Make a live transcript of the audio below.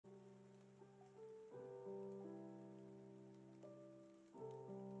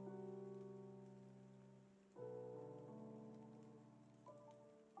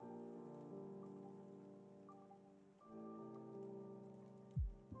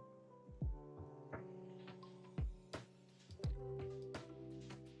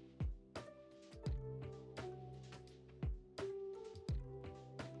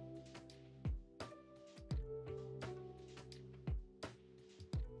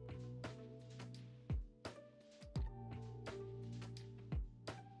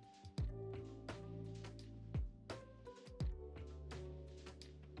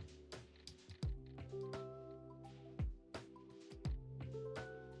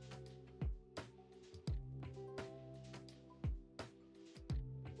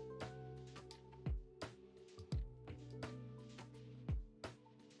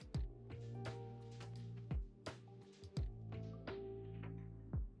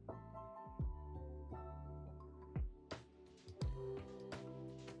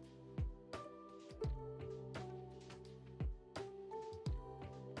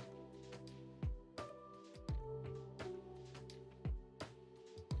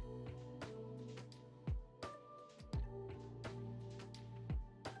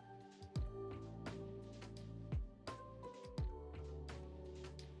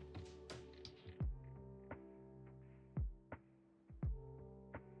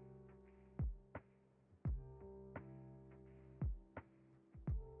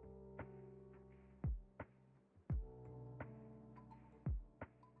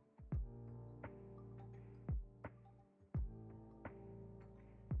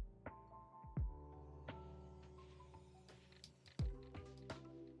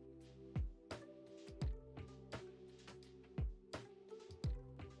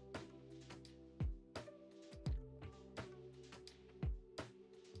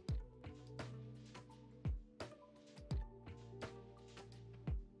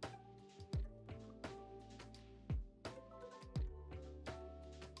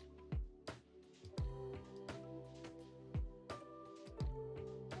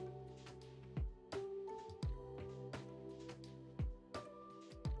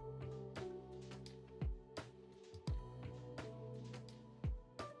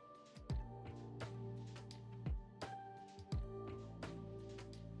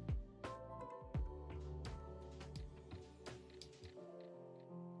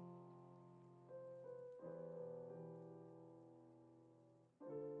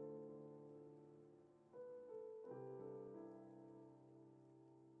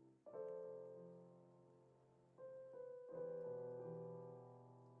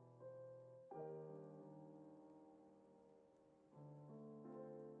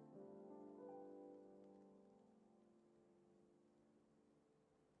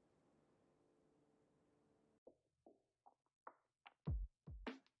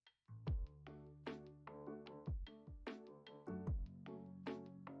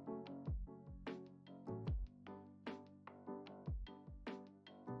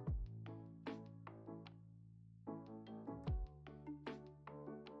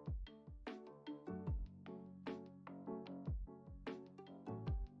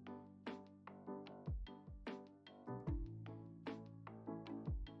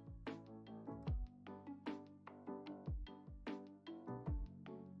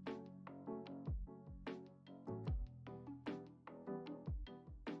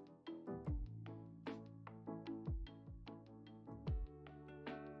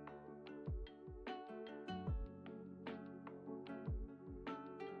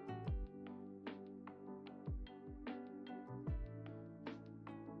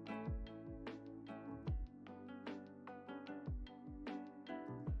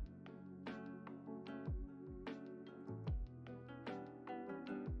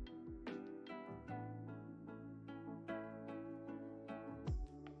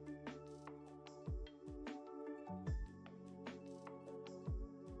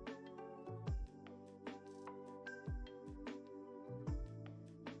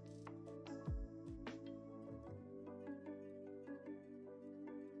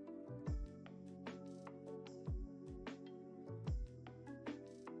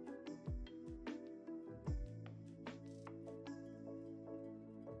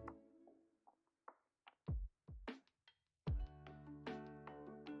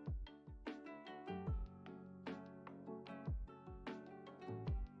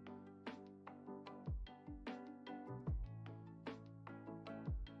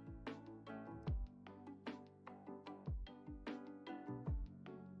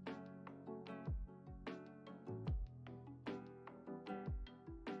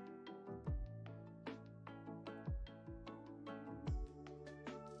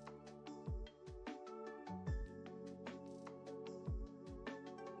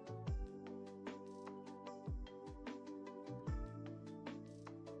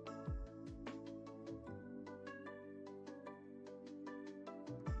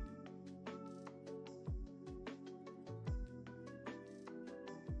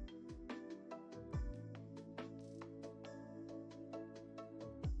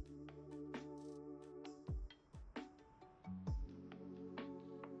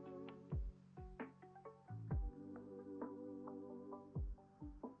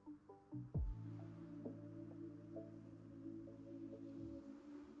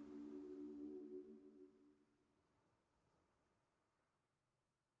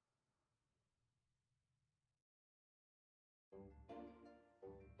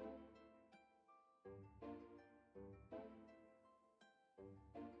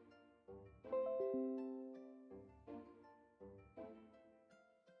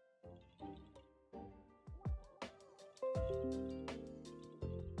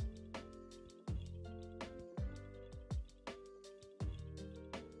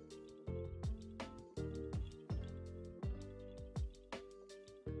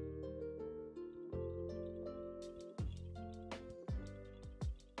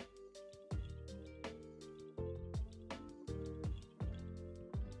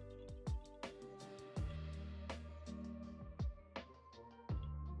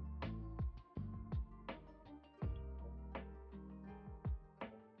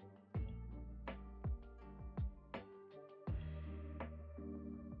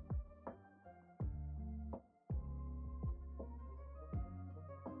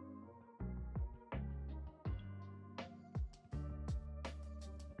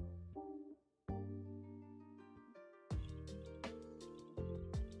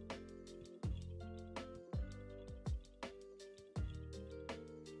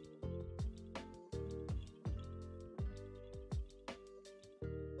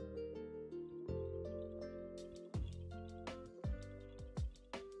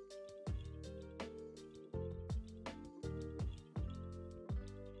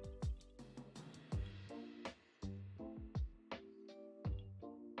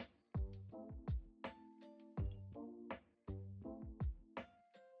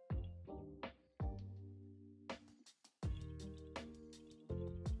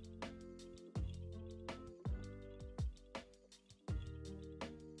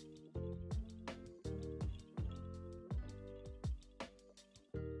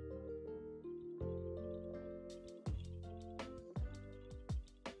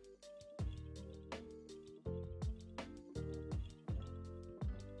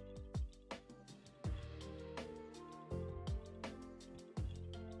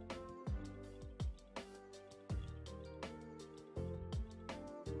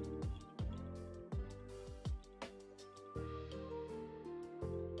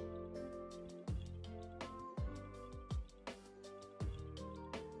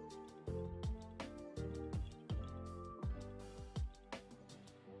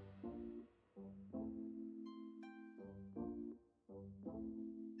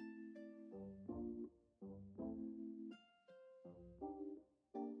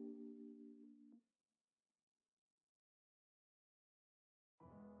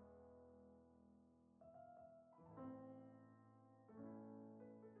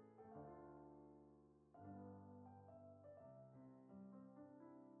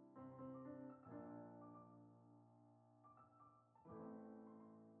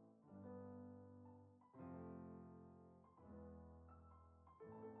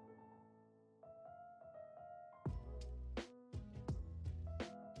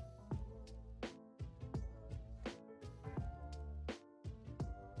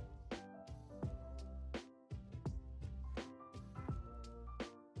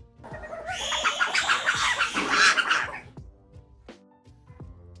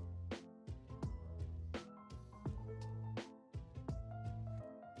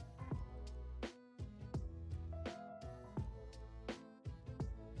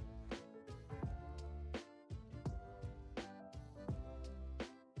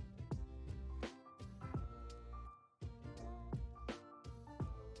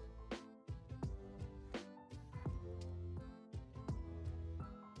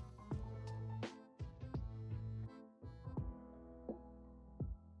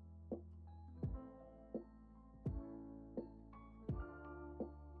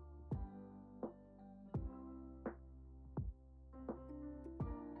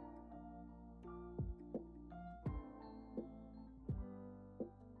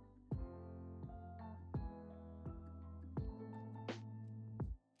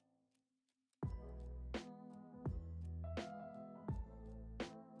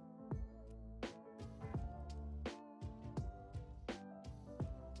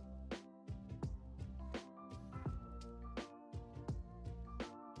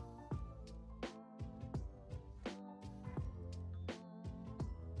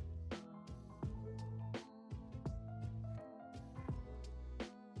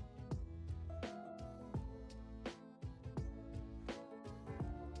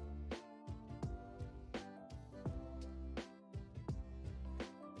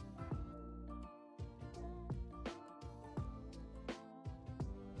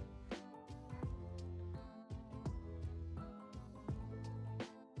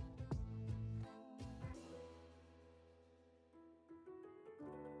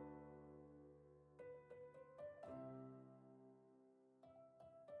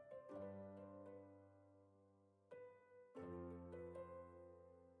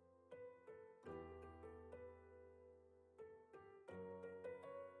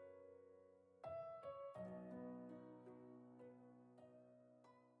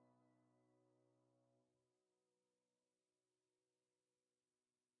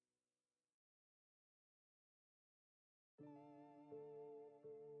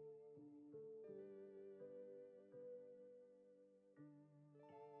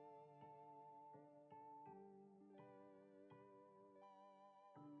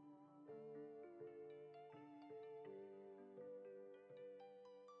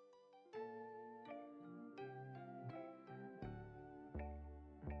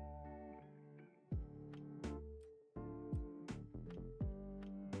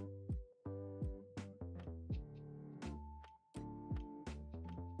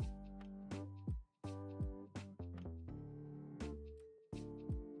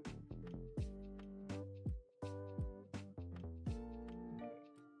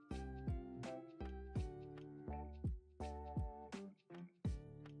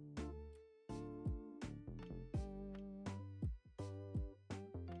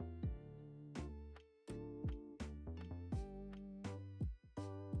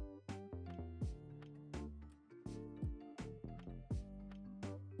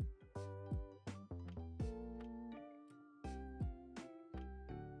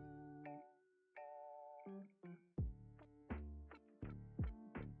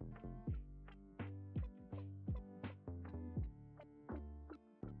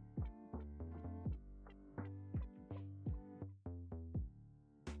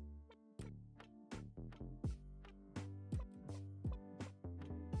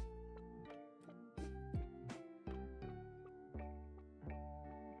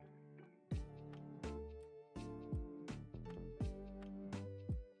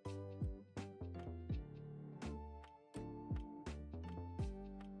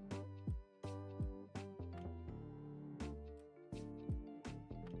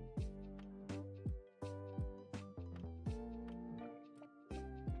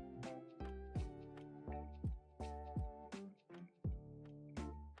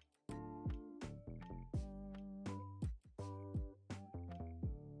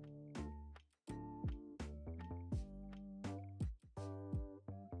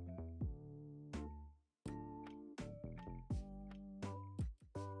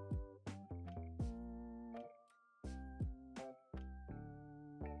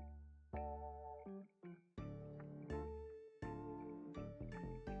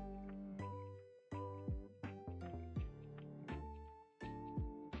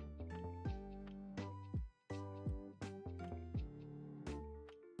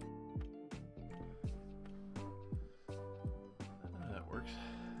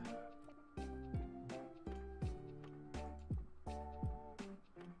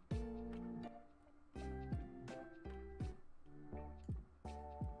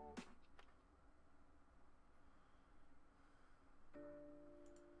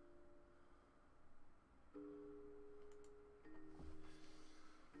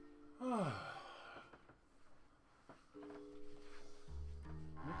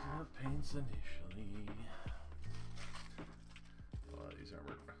was initially. These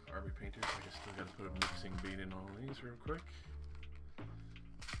army painters, I guess still gotta put a mixing bead in all these real quick.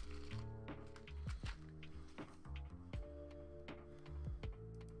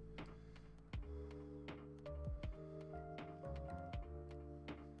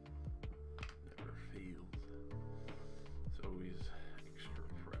 Never failed. It's always extra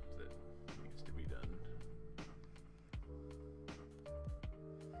prep that needs to be done.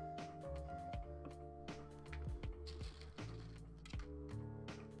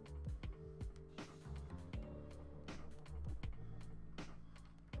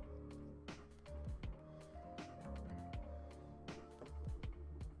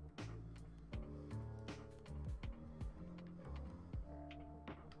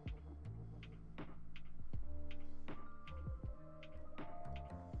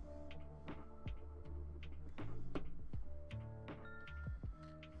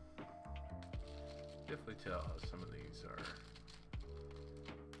 Definitely tell how some of these are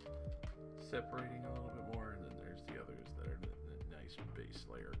separating a little bit more, and then there's the others that are the nice base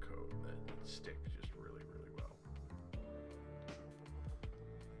layer coat that stick just really, really well.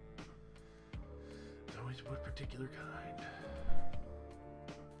 It's always what particular kind.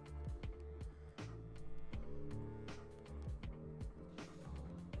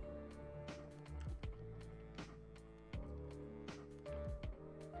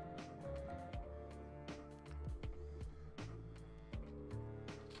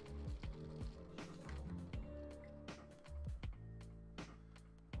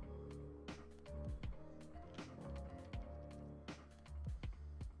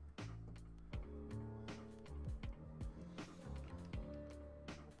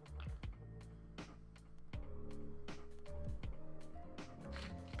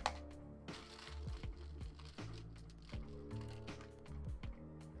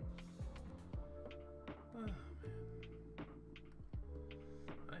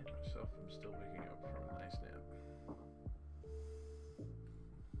 I'm still waking up from a nice nap.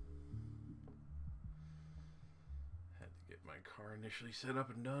 Had to get my car initially set up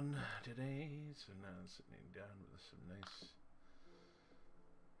and done today, so now I'm sitting down with some nice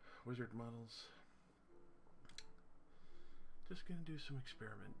wizard models. Just gonna do some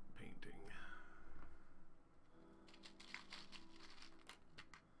experiment painting.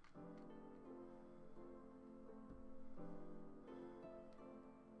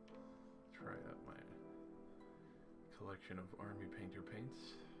 Try out my collection of army painter paints.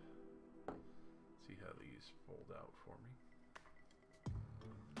 See how these fold out for me.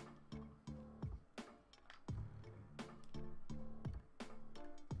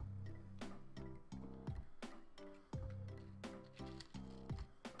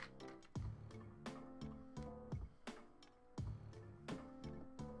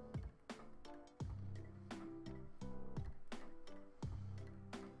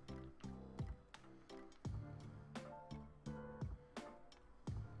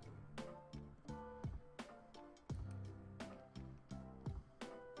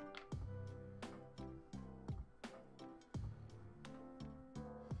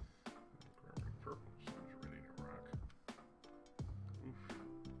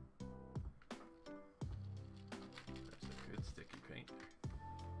 Sticky paint.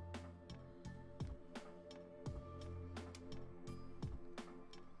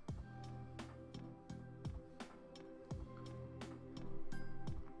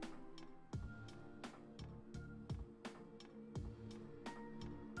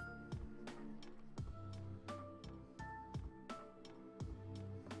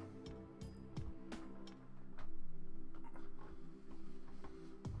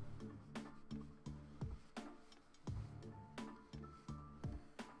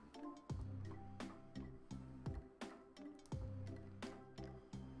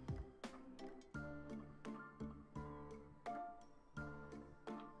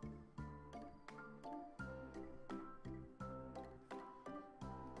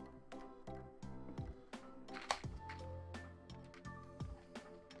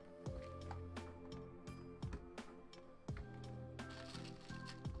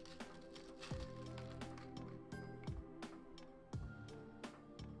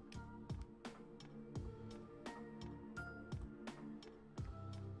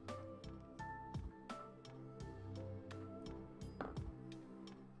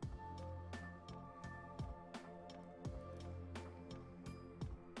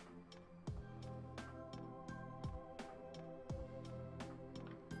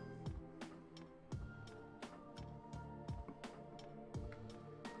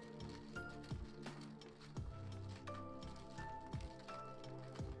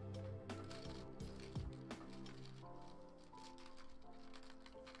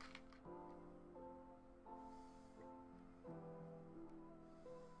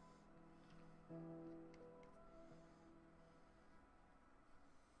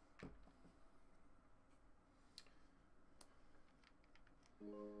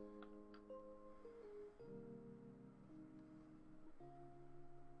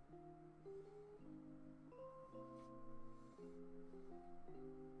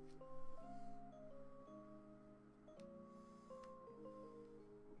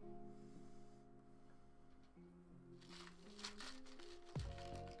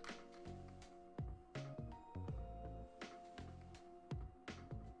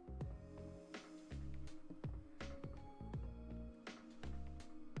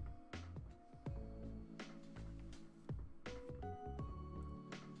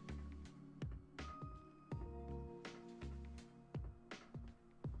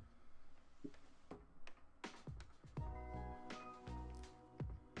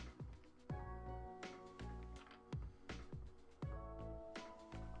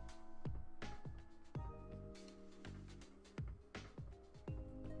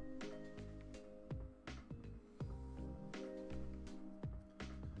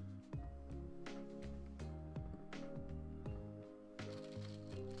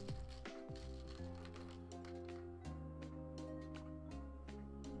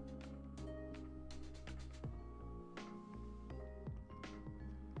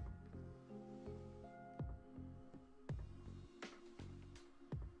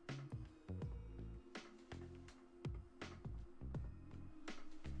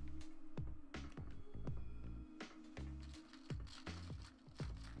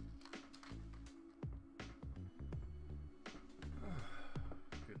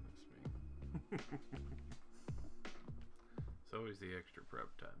 It's always the extra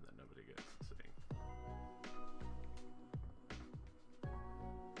prep time that nobody gets to see.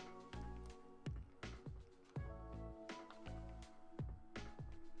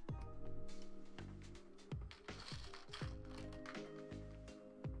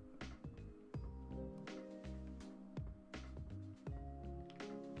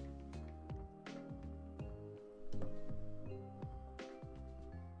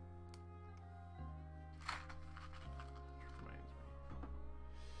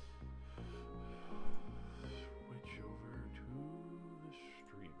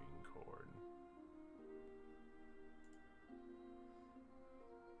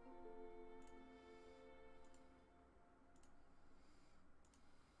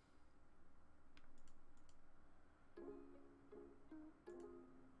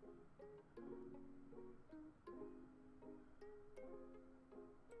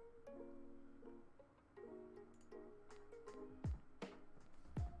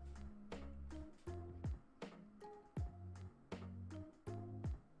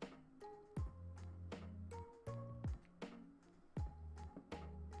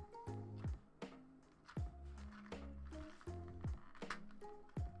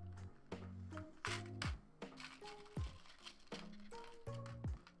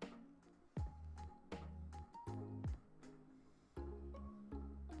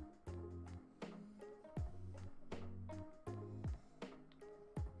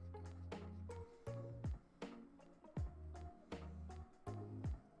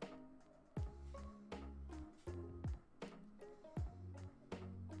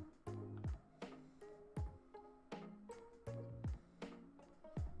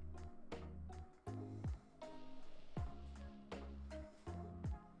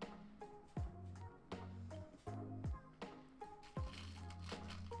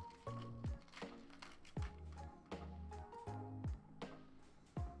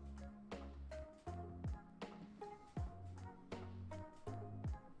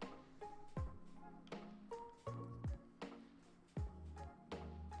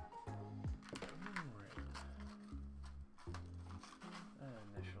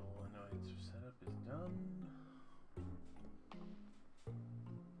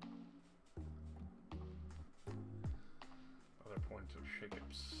 Points of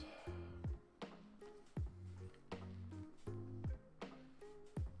shakeups.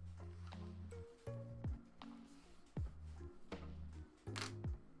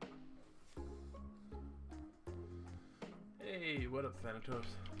 Hey, what up, Thanatos?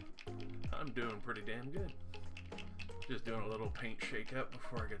 I'm doing pretty damn good. Just doing a little paint shake-up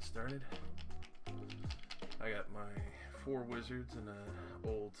before I get started. I got my 4 wizards and an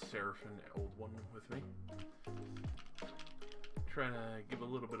old serphon, old one with me. Trying to give a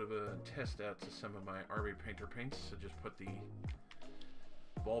little bit of a test out to some of my army painter paints. So just put the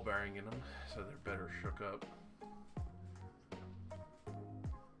ball bearing in them so they're better shook up.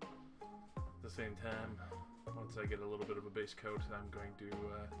 At the same time, once I get a little bit of a base coat, I'm going to,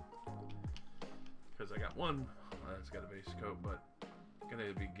 because I got one that's got a base coat, but I'm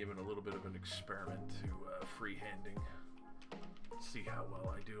going to be giving a little bit of an experiment to freehanding. See how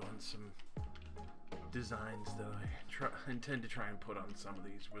well I do on some designs that I intend to try and put on some of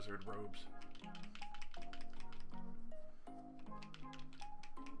these wizard robes.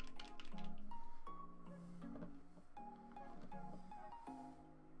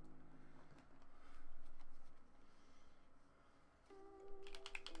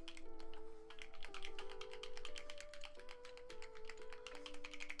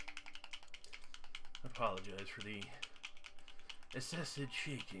 Apologize for the excessive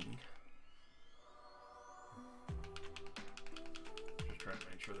shaking. Just trying to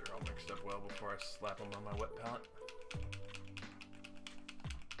make sure they're all mixed up well before I slap them on my wet palette.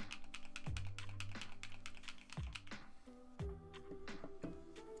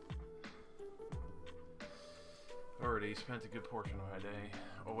 Already spent a good portion of my day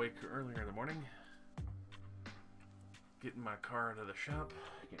awake earlier in the morning, getting my car out of the shop,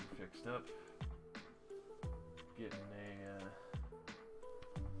 getting fixed up, getting a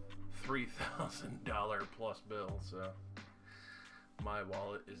 $3,000 plus bill, so my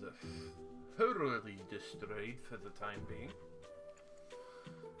wallet is thoroughly destroyed for the time being.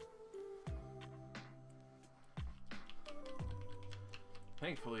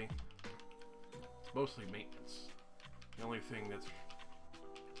 Thankfully, it's mostly maintenance. The only thing that's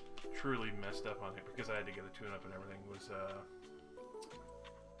truly messed up on it, because I had to get a tune-up and everything, was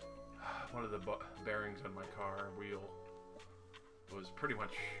one of the bearings on my car wheel was pretty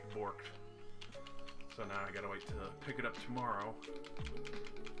much borked. So now I gotta wait to pick it up tomorrow.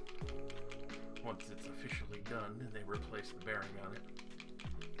 Once it's officially done and they replace the bearing on it.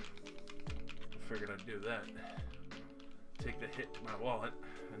 I figured I'd do that. Take the hit to my wallet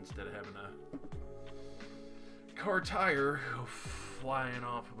instead of having a car tire go flying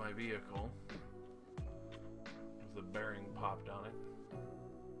off of my vehicle. The bearing popped on it.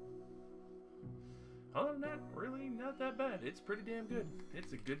 Other than that, really not that bad. It's pretty damn good.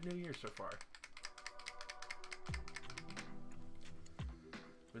 It's a good new year so far.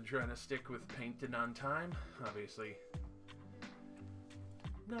 Been trying to stick with painting on time. Obviously,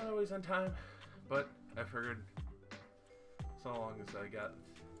 not always on time, but I figured so long as I got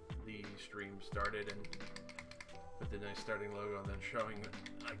the stream started and with the nice starting logo and then showing that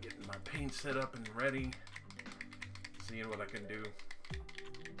I'm getting my paint set up and ready, seeing what I can do.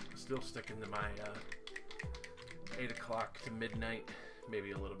 Still sticking to my 8 o'clock to midnight,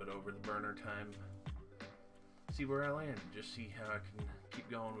 maybe a little bit over the burner time. See where I land, just see how I can keep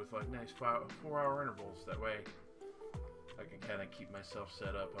going with like nice 4-hour intervals. That way I can kind of keep myself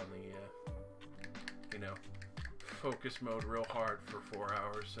set up on the, you know, focus mode real hard for 4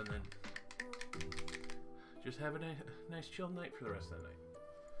 hours and then just have a nice chill night for the rest of the night.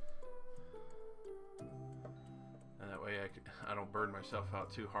 And that way I don't burn myself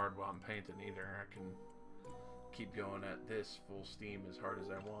out too hard while I'm painting either. I can keep going at this full steam as hard as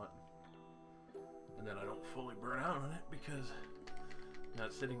I want. And then I don't fully burn out on it because I'm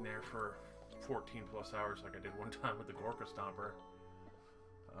not sitting there for 14 plus hours like I did one time with the Gorka Stomper.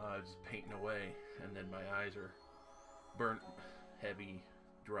 Just painting away and then my eyes are burnt, heavy,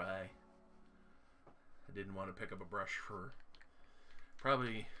 dry. I didn't want to pick up a brush for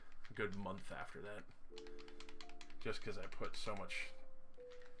probably a good month after that. Just because I put so much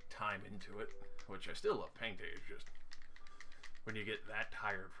time into it, which I still love painting. It's just when you get that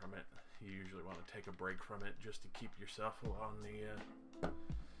tired from it, you usually want to take a break from it just to keep yourself on the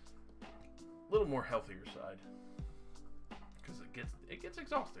little more healthier side, because it gets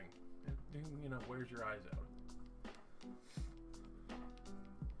exhausting. It, you know, wears your eyes out.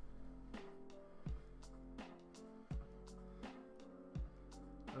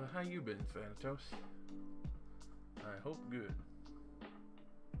 How you been, Thanatos? I hope good.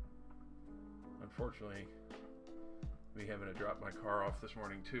 Unfortunately, me having to drop my car off this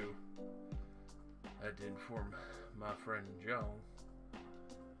morning too, I had to inform my friend Joe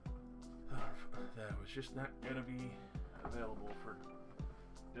that I was just not going to be available for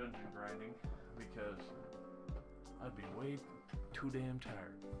dungeon grinding because I'd be way too damn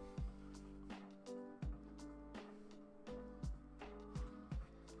tired.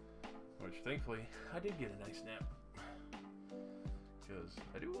 Which thankfully I did get a nice nap. Because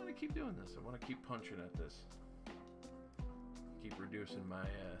I do want to keep doing this. I want to keep punching at this. Keep reducing my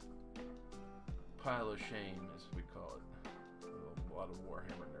pile of shame, as we call it. A lot of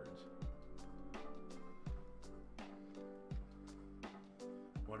Warhammer nerds.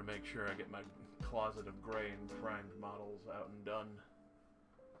 Want to make sure I get my closet of gray and primed models out and done.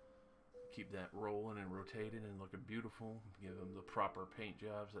 Keep that rolling and rotating and looking beautiful. Give them the proper paint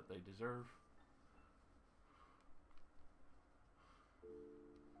jobs that they deserve.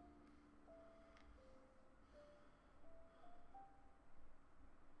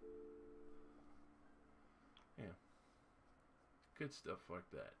 Good stuff like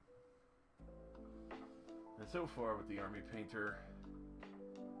that. And so far with the Army Painter,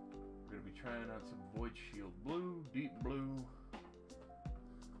 we're going to be trying out some Void Shield Blue, Deep Blue.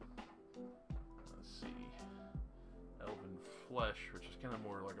 Let's see. Elven Flesh, which is kind of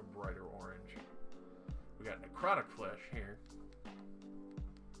more like a brighter orange. We got Necrotic Flesh here.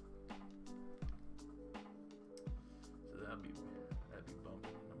 So that'd be bumping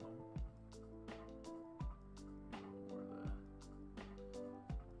in a moment. More of the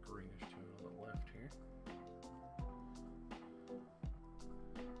greenish tone on the left here.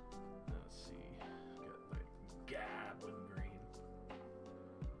 Let's see. Got the Goblin Green.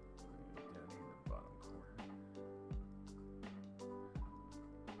 Down here in the bottom corner.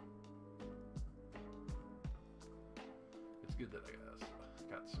 It's good that I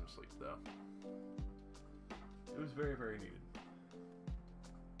got some sleep though. It was very, very needed.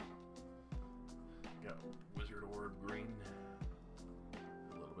 Got Wizard Orb Green,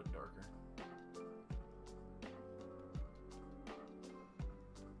 a little bit darker.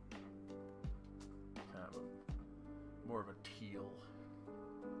 Kind of more of a teal.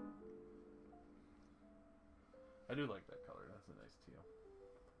 I do like that color. That's a nice teal.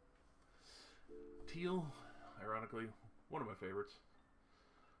 Teal, ironically, one of my favorites.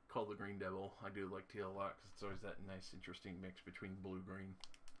 Called the Green Devil. I do like teal a lot because it's always that nice, interesting mix between blue-green.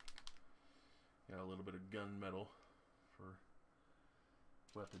 Got a little bit of gunmetal for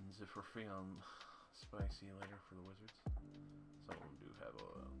weapons if we're feeling spicy later for the wizards. Some of them do have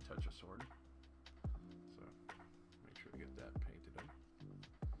a touch of sword. So make sure to get that painted in.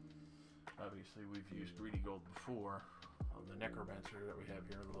 Obviously we've used greedy gold before on the necromancer that we have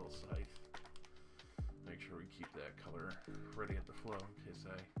here, the little scythe. Make sure we keep that color ready at the flow in case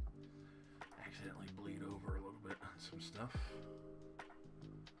I accidentally bleed over a little bit on some stuff.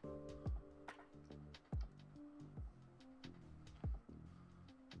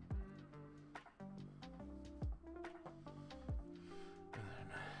 And then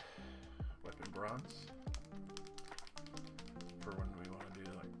weapon bronze for when we want to do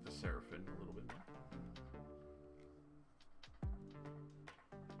like the serphon a little bit more.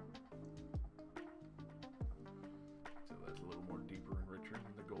 So that's a little more deeper and richer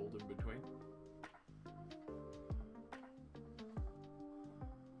than the gold in between.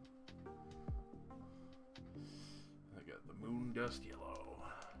 I got the moon dust yellow.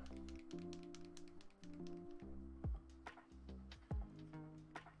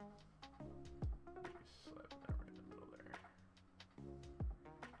 Slap that right in the middle there.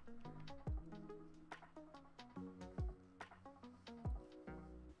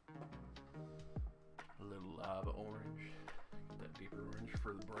 A little lava orange. Get that deeper orange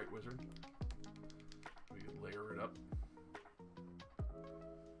for the bright wizard. We can layer it up.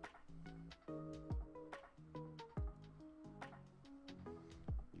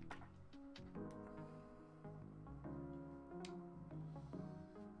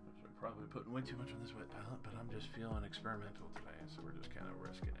 Probably putting way too much on this wet palette, but I'm just feeling experimental today, so we're just kind of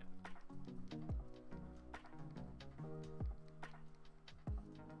risking it.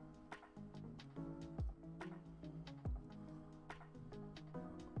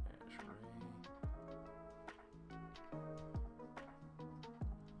 Ash gray.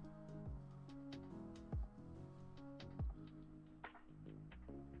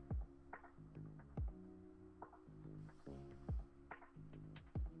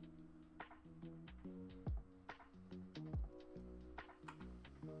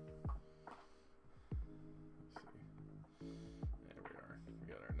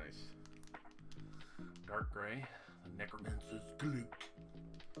 Dark gray, the Necromancer's Cloak.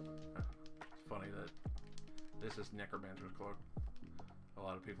 It's funny that this is Necromancer's Cloak. A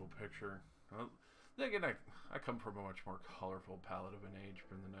lot of people picture, well, then again, I come from a much more colorful palette of an age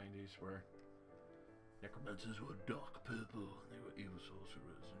from the 90s where Necromancers were dark purple and they were evil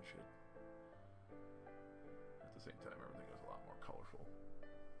sorcerers and shit. At the same time, everything was a lot more colorful.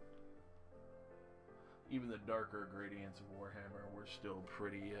 Even the darker gradients of Warhammer were still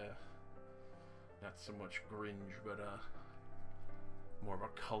pretty, not so much gringe, but more of a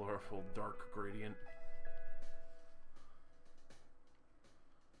colorful dark gradient.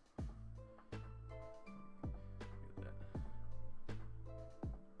 Look at that.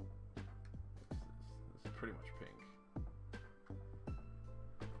 This is pretty much pink.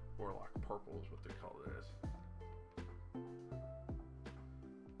 Warlock purple is what they call it as.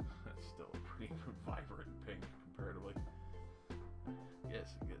 That's still a pretty vibrant pink comparatively.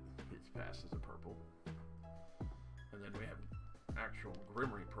 Yes, it gets past as a purple. And then we have actual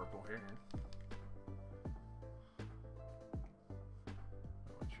Grimmery purple here.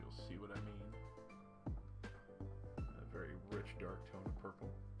 Which you'll see what I mean. A very rich dark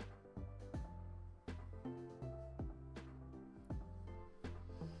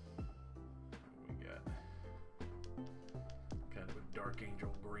dark angel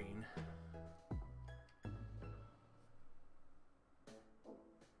green.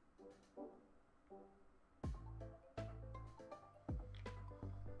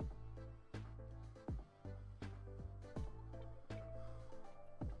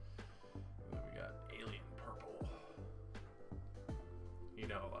 Then we got alien purple. You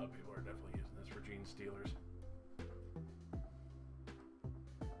know, a lot of people are definitely using this for gene stealers.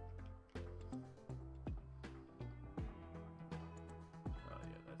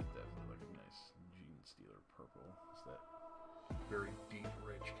 Purple. It's that very deep,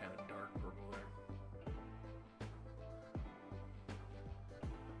 rich, kind of dark purple there.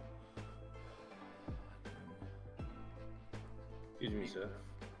 Excuse me, sir.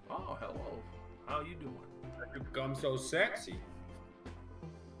 Oh, hello. How you doing? You become so sexy.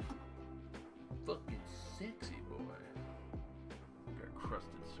 Fucking sexy, boy. Got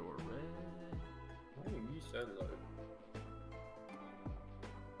crusted sorbet. Oh, you said low.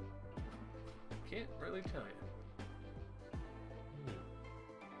 Can't really tell you.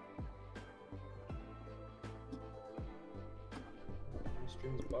 My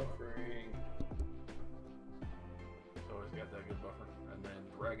stream's buffering. It's always got that good buffer. And then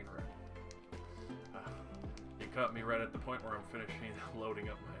Dragon Red. You caught me right at the point where I'm finishing loading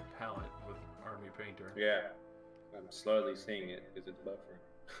up my palette with Army Painter. Yeah, I'm slowly seeing it because it's buffering.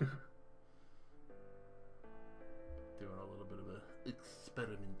 Doing a little bit of an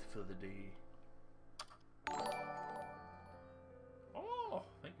experiment for the day. Oh,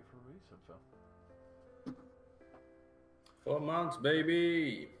 thank you for resub, Phil. 4 months,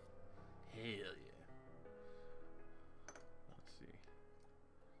 baby. Hell yeah. Let's see.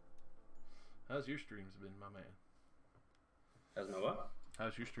 How's your streams been, my man? How's my what?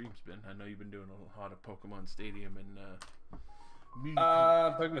 How's your streams been? I know you've been doing a lot of Pokemon Stadium and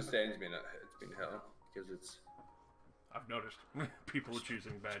Pokemon Stadium's been it's been hell because it's. I've noticed people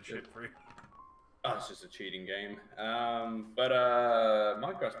choosing bad shit for you. Oh, it's just a cheating game. But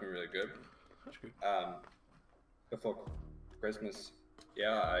Minecraft's been really good. That's good. Before Christmas,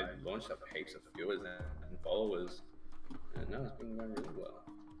 yeah, I launched up heaps of viewers and followers, and now it's been going really well.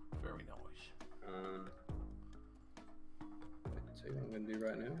 Very nice. I'll tell you what I'm gonna do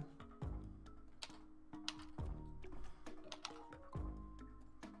right now.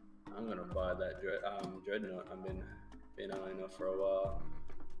 I'm gonna buy that Dreadnought. I've been eyeing off for a while.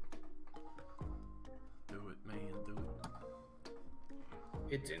 Do it, man, do it.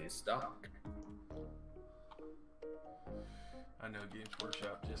 It's in stock. I know Games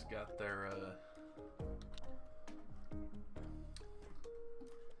Workshop just got their the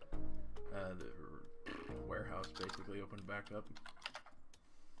warehouse basically opened back up.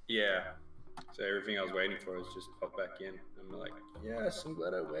 Yeah. So everything I was waiting for has just popped back in. I'm like, yes, I'm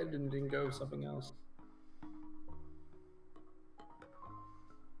glad I waited and didn't go with something else.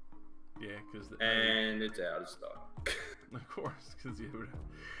 Yeah, because and it's out of stock. Of course, because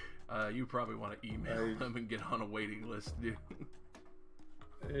you probably want to email them and get on a waiting list, dude.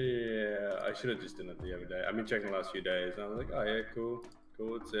 Yeah, I should have just done it the other day. I've been checking the last few days, and I was like, oh yeah, cool,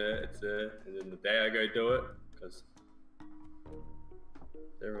 it's it. And then the day I go do it, because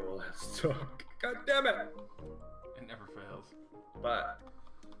they're all out of stock. God damn it! It never fails. But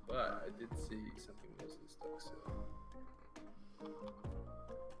I did see something else in stock, so.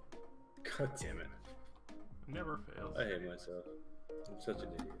 God damn it. Never fails. I hate myself. I'm such an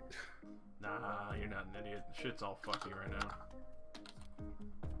idiot. Nah, you're not an idiot. Shit's all fucky right now.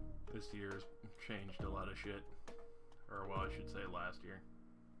 This year's changed a lot of shit. Or, well, I should say last year.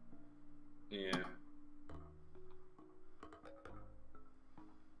 Yeah.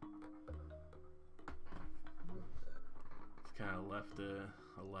 It's kind of left a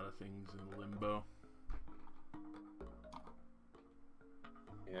lot of things in limbo.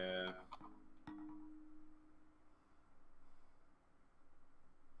 Yeah.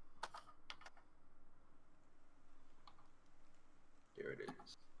 Here it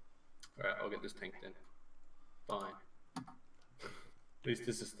is. Alright, I'll get this tank then. Fine. At least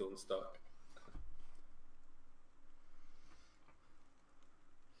this is still in stock.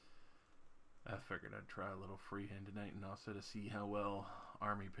 I figured I'd try a little freehand tonight and also to see how well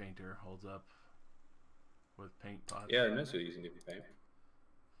Army Painter holds up with paint pots. Yeah, I'm also using different paint.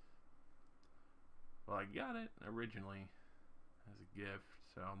 Well, I got it originally as a gift,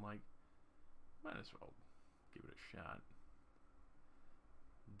 so I'm like, might as well give it a shot.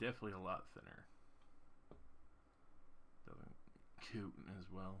 Definitely a lot thinner. Doesn't coat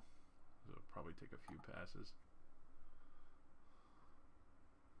as well, so it'll probably take a few passes.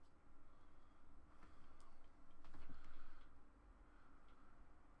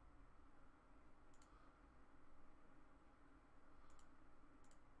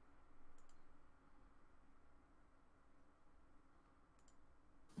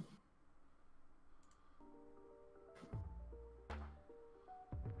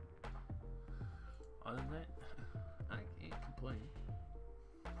 Other than that, I can't complain.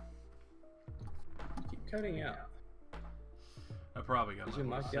 Keep cutting out. I probably got Is my your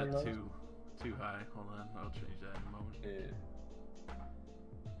voice mic set down low? too high. Hold on, I'll change that in a moment. Yeah.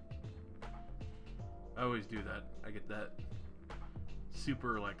 I always do that. I get that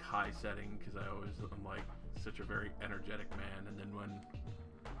super like high setting because I'm like such a very energetic man, and then when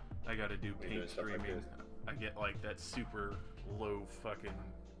I gotta do You're paint doing stuff like streaming, this. I get like that super low fucking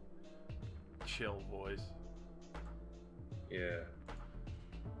chill voice. Yeah.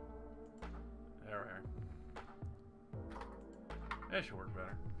 Alright. That should work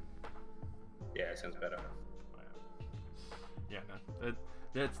better. Yeah, it sounds better. Yeah, no.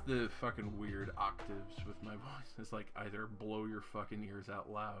 That's the fucking weird octaves with my voice. It's like either blow your fucking ears out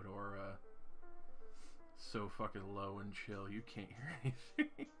loud or so fucking low and chill you can't hear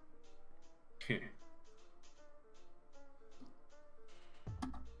anything.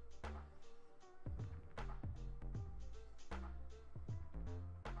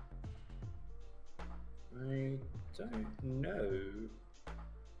 I don't know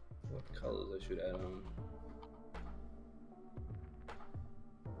what colors I should add on.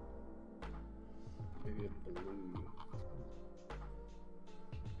 Maybe a blue.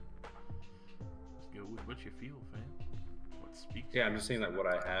 Let's go with what you feel, fam. What speaks? Yeah, I'm just seeing like what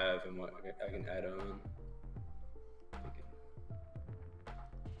I have and what I can add on.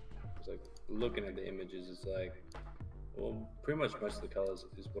 It's like looking at the images, it's like, well, pretty much most of the colors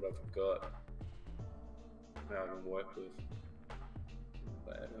is what I've got. Now I can work with.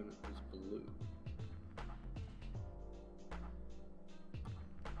 But add on is blue.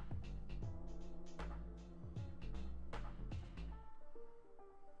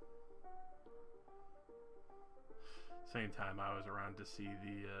 Same time I was around to see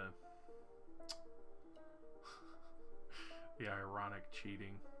the ironic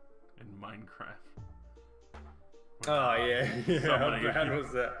cheating in Minecraft. Oh yeah, yeah. How Somebody- bad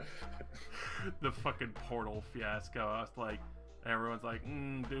was that? The fucking portal fiasco. I was like, everyone's like,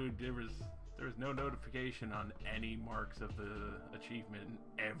 dude, there was no notification on any marks of the achievement, and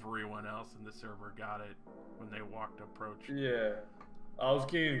everyone else in the server got it when they approached. Yeah, I was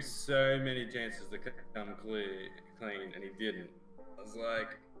giving him so many chances to come clean, and he didn't. I was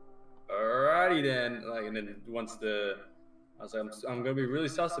like, alrighty then. Like, and then I was like, I'm gonna be really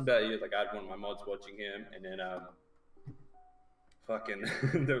sus about you. Like, I had one of my mods watching him, and then fucking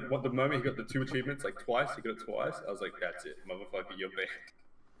the moment he got the 2 achievements, like twice, he got it twice. I was like, that's it, motherfucker, you're banned.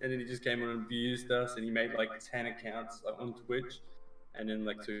 And then he just came on and abused us, and he made like 10 accounts like, on Twitch. And then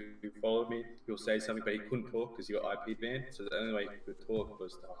like to follow me, he'll say something, but he couldn't talk because he got IP banned. So the only way he could talk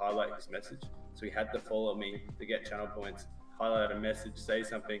was to highlight his message. So he had to follow me to get channel points, highlight a message, say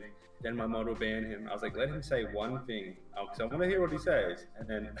something. Then my mod will ban him. I was like, let him say one thing, because I want to hear what he says, and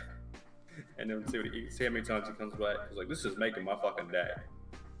then see how many times he comes back. I was like, this is making my fucking day.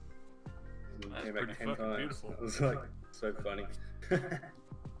 And he That's came pretty back 10 fucking times. beautiful. I was like, so funny.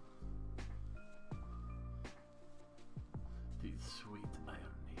 The sweet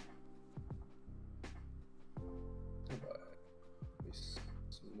irony. This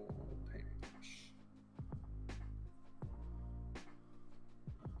small paintbrush.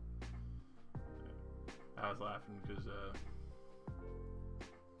 I was laughing because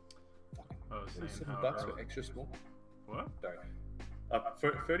I was saying $37 how bucks early- for extra small. What? Sorry.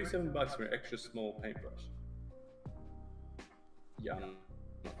 $37 for an extra small paintbrush. Yeah, I'm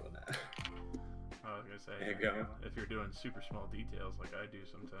not doing that. I was gonna say, There you go. if you're doing super small details like I do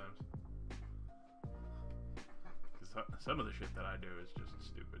sometimes, because some of the shit that I do is just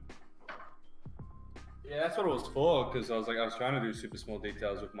stupid. Yeah, that's what it was for, because I was trying to do super small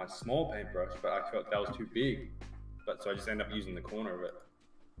details with my small paintbrush, but I felt that was too big. But so I just ended up using the corner of it.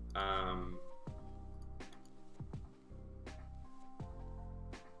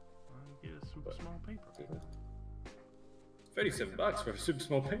 Get a super small paintbrush. $37 for a super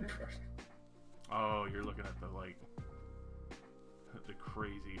small paintbrush. Oh, you're looking at the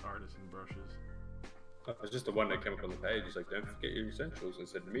crazy artisan brushes. It was just the one that came up on the page. It's like, don't forget your essentials. It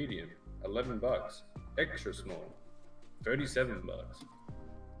said medium, $11. Extra small, $37.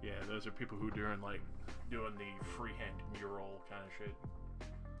 Yeah, those are people who doing the freehand mural kind of shit.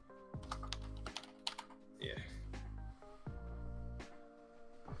 Yeah.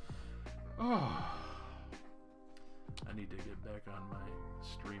 Oh, I need to get back on my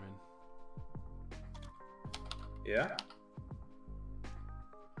streaming. Yeah?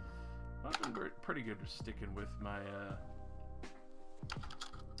 I've been pretty good at sticking with my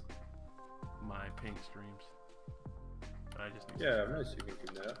my paint streams. But I just need Yeah, I've noticed you can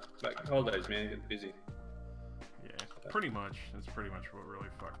do that. Like holidays, man, you get busy. Yeah. Pretty much. That's pretty much what really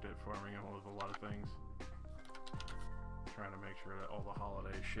fucked it for me with a lot of things. Trying to make sure that all the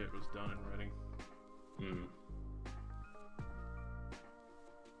holiday shit was done and ready.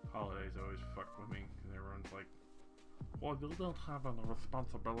 Holidays always fuck with me because everyone's like, well, you don't have any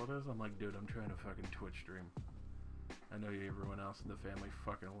responsibilities. I'm like, dude, I'm trying to fucking Twitch stream. I know everyone else in the family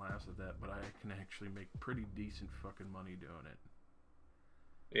fucking laughs at that, but I can actually make pretty decent fucking money doing it.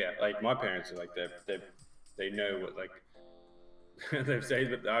 Yeah, like my parents are like they know what, like they've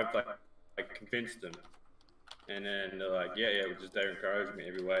said that I've like convinced them, and then they're like, yeah, they encourage me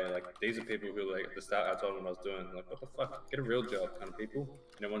every way. Like these are people who, like, at the start I told them what I was doing, like, what the fuck, get a real job kind of people.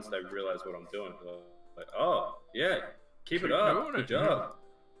 And then once they realize what I'm doing, they're like, oh yeah, keep it up, good job.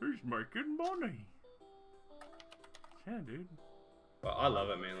 He's making money. Yeah, dude. Well, I love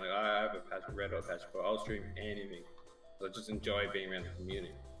it, man. Like I have a passion, red hot passion for it. I'll stream anything. I just enjoy being around the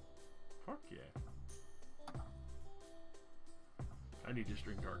community. Fuck yeah. I need to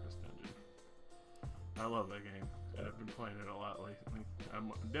stream Darkest Dungeon. I love that game. And I've been playing it a lot lately.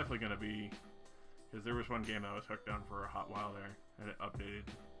 I'm definitely going to be... Because there was one game I was hooked on for a hot while there, and it updated.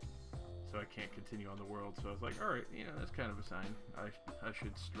 So I can't continue on the world. So I was like, alright, you know, that's kind of a sign. I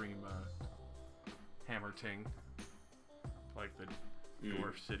should stream Hammer Ting. Like the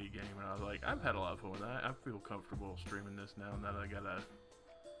Dwarf City game. And I was like, I've had a lot of fun with that. I feel comfortable streaming this now that I got a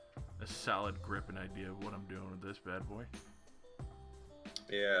solid grip and idea of what I'm doing with this bad boy.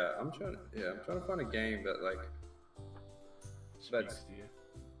 Yeah, I'm trying to find a game that, like,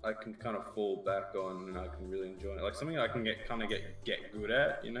 I can kind of fall back on and I can really enjoy it. Like something I can get good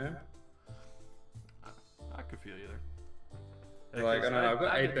at, you know? I could feel you there. Like, I don't know, I've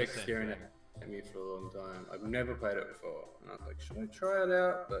got Apex staring at me for a long time. I've never played it before. And I was like, should I try it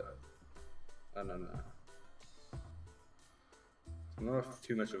out? But I don't know. I'm not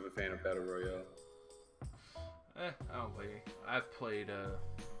too much of a fan of Battle Royale. I don't play. I've played an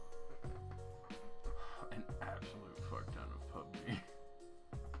absolute fuck ton of PUBG.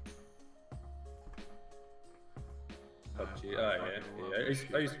 PUBG, oh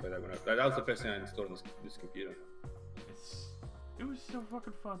yeah. I used to play that that was the first thing I installed on this computer. It was so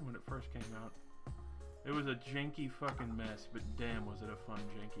fucking fun when it first came out. It was a janky fucking mess, but damn was it a fun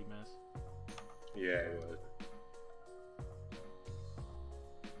janky mess. Yeah, it was.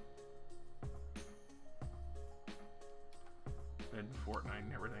 And Fortnite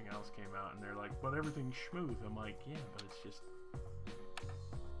and everything else came out, and they're like, but everything's smooth. I'm like, yeah, but it's just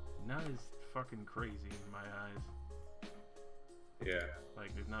not as fucking crazy in my eyes. Yeah.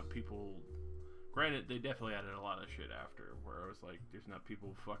 Like, there's not people... Granted, they definitely added a lot of shit after, where I was like, there's not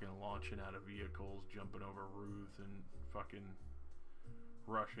people fucking launching out of vehicles, jumping over roofs, and fucking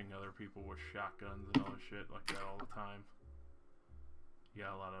rushing other people with shotguns and all this shit like that all the time. You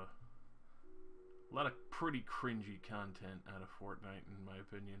got a lot of pretty cringy content out of Fortnite, in my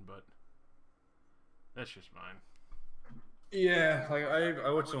opinion, but that's just mine. Yeah, like I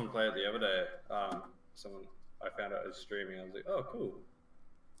watched someone play it the other day. Someone I found out was streaming. I was like, oh, cool.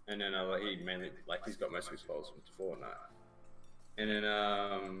 And then he's got most of his followers from Fortnite. And then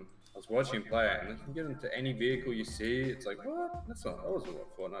I was watching him play it, and if you get into that any vehicle you see, it's like, what? That wasn't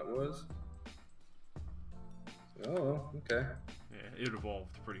what Fortnite was. Oh, okay. Yeah, it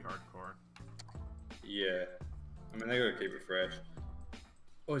evolved pretty hardcore. Yeah. I mean, they gotta keep it fresh.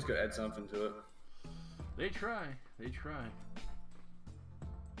 Always gotta add something to it. They try. It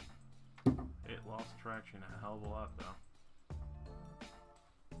lost traction a hell of a lot, though.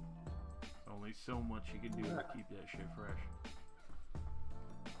 Only so much you can do to keep that shit fresh.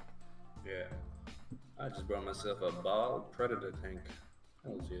 Yeah. I just brought myself a bald predator tank.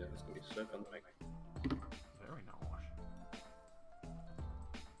 Oh yeah, that's gonna be so fun to make. Very nice.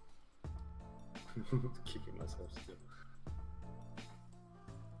 Kicking myself still.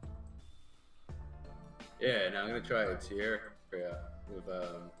 Yeah, now I'm gonna try a Tierra with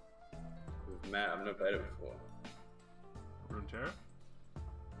Matt. I've never played it before. Runeterra?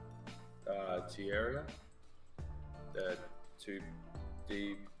 Tierra, the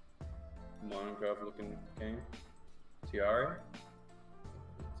 2D Minecraft looking game. Terraria?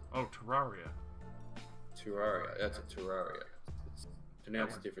 Oh, Terraria. Terraria, that's a Terraria. It's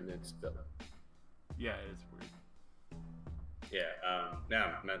pronounced different than it's spelled. Yeah, it's weird. Yeah,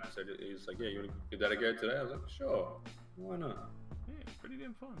 now Matt said he was like, yeah, you want to give that a go today? I was like, sure, why not? Yeah, it's pretty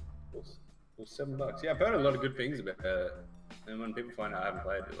damn fun. It was $7. Yeah, I've heard a lot of good things about it. And when people find out I haven't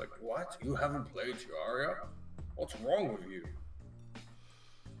played it, they're like, what? You haven't played Terraria? What's wrong with you?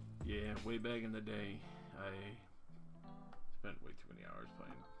 Yeah, way back in the day, I spent way too many hours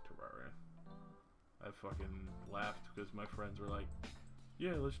playing Terraria. I fucking laughed because my friends were like,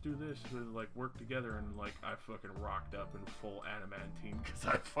 yeah, let's do this to like work together, and like I fucking rocked up in full adamantine because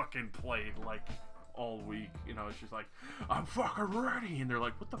I fucking played like all week, you know. It's just like, I'm fucking ready, and they're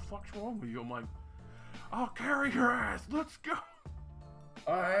like, what the fuck's wrong with you? I'm like, I'll carry your ass, let's go.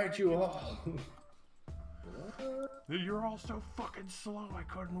 I hate you all. You're all so fucking slow, I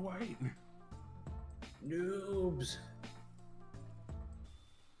couldn't wait. Noobs.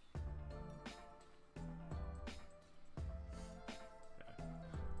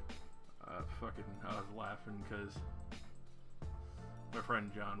 I was laughing because my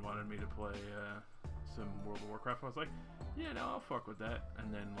friend John wanted me to play some World of Warcraft. I was like, yeah, no, I'll fuck with that.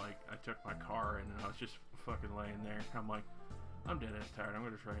 And then like I took my car in and I was just fucking laying there. I'm like, I'm dead ass tired. I'm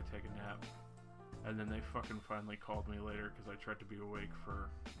gonna try to take a nap. And then they fucking finally called me later because I tried to be awake for,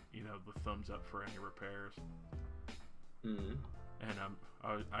 you know, the thumbs up for any repairs. Mm-hmm. And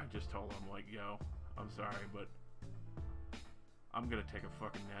I just told them like, yo, I'm sorry, but I'm gonna take a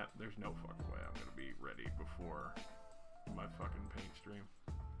fucking nap. There's no fucking way I'm gonna be ready before my fucking paint stream.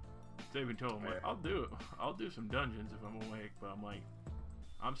 So I even told him, like, I'll do it. I'll do some dungeons if I'm awake, but I'm like,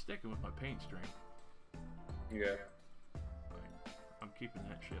 I'm sticking with my paint stream. Yeah. Like, I'm keeping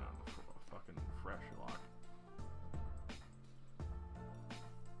that shit on the fucking fresh lock.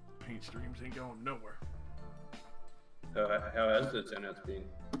 Paint streams ain't going nowhere. How has the turnouts been?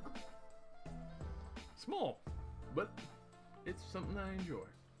 Small, but it's something I enjoy.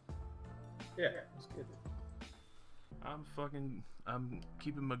 Yeah, that's good. I'm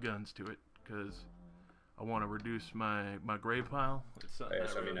keeping my guns to it because I want to reduce my gray pile. It's something Yeah,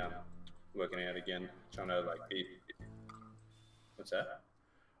 so I mean, working out again, trying to like beat. What's that?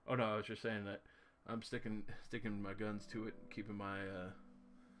 Oh no, I was just saying that I'm sticking my guns to it, keeping my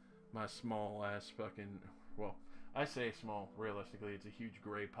my small ass fucking, well, I say small. Realistically, it's a huge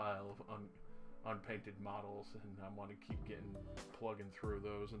gray pile of unpainted models, and I want to keep plugging through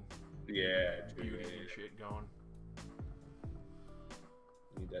those and beauty and shit going.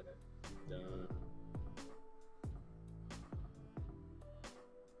 Need that done.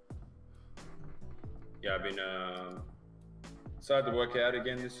 Yeah, I've been decided to work out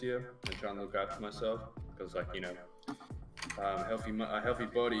again this year and trying to look after myself because, like, you know, a healthy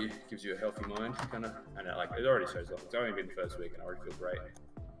body gives you a healthy mind, kind of, and it already shows off. It's only been the first week, and I already feel great.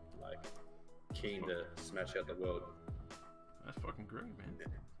 Like, keen to smash out the world. That's fucking great, man.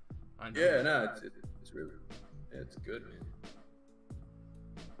 I know. Yeah, no, it's really, it's good, man.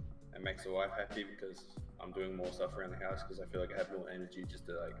 It makes the wife happy because I'm doing more stuff around the house because I feel like I have more energy just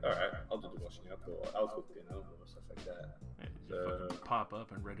to like, all right, I'll do the washing up or I'll cook dinner or stuff like that. Yeah, just fucking pop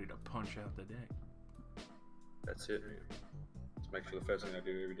up and ready to punch out the day. That's it, man. Just make sure the first thing I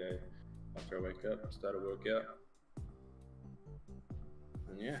do every day after I wake up, start a workout.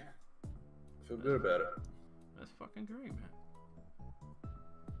 And yeah, I feel good about it. That's fucking great, man.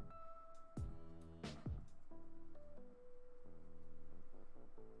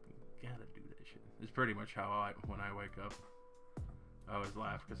 Gotta do that shit. It's pretty much how when I wake up, I always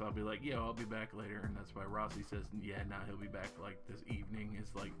laugh because I'll be like, yo, I'll be back later, and that's why Rossi says, yeah, nah, he'll be back like this evening.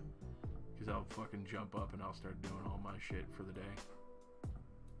 It's like, because I'll fucking jump up and I'll start doing all my shit for the day.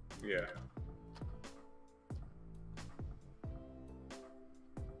 Yeah.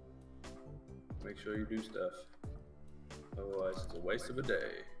 Make sure you do stuff. Otherwise, it's a waste of a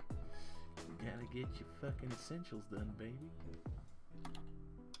day. You gotta get your fucking essentials done, baby.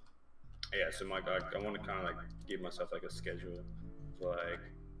 Yeah, so Mike, I want to kind of like give myself like a schedule, to like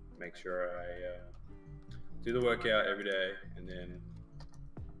make sure I do the workout every day, and then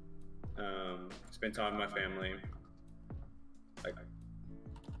spend time with my family, like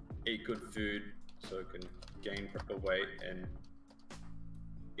eat good food so I can gain proper weight and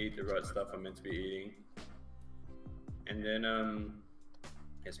eat the right stuff I'm meant to be eating, and then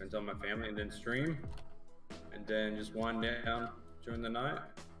yeah, spend time with my family, and then stream, and then just wind down during the night.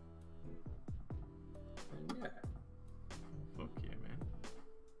 And yeah. Fuck yeah, man.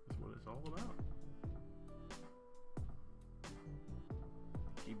 That's what it's all about.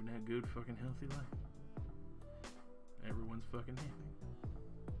 Keeping that good fucking healthy life. Everyone's fucking happy.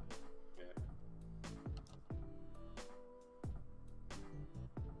 Yeah.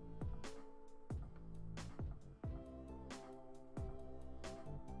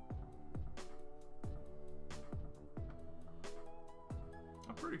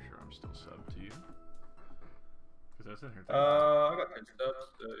 I'm pretty sure I'm still subbed to you. Because I was in here. I got 10 subs.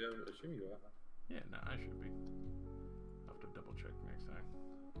 Yeah, I assume you are. Yeah, no, I should be. I'll have to double check next time.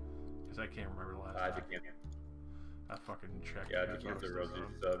 Because I can't remember the last I time. can't. I fucking checked. Yeah, I just canceled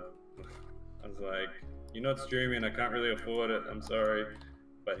Roger's sub. I was like, you're not streaming, I can't really afford it, I'm sorry.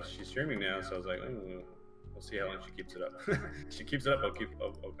 But she's streaming now, so I was like, ooh. We'll see how long she keeps it up. She keeps it up, I'll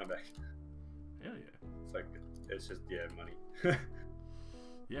come back. Hell yeah. It's like, it's just, yeah, money.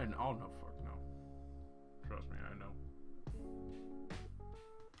 Yeah, oh no, fuck no. Trust me, I know.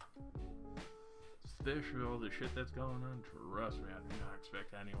 Especially all the shit that's going on, trust me, I do not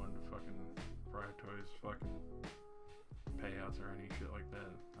expect anyone to fucking prioritize fucking payouts or any shit like that.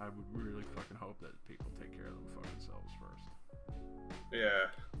 I would really fucking hope that people take care of them fucking selves first.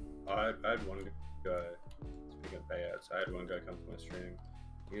 Yeah, I had one guy, speaking of payouts, I had one guy come to my stream.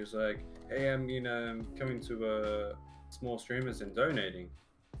 He was like, hey, I'm coming to small streamers and donating.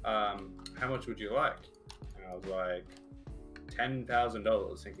 How much would you like? And I was like,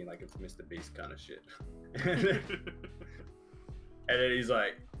 $10,000, thinking like it's Mr. Beast kind of shit. And then he's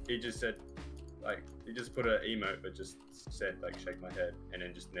like, he just said, like, he just put an emote, but just said like, shake my head, and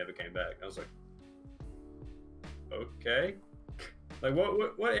then just never came back. I was like, okay, like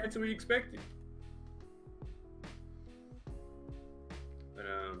what answer were you expecting? But,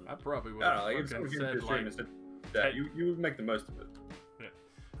 I probably would I have don't know, like, fucking if said someone like, said that, you would make the most of it. yeah.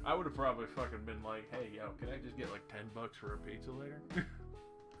 I would have probably fucking been like, hey yo, can I just get like $10 for a pizza later?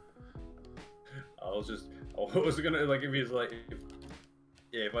 I was gonna, like, if he's like,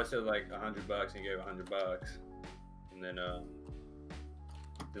 if I said like $100 and he gave $100, and then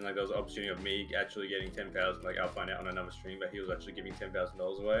like there was an opportunity of me actually getting 10,000, like I'll find out on another stream, but he was actually giving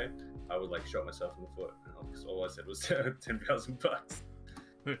 $10,000 away, I would like shot myself in the foot, because all I said was $10,000.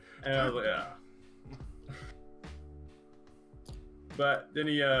 And I was like, ah. But then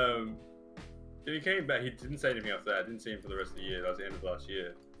he came back. He didn't say anything after that. I didn't see him for the rest of the year. That was the end of last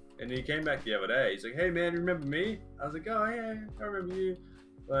year. And then he came back the other day. He's like, hey man, remember me? I was like, oh yeah, I remember you.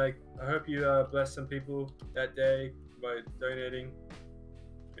 Like, I hope you blessed some people that day by donating.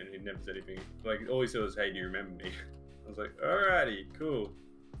 And he never said anything. Like, all he said was, hey, do you remember me? I was like, alrighty, cool.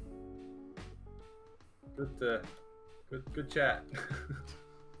 Good chat.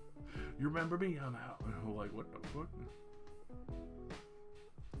 You remember me? I'm out. And I'm like, what the fuck?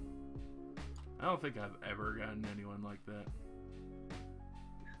 I don't think I've ever gotten anyone like that.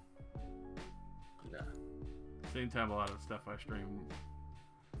 Nah. Same time, a lot of stuff I stream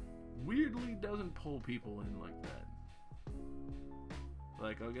weirdly doesn't pull people in like that.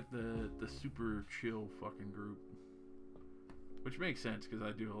 Like, I'll get the super chill fucking group, which makes sense because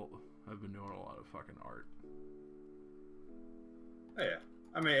I've been doing a lot of fucking art. Oh yeah,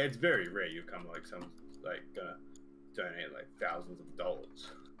 I mean, it's very rare you come like someone's like gonna donate like thousands of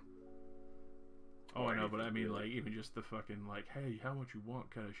dollars. Oh, I know, but I mean, like, even just the fucking, like, hey, how much you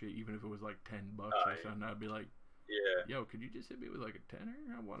want kind of shit, even if it was like $10 or something, I'd be like, yeah, yo, could you just hit me with like a tenner?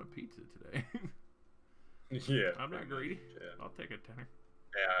 I want a pizza today. Yeah. I'm not greedy. Yeah. I'll take a tenner.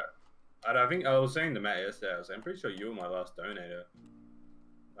 Yeah. I think I was saying to Matt yesterday, I'm pretty sure you were my last donator,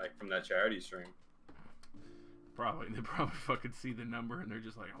 like from that charity stream. Probably. They probably fucking see the number and they're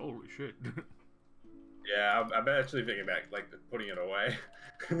just like, holy shit. Yeah, I'm actually thinking about like putting it away.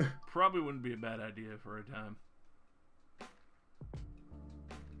 Probably wouldn't be a bad idea for a time.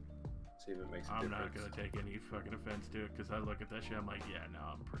 See if it makes a I'm difference. not gonna take any fucking offense to it because I look at that shit. I'm like, yeah, no,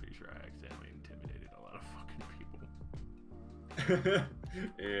 I'm pretty sure I accidentally intimidated a lot of fucking people.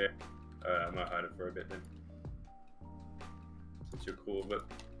 Yeah, I might hide it for a bit then. Since you're cool, but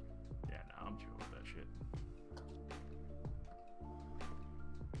yeah, no, I'm chill with that shit.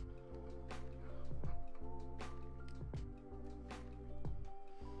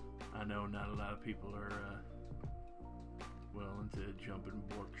 I know not a lot of people are willing to jump and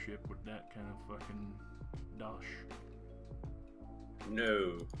bork ship with that kind of fucking dosh.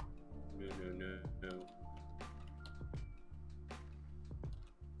 no.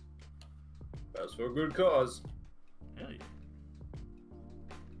 That's for a good cause. Hell yeah.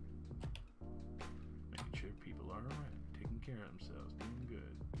 Making sure people are alright, taking care of themselves, doing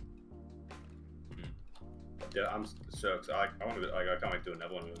good. Yeah, I'm so excited. I want to. Like, I can't wait to do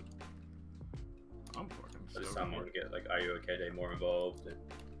another one of them. I'm fucking I so just want good. to get like Are You Okay Day more involved, and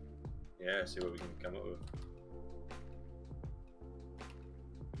yeah, see what we can come up with.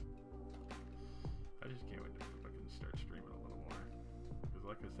 I just can't wait to fucking start streaming a little more. Because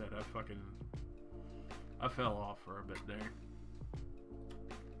like I said, I fell off for a bit there.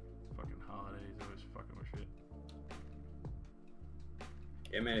 Fucking holidays, always fucking with shit.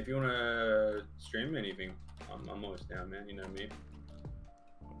 Yeah, man. If you wanna stream anything, I'm always down, man. You know me.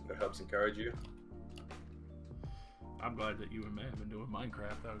 If it helps encourage you. I'm glad that you and Matt have been doing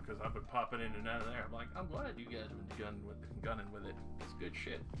Minecraft though, because I've been popping in and out of there. I'm like, I'm glad you guys have been gunning with it. It's good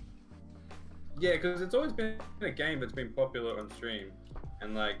shit. Yeah, because it's always been a game that's been popular on stream,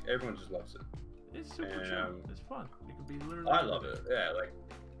 and like everyone just loves it. It's super chill. It's fun. It could be literally. I love it. Yeah, like.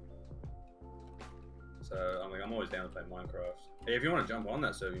 So I'm always down to play Minecraft. Hey, if you want to jump on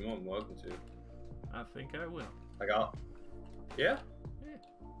that server, you're more than welcome to. I think I will. Like, yeah?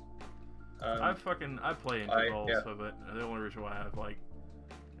 I play into goals, yeah. but the only reason why I've like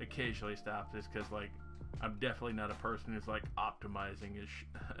occasionally stopped is because like I'm definitely not a person who's like optimizing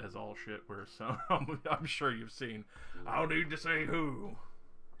as all shit. Where some I'm sure you've seen. I don't need to say who,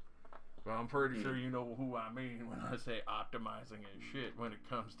 but I'm pretty sure you know who I mean when I say optimizing as shit when it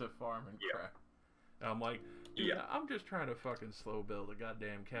comes to farming crap. And I'm like, dude, I'm just trying to fucking slow build a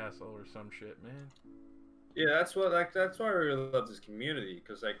goddamn castle or some shit, man. Yeah, that's why I really love this community,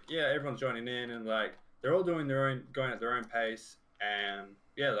 because like, yeah, everyone's joining in and like they're all doing going at their own pace, and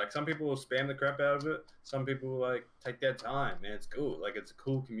yeah, like some people will spam the crap out of it, some people will like take their time, and it's cool. Like it's a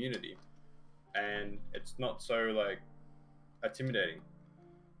cool community, and it's not so like intimidating.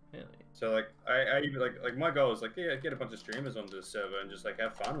 Really? So like I even like my goal is like, yeah, get a bunch of streamers onto the server and just like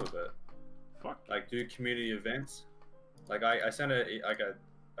have fun with it. Fuck. Like do community events. Like I sent a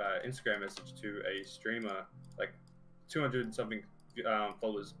Instagram message to a streamer, like 200 something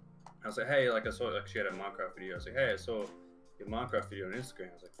followers. I was like, hey, like I saw, like she had a Minecraft video. I was like, hey, I saw your Minecraft video on Instagram.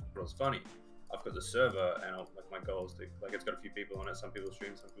 I was like, but it was funny. I've got the server, and like my goal is to, like, it's got a few people on it. Some people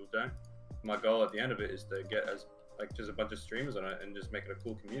stream, some people don't. My goal at the end of it is to get as like just a bunch of streamers on it and just make it a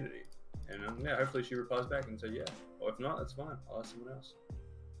cool community. And yeah, hopefully she replies back and say yeah. Or if not, that's fine. I'll ask someone else.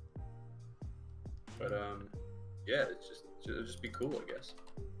 But yeah, it'll just be cool, I guess.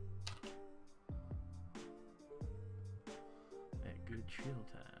 A good chill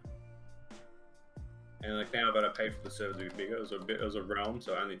time. And like now I've got to pay for the server to be bigger. It was a realm,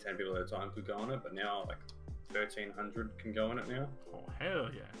 so only 10 people at a time could go on it. But now like 1,300 can go on it now. Oh hell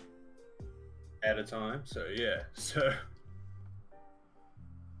yeah! At a time. So yeah. So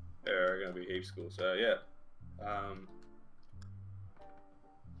they're gonna be heaps cool. So yeah.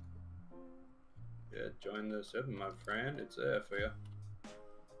 Yeah, join the server, my friend. It's there for you.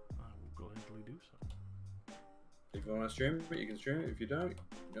 I will gladly do so. If you want to stream it, you can stream it. If you don't,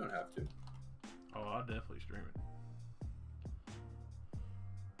 you don't have to. Oh, I'll definitely stream it.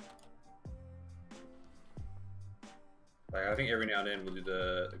 Like, I think every now and then we'll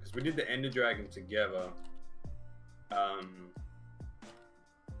do because we did the Ender Dragon together. But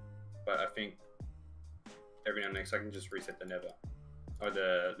I think every now and then, I can just reset the Nether or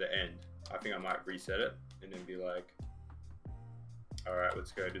the end. I think I might reset it and then be like, all right,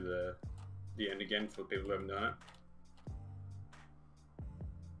 let's go to the end again for people who haven't done it.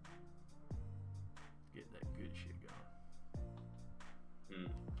 Get that good shit going.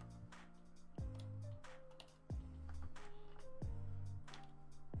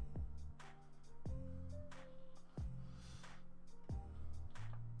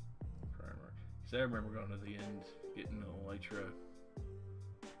 So I remember going to the end, getting the elytra,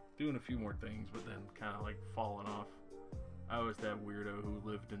 doing a few more things, but then kind of like falling off. I was that weirdo who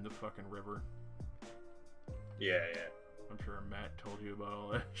lived in the fucking river. Yeah. I'm sure Matt told you about all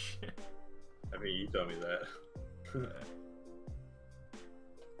that shit. I mean, you told me that. Yeah.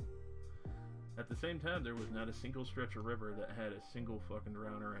 At the same time, there was not a single stretch of river that had a single fucking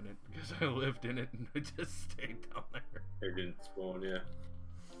drowner in it because I lived in it and I just stayed down there. It didn't spawn, yeah.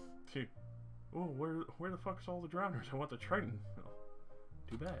 Dude. Oh, where the fuck's all the drowners? I want the trident. Oh,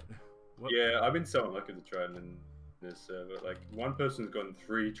 too bad. What? Yeah, I've been so unlucky with the trident in this server. Like, one person's gotten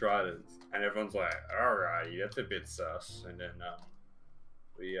 3 tridents, and everyone's like, alrighty, that's a bit sus. And then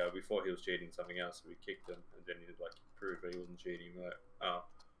we thought he was cheating something else, so we kicked him, and then he like proved that he wasn't cheating. We're like, oh,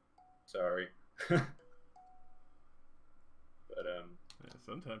 sorry. But yeah,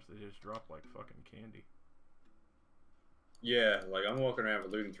 sometimes they just drop like fucking candy. Yeah, like I'm walking around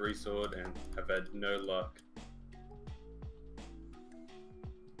with looting 3 sword and have had no luck.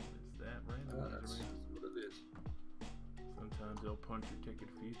 It's that random. That's what it is. Sometimes they'll punch your ticket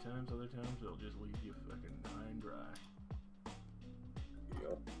a few times, other times they'll just leave you fucking high and dry.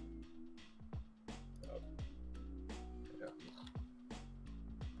 Yup. It happens.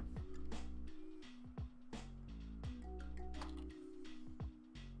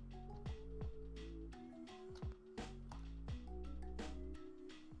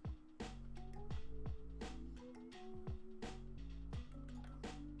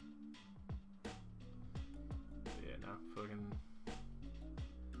 Fucking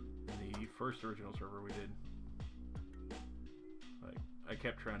the first original server we did, like I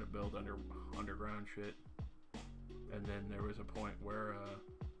kept trying to build underground shit, and then there was a point where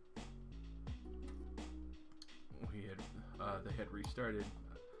they had restarted,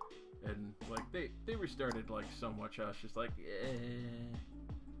 and like they restarted like so much. I was just like,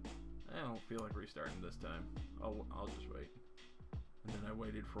 I don't feel like restarting this time. I'll just wait. And then I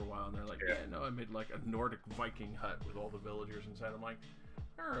waited for a while, and they're like, Yeah. yeah, no, I made like a Nordic Viking hut with all the villagers inside. I'm like,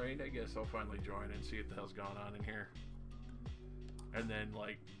 alright, I guess I'll finally join and see what the hell's going on in here. And then,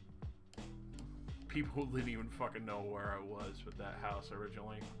 like, people didn't even fucking know where I was with that house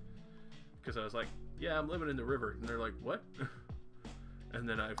originally. Because I was like, yeah, I'm living in the river. And they're like, what? And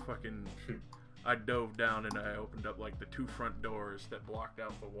then I dove down and I opened up, like, the 2 front doors that blocked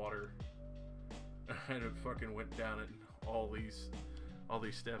out the water. And it fucking went down it all these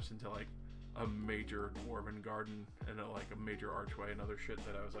steps into, like, a major dwarven garden and like a major archway and other shit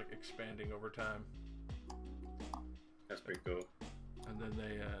that I was like expanding over time. That's pretty cool. And then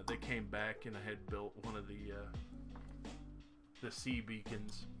they came back and I had built one of the sea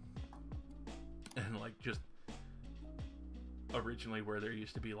beacons, and like just originally where there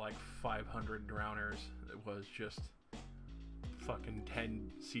used to be like 500 drowners, it was just fucking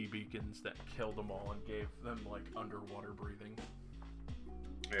 10 sea beacons that killed them all and gave them like underwater breathing.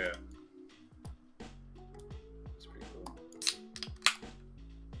 Yeah. That's pretty cool.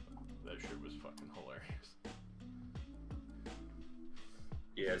 That shit was fucking hilarious.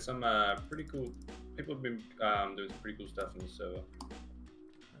 Yeah, some pretty cool people have been doing some pretty cool stuff in the server.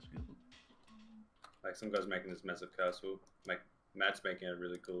 That's good. Like some guys making this massive castle. Like Matt's making a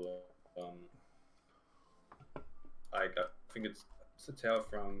really cool I think it's a tower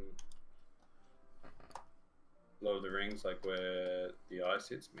from Lord of the Rings, like where the eye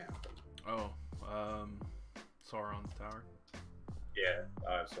sits. Man. Oh, Sauron's tower. Yeah,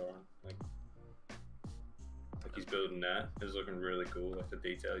 I saw him. Like he's building that. It's looking really cool. Like the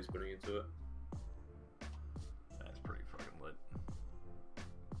detail he's putting into it. That's pretty fucking lit.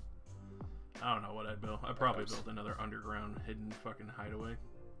 I don't know what I'd build. I'd probably build another underground hidden fucking hideaway.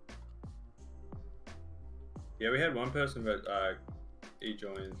 Yeah, we had one person that he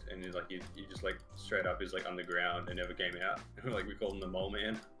joined and he just like straight up is like underground and never came out. Like we called him the Mole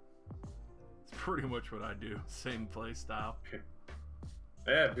Man. It's pretty much what I do. Same play style.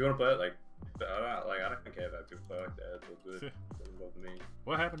 Yeah, if you want to play it, like I don't care about people play like that. It's all good. Doesn't bother me.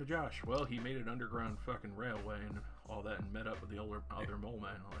 What happened to Josh? Well, he made an underground fucking railway and all that, and met up with the other mole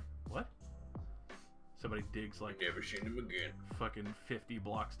man. I'm like, what? Somebody digs like Never seen him again. fucking 50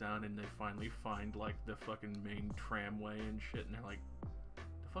 blocks down, and they finally find like the fucking main tramway and shit, and they're like,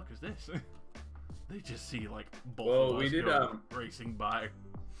 the fuck is this? They just see like both of us go racing by.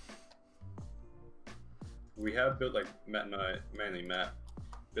 We have built, like Matt and I, mainly Matt,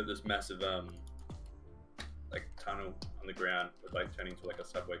 built this massive like tunnel on the ground with like turning to like a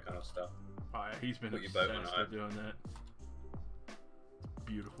subway kind of stuff. Oh, yeah, he's been obsessed with doing that. It's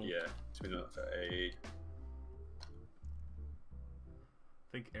beautiful. Yeah, it's been doing it for age.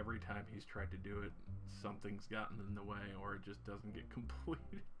 I think every time he's tried to do it, something's gotten in the way, or it just doesn't get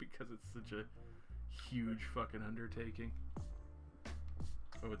completed because it's such a huge fucking undertaking.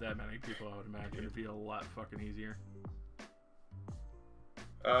 But with that many people, I would imagine it'd be a lot fucking easier.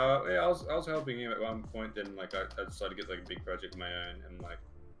 Yeah, I was helping him at one point. Then like I decided to get like a big project of my own, and like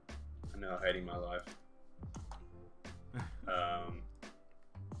I'm now hating my life.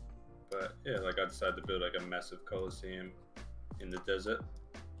 But yeah, like I decided to build like a massive coliseum in the desert.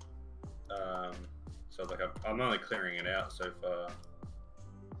 So like I'm only clearing it out so far,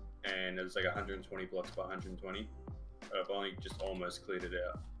 and it's like 120 blocks by 120. I've only just almost cleared it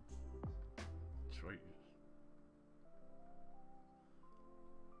out. Sweet.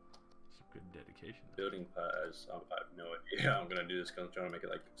 Some good dedication. Building part, I have no idea how I'm gonna do this because I'm trying to make it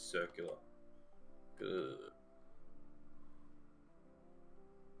like circular. Good.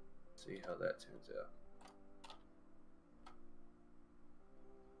 See how that turns out.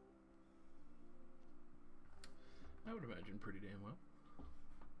 I would imagine pretty damn well.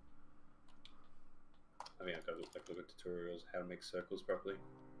 I mean, I've got to like look at tutorials how to make circles properly.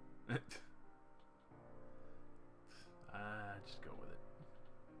 Just go with it.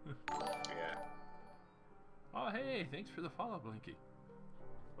 Yeah. Oh, hey, thanks for the follow, Blinky.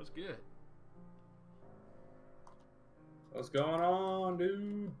 What's good? What's going on,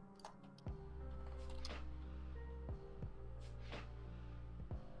 dude?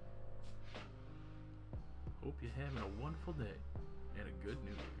 Hope you're having a wonderful day and a good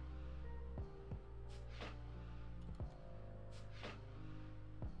new year.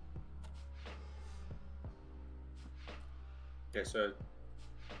 Okay, so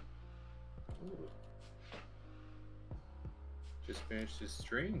ooh. Just finished his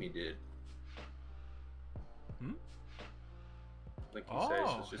stream he did. Hmm? Like he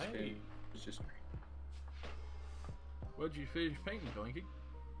says, it's just hey. it's just. What'd you finish painting, Blinky?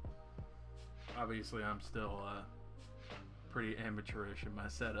 Obviously, I'm still pretty amateurish in my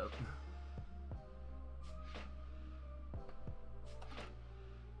setup.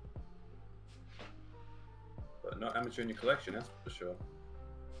 not amateur in your collection, that's for sure.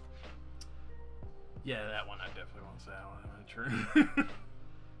 Yeah, that one I definitely won't say I'm amateur.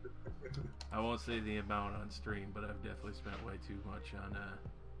 I won't say the amount on stream, but I've definitely spent way too much on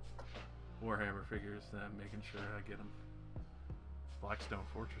Warhammer figures. I'm making sure I get them. Blackstone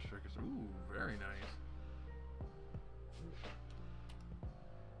Fortress figures. Ooh, very nice.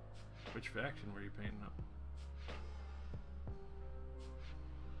 Which faction were you painting up?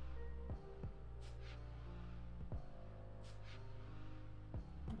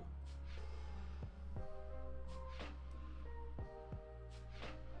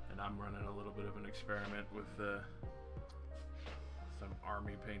 I'm running a little bit of an experiment with some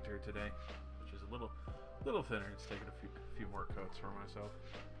army painter today, which is a little thinner. It's taking a few more coats for myself.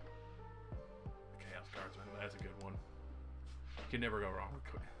 Chaos Guardsman, that's a good one. You can never go wrong with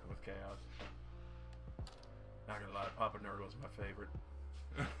Chaos. Not gonna lie, Papa Nurgle is my favorite.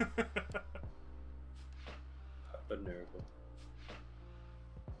 Papa Nurgle.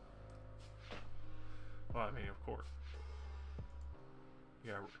 Well, I mean, of course.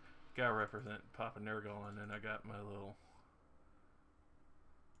 Yeah. Gotta represent Papa Nurgle, and then I got my little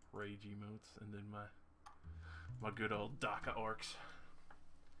rage emotes, and then my good old Daka orcs.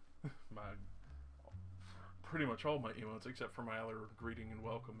 Pretty much all my emotes, except for my other greeting and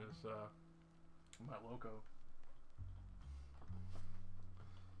welcome, is my logo.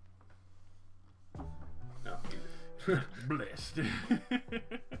 No. Blessed.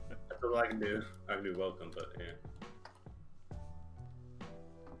 That's all I can do. I can do welcome, but yeah.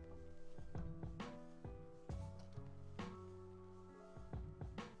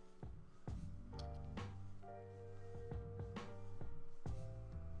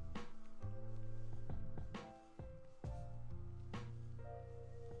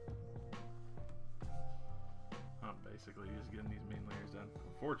 Basically just getting these main layers done.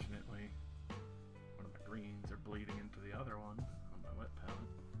 Unfortunately, one of my greens are bleeding into the other one on my wet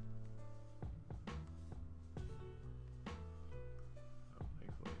palette. Oh,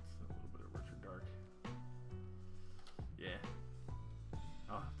 thankfully it's a little bit of richer dark. Yeah.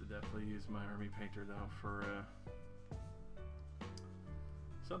 I'll have to definitely use my army painter though for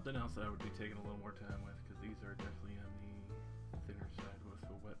something else that I would be taking a little more time with, because these are definitely on the thinner side with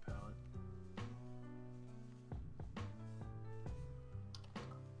the wet palette.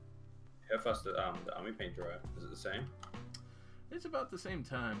 How fast the army paint dry? Is it the same? It's about the same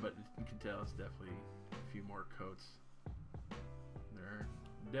time, but you can tell it's definitely a few more coats. They're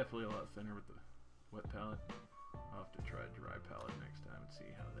definitely a lot thinner with the wet palette. I'll have to try a dry palette next time and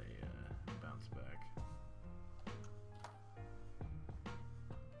see how they bounce back.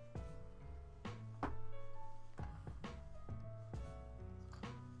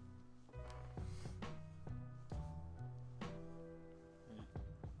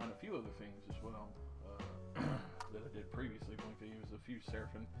 Other things as well that I did previously. Going to use a few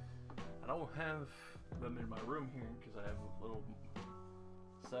serphon. I don't have them in my room here because I have a little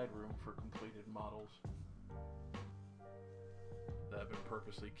side room for completed models that I've been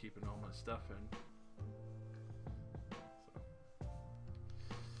purposely keeping all my stuff in. So.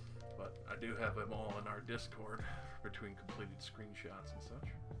 But I do have them all in our Discord between completed screenshots and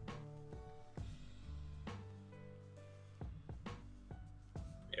such.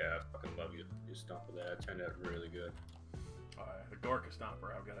 Yeah, I fucking love your stomper there. It turned out really good. The Gorka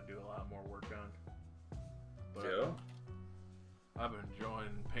Stomper I've got to do a lot more work on. But Still? I've been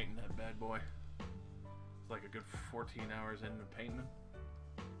enjoying painting that bad boy. It's like a good 14 hours into painting him.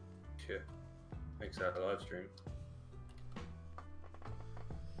 Yeah. Makes that a live stream.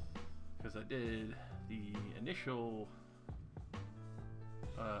 Because I did the initial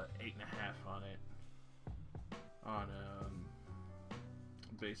 8.5 on it on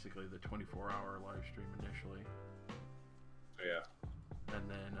basically the 24-hour live stream initially. Yeah. And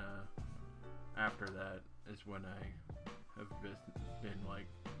then after that is when I have been like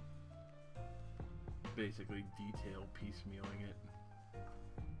basically detail piecemealing it.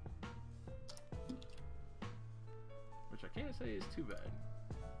 Which I can't say is too bad.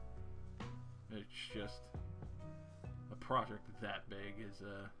 It's just a project that big is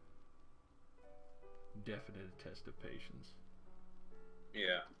a definite test of patience.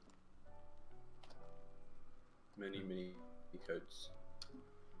 Yeah. Many coats.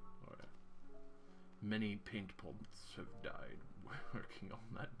 Oh, yeah. Many paint pulps have died working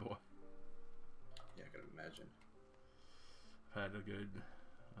on that boy. Yeah, I can imagine. I've had a good,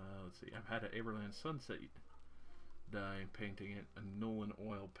 let's see, I've had an Aberland Sunset dye painting it, a Nolan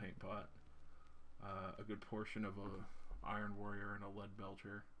oil paint pot, a good portion of a Iron Warrior and a Lead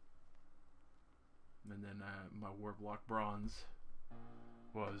Belcher, and then my Warblock Bronze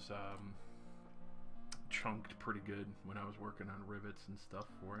was chunked pretty good when I was working on rivets and stuff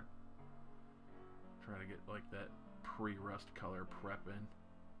for it. Trying to get like that pre-rust color prep in.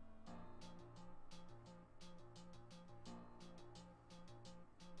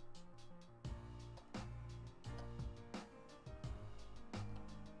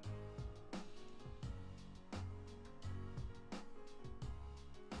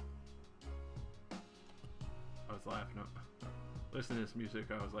 I was laughing up. Listening to this music,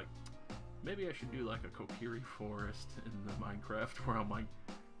 I was like, maybe I should do like a Kokiri forest in the Minecraft where I'm like,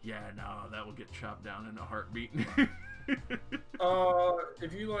 yeah, no, that will get chopped down in a heartbeat.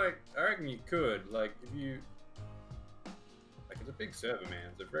 If you like, I reckon you could. Like, if you, like, it's a big server, man.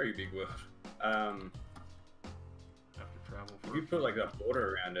 It's a very big world. Have to travel. If you put like a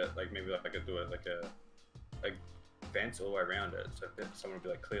border around it, like maybe like I could do it like a, like fence all the way around it, so that someone would be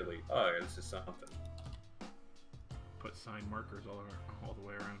like clearly, oh, yeah, this is something. Put sign markers all the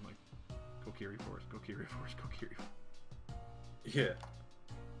way around, like Kokiri forest, Kokiri forest, Kokiri. Yeah.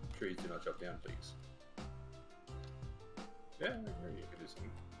 Trees do not chop down, please. Yeah, I agree. You could do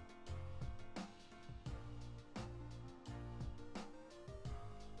something.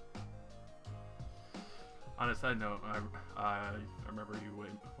 On a side note, I remember you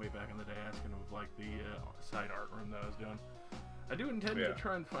way back in the day asking of like the side art room that I was doing. I do intend to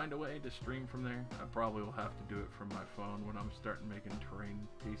try and find a way to stream from there. I probably will have to do it from my phone when I'm starting making terrain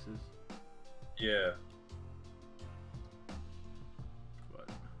pieces. Yeah. But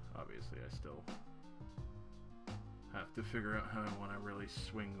obviously I still have to figure out how I want to really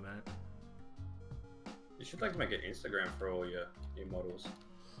swing that. You should like make an Instagram for all your models.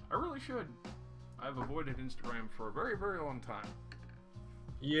 I really should. I've avoided Instagram for a very, very long time.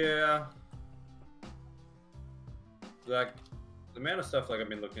 Yeah. Like the amount of stuff like I've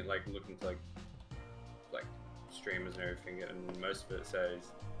been looking to like streamers and everything, and most of it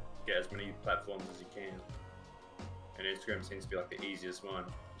says get as many platforms as you can. And Instagram seems to be like the easiest one.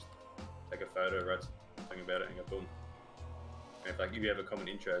 Just take a photo, write something about it, and go boom. And if you have a common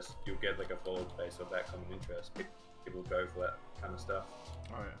interest, you'll get like a follow base of that common interest. People go for that kind of stuff.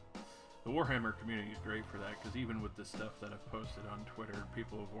 Oh yeah. The Warhammer community is great for that, because even with the stuff that I've posted on Twitter,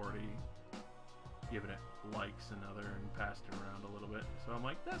 people have already given it likes and passed it around a little bit. So I'm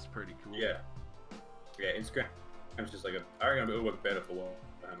like, that's pretty cool. Yeah. Yeah, Instagram's just like I reckon it'll work better for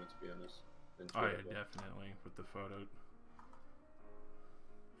Warhammer, to be honest. Oh yeah, definitely. With the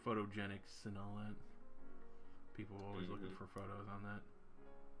photogenics and all that. People are always looking for photos on that.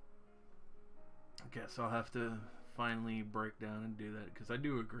 I guess I'll have to finally break down and do that, because I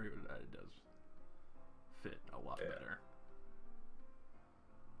do agree with that. It does fit a lot better.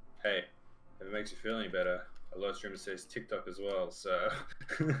 Hey, if it makes you feel any better, a lot of streamers says TikTok as well, so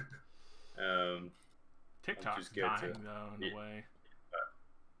TikTok's dying though in a way.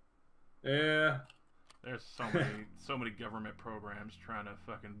 Yeah. There's so many government programs trying to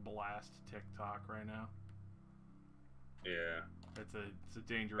fucking blast TikTok right now. Yeah. It's a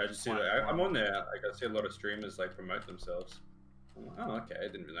dangerous. I just see that I'm on there. Like I see a lot of streamers like promote themselves. I'm like, oh, okay. I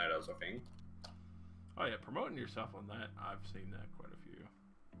didn't even know that was a thing. Oh yeah, promoting yourself on that. I've seen that quite a few.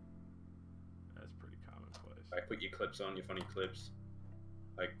 That's pretty commonplace. Like put your clips on, your funny clips.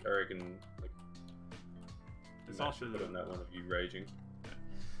 Like I reckon, like it's also put on that one of you raging.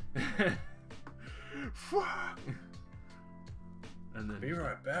 Fuck. And then be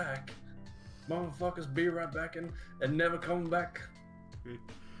right back. Motherfuckers be right back and never coming back.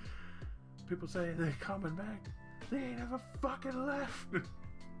 People say they're coming back. They ain't ever fucking left. That's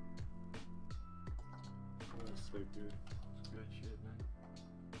so good. Good shit, man.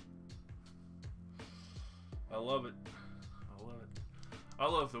 I love it. I love it. I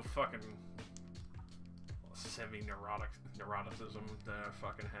love the fucking semi-neuroticism that I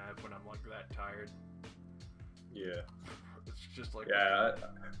fucking have when I'm like that tired. Yeah. It's just like... Yeah,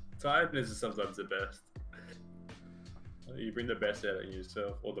 tiredness is sometimes the best. You bring the best out of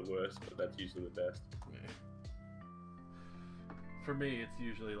yourself, or the worst, but that's usually the best. Yeah. For me, it's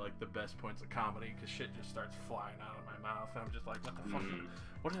usually like the best points of comedy, because shit just starts flying out of my mouth, and I'm just like, what the fuck?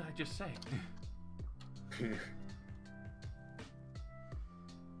 What did I just say?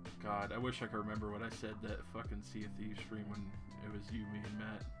 God, I wish I could remember what I said that fucking Sea of Thieves stream when it was you, me, and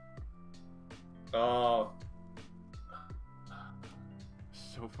Matt. Oh.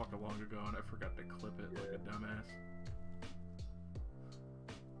 So fucking long ago, and I forgot to clip it like a dumbass.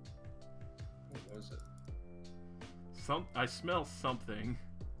 What was it? I smell something.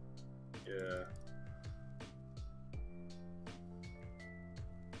 Yeah.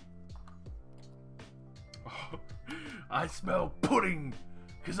 Oh, I smell pudding,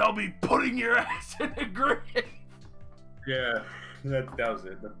 because I'll be putting your ass in the grave. Yeah, that was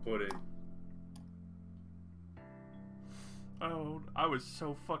it, the pudding. Oh, I was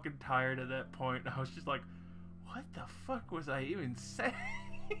so fucking tired at that point. I was just like, what the fuck was I even saying?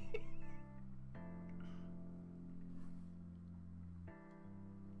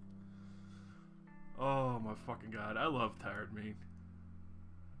 Oh my fucking god, I love Tired Meat.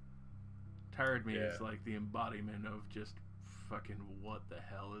 Tired Meat is like the embodiment of just fucking what the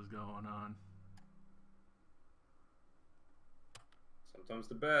hell is going on. Sometimes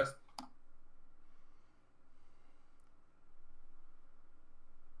the best.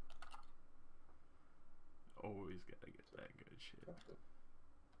 Always gotta get that good shit.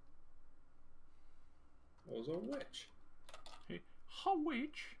 Was a witch. Hey, a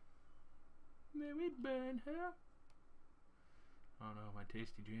witch? May we burn her? Oh no, my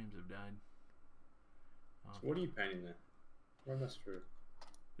tasty jams have died. So what are you painting there? Run us through.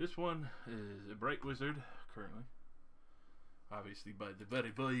 This one is a bright wizard, currently. Obviously by the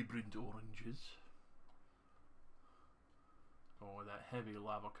very vibrant oranges. Going with that heavy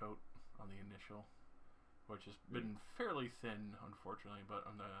lava coat on the initial, which has been fairly thin, unfortunately, but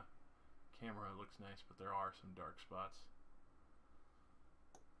on the camera it looks nice, but there are some dark spots.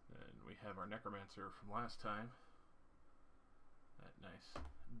 And we have our necromancer from last time. That nice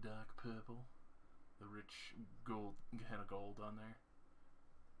dark purple, the rich gold, kind of gold on there.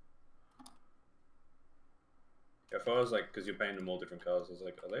 If I was like, because you're painting them all different colors, I was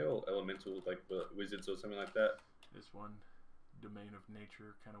like, are they all elemental, like wizards or something like that? This one, domain of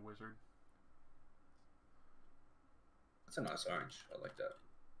nature kind of wizard. That's a nice orange. I like that.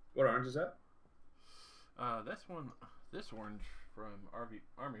 What orange is that? This orange from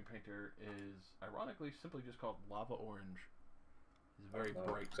Army Painter is ironically simply just called Lava Orange. It's very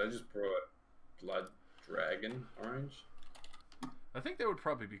bright. So I just brought Blood Dragon Orange. I think that would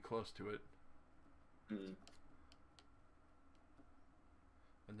probably be close to it. Hmm.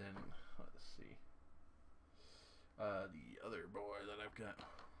 And then, let's see. The other boy that I've got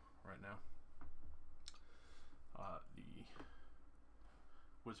right now. The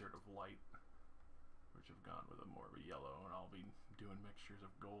Wizard of Light, which have gone with a more of a yellow, and I'll be doing mixtures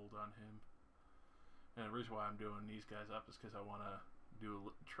of gold on him. And the reason why I'm doing these guys up is because I want to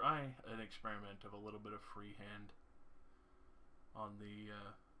try an experiment of a little bit of freehand on the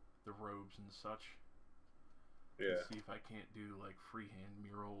robes and such. Yeah. See if I can't do like freehand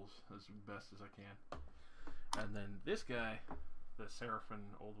murals as best as I can. And then this guy, the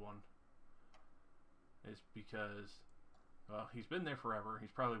serphon old one, is because, well, he's been there forever. He's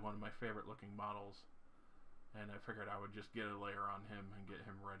probably one of my favorite looking models. And I figured I would just get a layer on him and get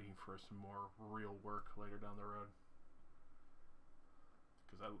him ready for some more real work later down the road.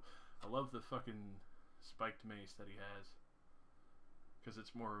 Because I love the fucking spiked mace that he has. Because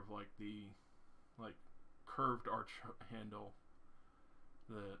it's more of like the, like, curved arch handle.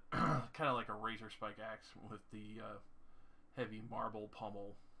 The kind of like a razor spike axe with the heavy marble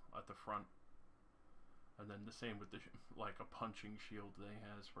pommel at the front. And then the same with the like a punching shield that he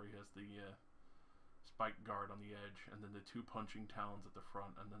has, where he has the spike guard on the edge, and then the two punching talons at the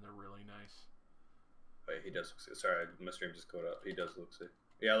front, and then they're really nice. Wait, he does look sick. Sorry, my stream just caught up. He does look sick.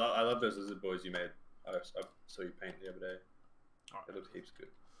 Yeah, I love those lizard boys you made. I saw you paint the other day. Right. It looks heaps good.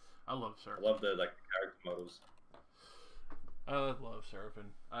 I love Seraphin. I love the like character models. I love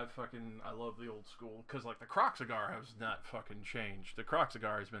Seraphin. I love the old school, because like the Croxigar has not fucking changed. The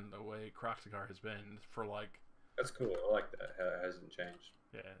Croxigar has been the way Croxigar has been for like. That's cool. I like that. How it hasn't changed.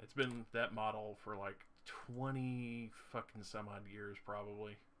 Yeah, it's been that model for like 20 fucking some odd years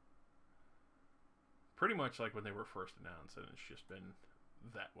probably. Pretty much like when they were first announced, and it's just been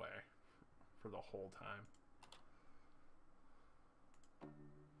that way for the whole time.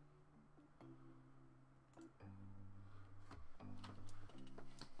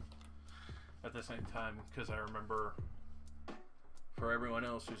 At the same time, because I remember, for everyone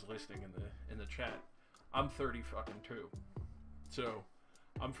else who's listening in the chat, I'm 30 fucking 2. So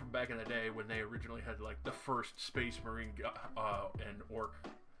I'm from back in the day when they originally had like the first Space Marine and Orc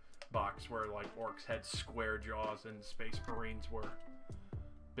box, where like orcs had square jaws and Space Marines were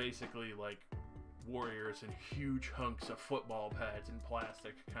basically like warriors in huge hunks of football pads and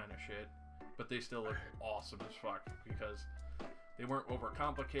plastic kind of shit. But they still look awesome as fuck because they weren't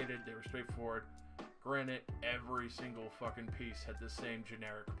overcomplicated, they were straightforward. Granted, every single fucking piece had the same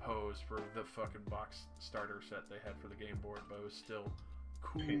generic pose for the fucking box starter set they had for the game board, but it was still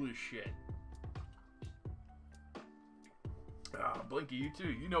cool as shit. Blinky, you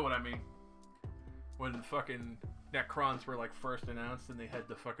too, you know what I mean. When the fucking Necrons were like first announced and they had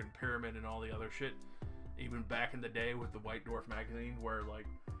the fucking pyramid and all the other shit, even back in the day with the White Dwarf magazine, where like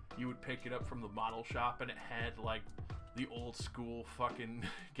you would pick it up from the model shop and it had like the old school fucking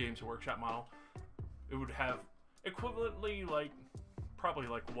Games Workshop model. It would have equivalently, like, probably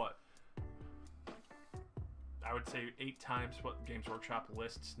like what? I would say 8 times what Games Workshop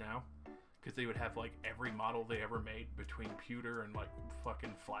lists now. Because they would have, like, every model they ever made between pewter and, like,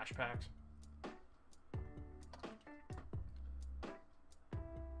 fucking flash packs.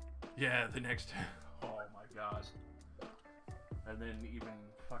 Yeah, the next... Oh, my God. And then even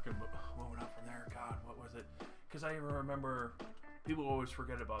fucking... What went up from there? God, what was it? Because I even remember... People always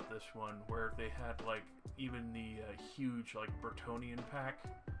forget about this one, where they had, like, even the huge, like, Bretonnian pack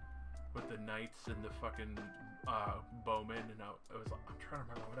with the knights and the fucking bowmen, and I'm trying to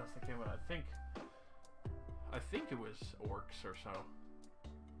remember what else that came out. I think it was orcs or so.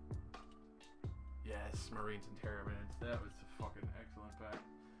 Yes, Marines and Terramids. That was a fucking excellent pack.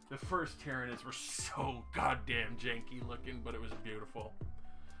 The first Tyranids were so goddamn janky looking, but it was beautiful.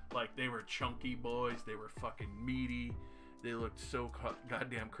 Like, they were chunky boys. They were fucking meaty. They looked so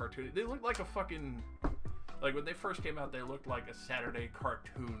goddamn cartoony. They looked like a fucking... Like, when they first came out, they looked like a Saturday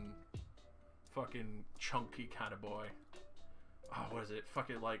cartoon fucking chunky kind of boy. Oh, what is it?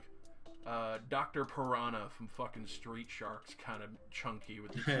 Fucking, like, Dr. Piranha from fucking Street Sharks kind of chunky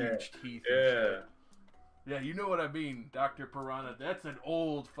with the huge teeth and shit. Yeah, you know what I mean, Dr. Piranha. That's an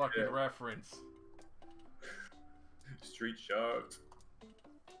old fucking reference. Street Sharks.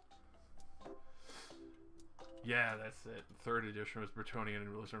 Yeah, that's it. 3rd edition was Bretonnian and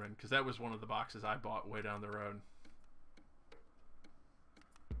Lizardman, because that was one of the boxes I bought way down the road.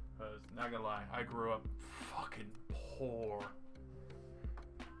 Not gonna lie, I grew up fucking poor.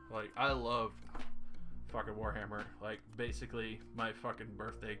 Like, I loved fucking Warhammer. Like, basically, my fucking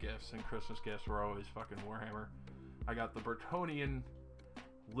birthday gifts and Christmas gifts were always fucking Warhammer. I got the Bretonnian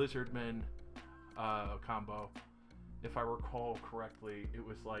Lizardman combo. If I recall correctly, it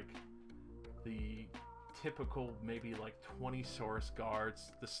was like the typical maybe like 20 Saurus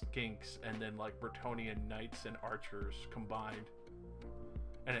guards, the skinks, and then like Bretonnian knights and archers combined.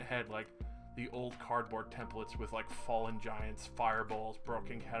 And it had like the old cardboard templates with like fallen giants, fireballs,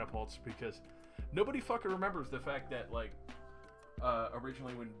 broken catapults, because nobody fucking remembers the fact that like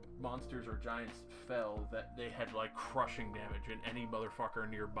originally when monsters or giants fell, that they had like crushing damage, and any motherfucker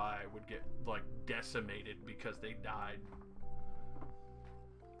nearby would get like decimated because they died.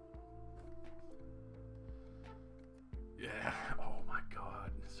 Yeah, oh my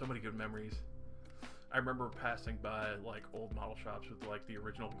god, so many good memories. I remember passing by like old model shops with like the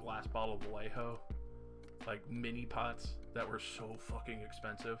original glass bottle of Vallejo, like mini pots that were so fucking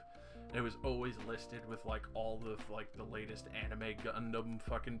expensive. And it was always listed with like all the like the latest anime Gundam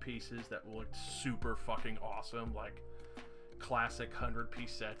fucking pieces that looked super fucking awesome, like classic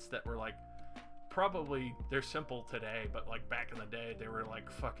 100-piece sets that were like, probably they're simple today, but like back in the day they were like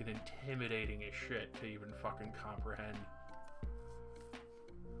fucking intimidating as shit to even fucking comprehend.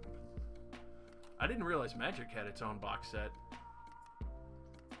 I didn't realize Magic had its own box set.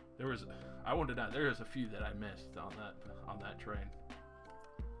 There was, I won't deny, there was a few that I missed on that train.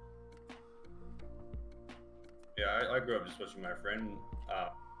 Yeah, I grew up just watching my friend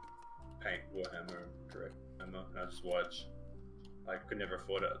paint Warhammer direct Hammer, and I just watch. I could never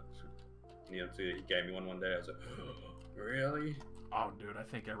afford it. And he gave me one day. I was like, really? Oh, dude, I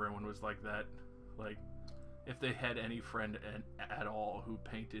think everyone was like that. Like, if they had any friend at all who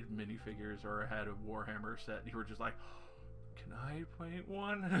painted minifigures or had a Warhammer set, you were just like, can I paint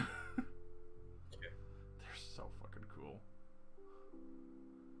one? Yeah. They're so fucking cool.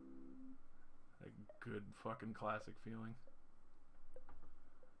 A good fucking classic feeling.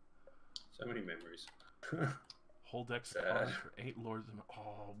 So many memories. Whole deck cards for 8 Lords of...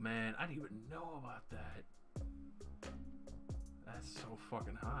 Oh, man, I didn't even know about that. That's so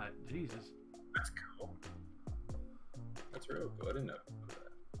fucking hot. Jesus. That's cool. That's real cool. I didn't know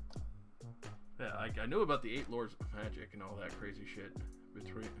that. Yeah, I knew about the 8 Lords of Magic and all that crazy shit,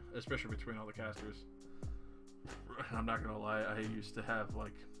 especially between all the casters. I'm not gonna lie, I used to have,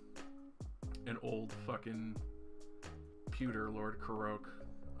 like, an old fucking pewter Lord Karok.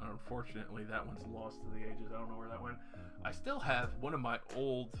 Unfortunately, that one's lost to the ages. I don't know where that went. I still have one of my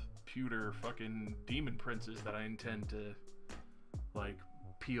old pewter fucking demon princes that I intend to, like,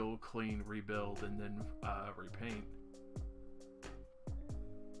 peel, clean, rebuild, and then repaint.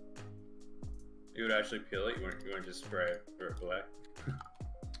 You would actually peel it? You wouldn't just spray it black?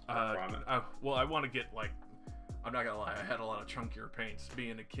 Well, I want to get, like, I'm not gonna lie, I had a lot of chunkier paints.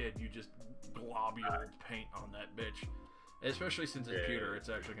 Being a kid, you just globuled paint on that bitch. Especially since it's pewter, it's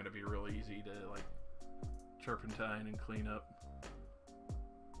actually gonna be real easy to, like, turpentine and clean up.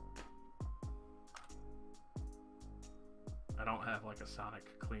 I don't have, like, a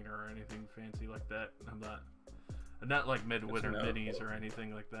sonic cleaner or anything fancy like that. I'm not like Midwinter minis or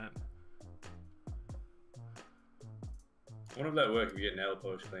anything like that. I wonder if that works if you get nail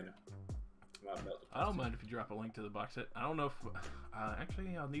polish cleaner. Might melt the I don't mind if you drop a link to the box set. I don't know if...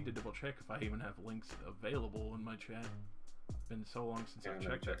 actually, I'll need to double check if I even have links available in my chat. It's been so long since I've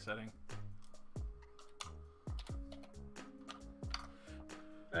checked that setting.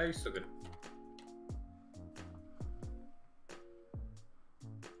 Hey, you're still good.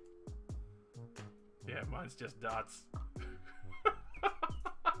 Yeah, mine's just dots.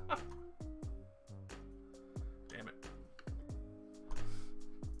 Damn it.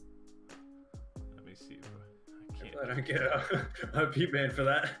 Let me see if I can't. I don't get a peep man for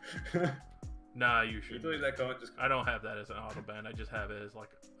that. Nah, you You should. delete that comment, just I don't have that as an auto ban. I just have it as like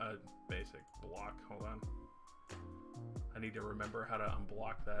a basic block. Hold on. I need to remember how to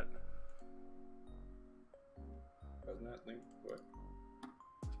unblock that. doesn't that link work?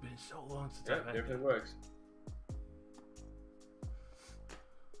 It's been so long since Yeah, I've had everything works.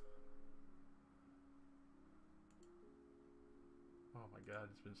 Oh my god,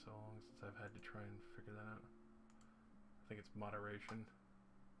 it's been so long since I've had to try and figure that out. I think it's moderation.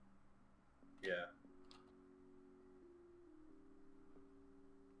 Yeah.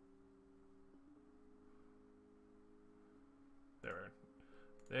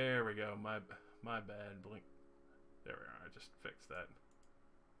 There we go. My bad. Blink. There we are. I just fixed that.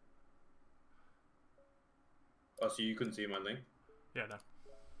 Oh, so you couldn't see my link? Yeah, no.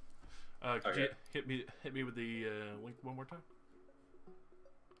 Could Okay. you hit me with the link one more time?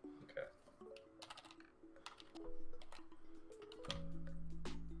 Okay.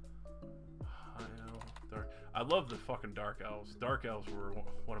 I love the fucking Dark Elves. Dark Elves were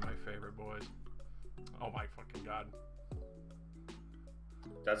one of my favorite boys. Oh my fucking god.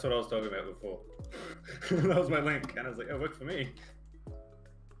 That's what I was talking about before. That was my link, and I was like, oh, it worked for me.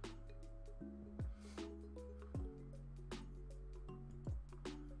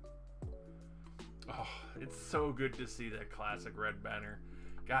 Oh, it's so good to see that classic red banner.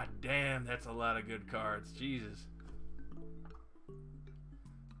 God damn, that's a lot of good cards. Jesus.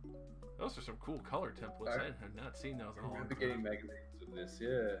 Those are some cool color templates. I have not seen those in a I long remember time. getting magazines of this,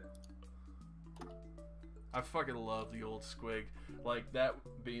 yeah. I fucking love the old squig. Like, that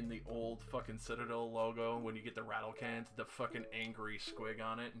being the old fucking Citadel logo, when you get the rattle cans, the fucking angry squig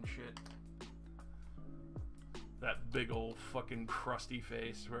on it and shit. That big old fucking crusty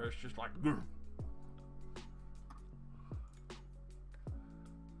face where it's just like... Grr.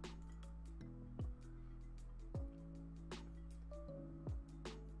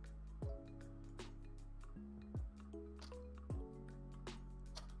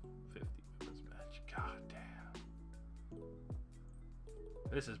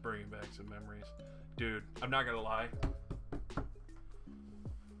 This is bringing back some memories. Dude, I'm not gonna lie.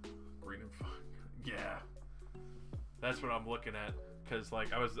 Green and fun. Yeah. That's what I'm looking at. Because,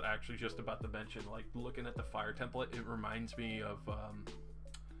 like, I was actually just about to mention, like, looking at the fire template, it reminds me of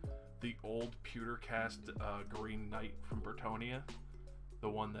the old pewter cast Green Knight from Bretonnia. The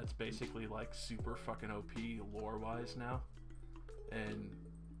one that's basically, like, super fucking OP lore-wise now. And...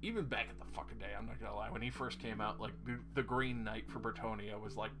 even back in the fucking day, I'm not gonna lie, when he first came out, like, the Green Knight for Bretonnia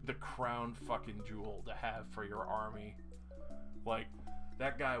was, like, the crown fucking jewel to have for your army. Like,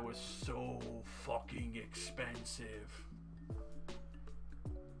 that guy was so fucking expensive.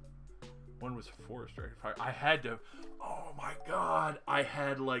 One was Forest Dragon Fire. I had to, oh my god, I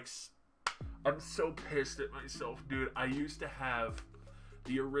had, like, I'm so pissed at myself, dude. I used to have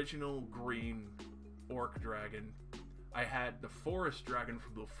the original green orc dragon. I had the forest dragon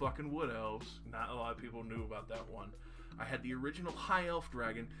from the fucking wood elves. Not a lot of people knew about that one. I had the original high elf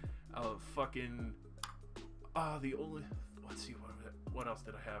dragon. Fucking the only, let's see, what else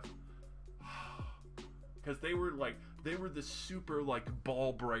did I have? Because they were the super, like,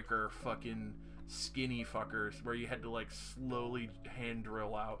 ball breaker fucking skinny fuckers where you had to, like, slowly hand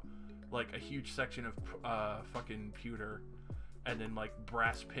drill out like a huge section of fucking pewter and then, like,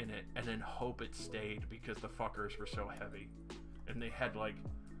 brass pin it, and then hope it stayed because the fuckers were so heavy. And they had, like,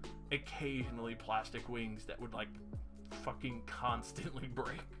 occasionally plastic wings that would, like, fucking constantly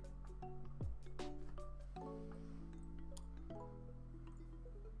break.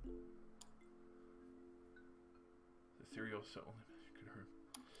 Ethereal Soul.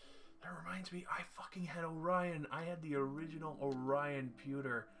 That reminds me, I fucking had Orion. I had the original Orion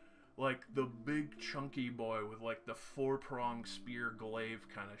pewter. Like, the big chunky boy with, like, the four-pronged spear glaive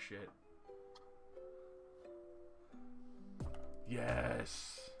kind of shit.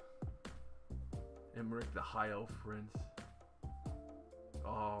 Yes! Emmerich the High Elf Prince.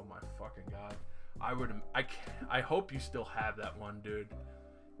 Oh my fucking god. I hope you still have that one, dude.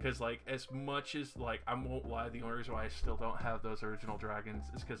 Because, like, as much as, like, I won't lie, the only reason why I still don't have those original dragons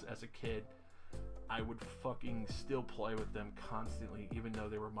is because as a kid, I would fucking still play with them constantly, even though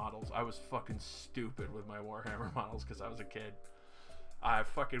they were models. I was fucking stupid with my Warhammer models because I was a kid. I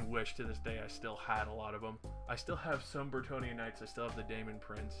fucking wish to this day I still had a lot of them. I still have some Bretonnian Knights. I still have the Daemon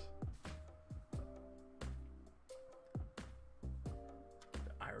Prince.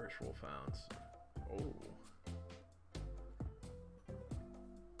 The Irish Wolfhounds. Oh.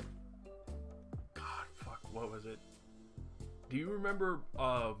 God, fuck, what was it? Do you remember,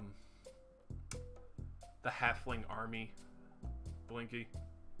 the Halfling Army? Blinky?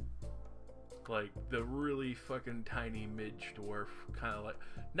 Like, the really fucking tiny mid-dwarf, kind of like,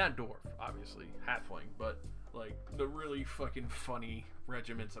 not dwarf, obviously, halfling, but, like, the really fucking funny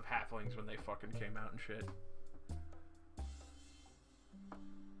regiments of halflings when they fucking came out and shit.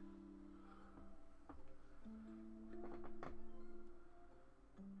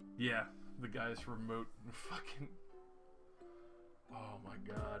 Yeah, the guys from Moat fucking... Oh my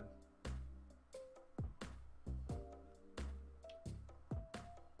god.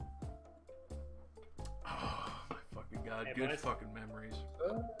 Oh my fucking god. Hey, Good boys. fucking memories.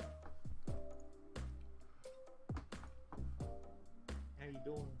 How you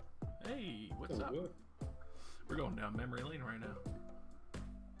doing? Hey, what's Oh, up? good. We're going down memory lane right now.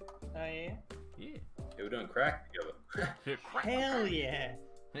 Oh yeah? Yeah. Yeah, we're doing crack together. Hell yeah!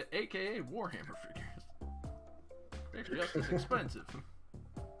 AKA Warhammer figures. They're just as expensive.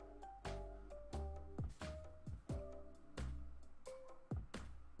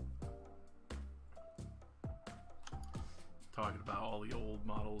 Talking about all the old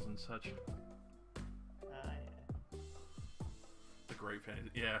models and such. Oh yeah. The great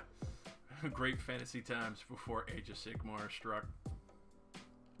fantasy, yeah. Great fantasy times before Age of Sigmar struck.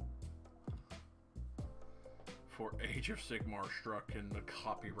 Before Age of Sigmar struck and the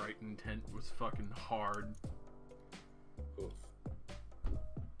copyright intent was fucking hard. Oof.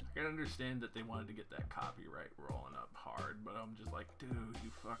 I can understand that they wanted to get that copyright rolling up hard, but I'm just like, dude,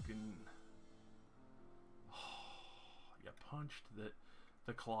 you fucking... you punched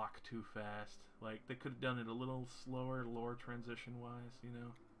the clock too fast. Like, they could have done it a little slower, lore transition-wise, you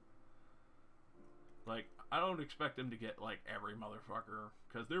know? Like, I don't expect them to get, like, every motherfucker,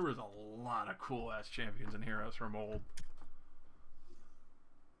 because there was a lot of cool-ass champions and heroes from old.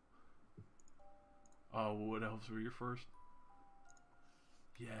 Oh, what else were your first?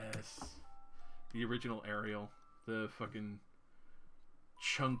 Yes. The original Ariel. The fucking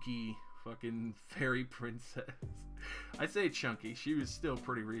chunky fucking fairy princess. I say chunky. She was still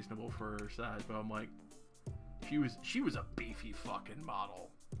pretty reasonable for her size, but I'm like, she was a beefy fucking model.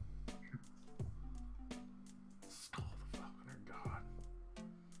 Skull the Falconer, God.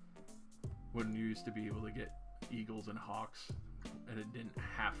 When you used to be able to get eagles and hawks, and it didn't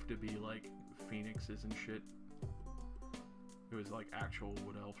have to be like phoenixes and shit. It was like actual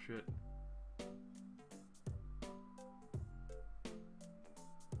wood elf shit.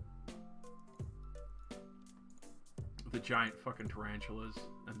 The giant fucking tarantulas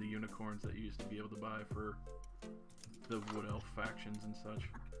and the unicorns that you used to be able to buy for the wood elf factions and such.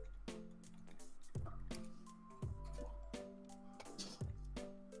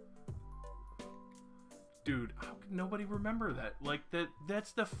 Dude, how can nobody remember that? Like,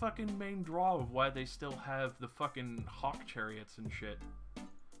 that's the fucking main draw of why they still have the fucking hawk chariots and shit.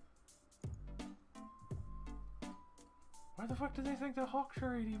 Why the fuck do they think the hawk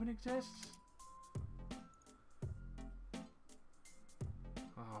chariot even exists?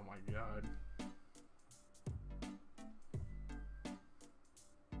 Oh my god.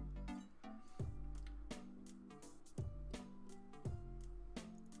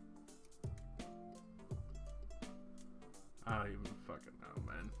 I don't even fucking know,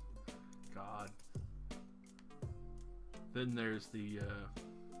 man. God. Then there's the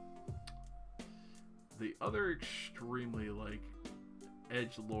other extremely, like,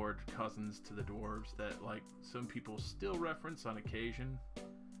 edgelord cousins to the dwarves that, like, some people still reference on occasion,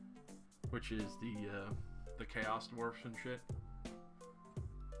 which is the chaos dwarfs and shit.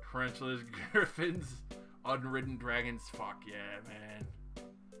 Tarantulas, griffins, unridden dragons. Fuck yeah, man.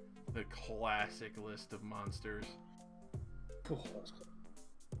 The classic list of monsters. Oh, that was close.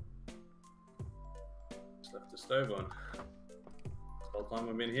 Just left the stove on. This whole time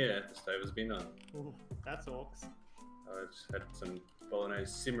I've been here, the stove has been on. Ooh, that's orcs. I just had some bolognese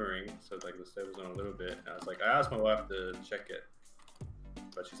simmering, so like the stove was on a little bit. And I was like, I asked my wife to check it,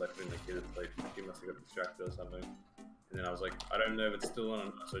 but she's like putting the kids to sleep. She must have got distracted or something. And then I was like, I don't know if it's still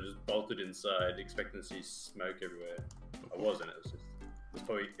on, so I just bolted inside, expecting to see smoke everywhere. I wasn't. It was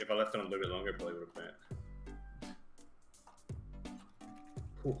probably, if I left it on a little bit longer, it probably would have burnt.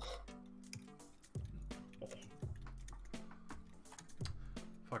 Whew.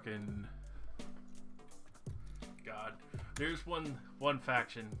 Fucking God. There's one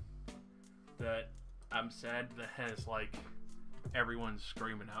faction that I'm sad that has like everyone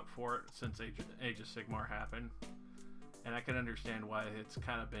screaming out for it since Age of Sigmar happened, and I can understand why it's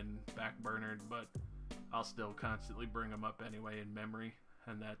kind of been backburnered, but I'll still constantly bring them up anyway in memory,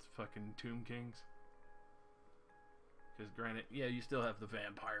 and that's fucking Tomb Kings. Because granted, yeah, you still have the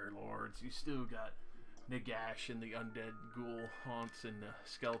Vampire Lords, you still got Nagash and the Undead Ghoul Haunts and the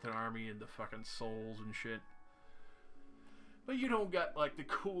Skeleton Army and the fucking Souls and shit. But you don't got like the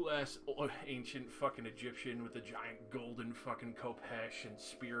cool ass ancient fucking Egyptian with the giant golden fucking Kopesh and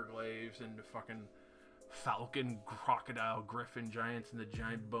spear glaives and the fucking falcon, crocodile, griffin giants and the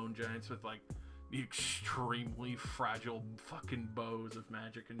giant bone giants with like the extremely fragile fucking bows of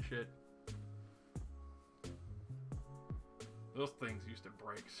magic and shit. Those things used to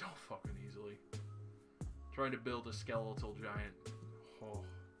break so fucking easily. Trying to build a skeletal giant. Oh.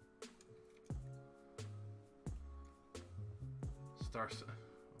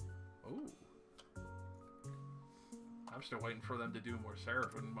 Ooh. I'm still waiting for them to do more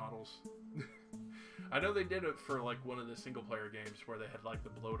serphon models. I know they did it for like one of the single player games where they had like the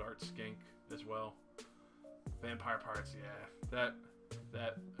blow dart skink as well. Vampire Pirates, yeah.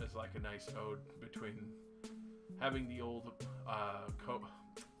 That is like a nice ode between having the old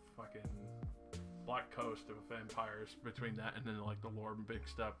fucking Black Coast of vampires between that and then like the lore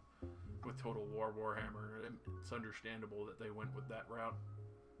mixed up with Total War Warhammer. It's understandable that they went with that route.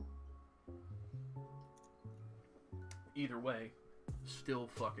 Either way, still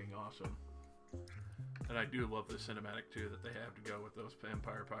fucking awesome. And I do love the cinematic too that they have to go with those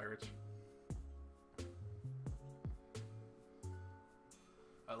vampire pirates.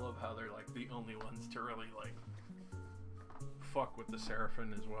 I love how they're like the only ones to really like fuck with the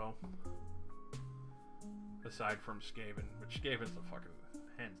Seraphin as well. Aside from Skaven, which Skaven's a fucking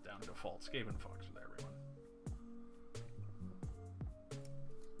hands down default. Skaven fucks with everyone.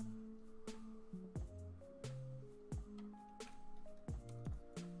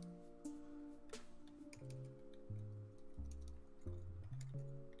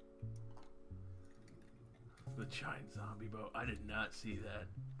 The giant zombie boat. I did not see that.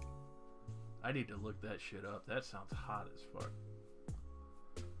 I need to look that shit up. That sounds hot as fuck.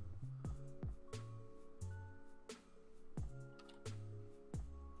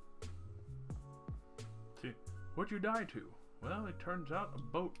 See, what'd you die to? Well, it turns out a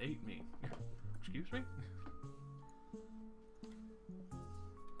boat ate me. Excuse me?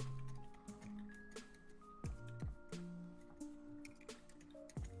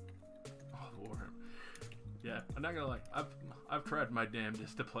 Yeah, I'm not gonna lie. I've tried my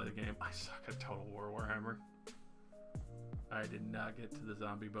damnedest to play the game. I suck at Total War Warhammer. I did not get to the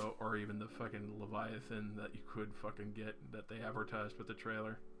zombie boat or even the fucking Leviathan that you could fucking get that they advertised with the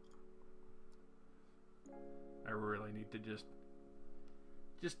trailer. I really need to just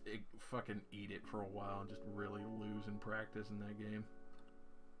fucking eat it for a while and just really lose in practice in that game.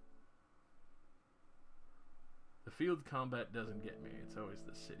 The field combat doesn't get me. It's always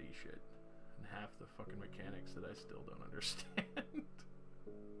the city shit. Half the fucking mechanics that I still don't understand.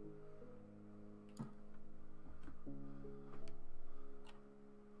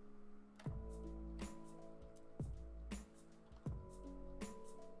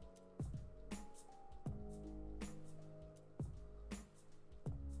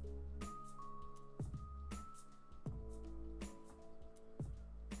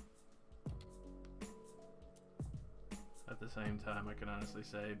 At the same time, I can honestly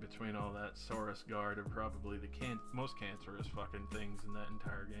say between all that, Saurus Guard are probably the most cancerous fucking things in that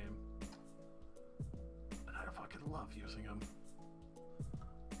entire game. And I fucking love using them.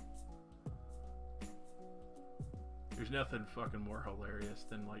 There's nothing fucking more hilarious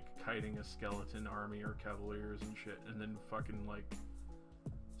than like kiting a skeleton army or cavaliers and shit, and then fucking like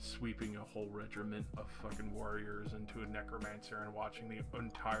sweeping a whole regiment of fucking warriors into a necromancer and watching the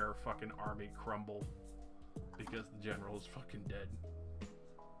entire fucking army crumble. Because the general is fucking dead.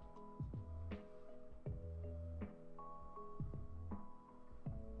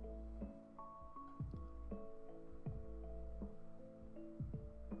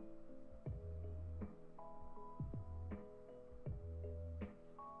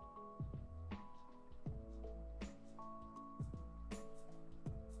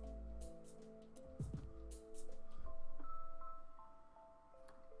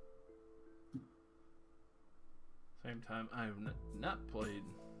 Same time, I have not played,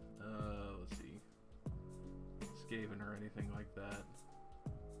 let's see, Skaven or anything like that.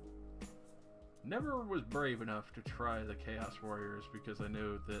 Never was brave enough to try the Chaos Warriors because I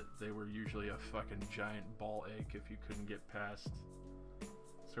knew that they were usually a fucking giant ball ache if you couldn't get past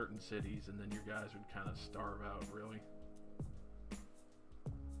certain cities, and then your guys would kind of starve out, really.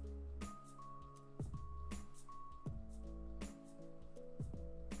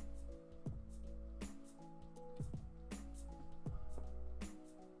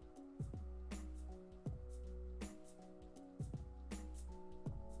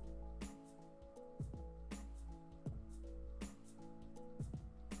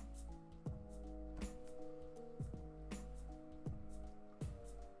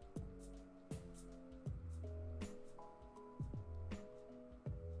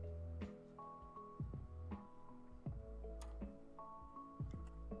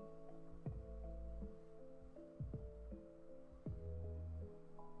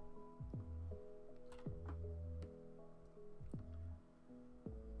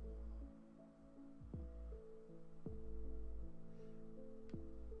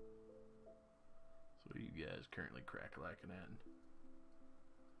 So what are you guys currently crack-lacking at?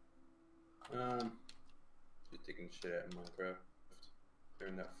 Just taking shit out in Minecraft. They're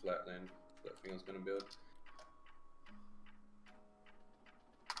in that flatland. That thing I was gonna build.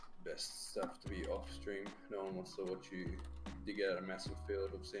 Best stuff to be off stream. No one wants to watch you dig out a massive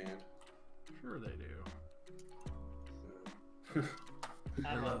field of sand. Sure they do.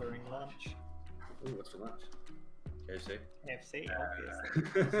 I'm love ordering lunch. lunch. Ooh, what's for lunch? KFC? KFC,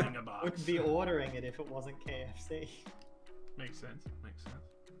 obviously. Thing a box. Wouldn't be ordering it if it wasn't KFC. Makes sense. Makes sense.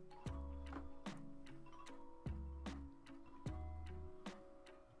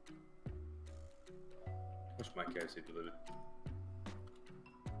 What's my KFC delivered?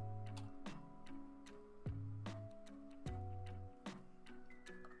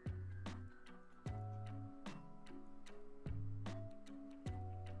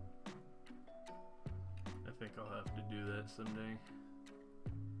 I think I'll have to do that someday.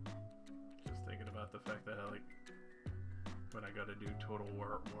 Just thinking about the fact that I, like, when I gotta do Total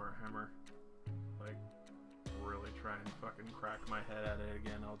Warhammer, like, really try and fucking crack my head at it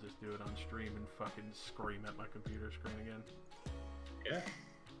again, I'll just do it on stream and fucking scream at my computer screen again. Yeah.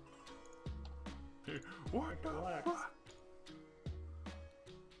 What the Relax. fuck?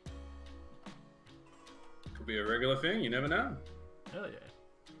 Could be a regular thing, you never know. Hell yeah.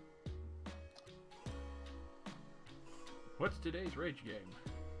 What's today's rage game?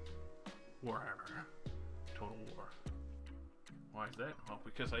 Warhammer. Total War. Why is that? Well,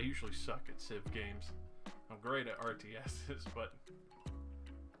 because I usually suck at Civ games. I'm great at RTSs, but...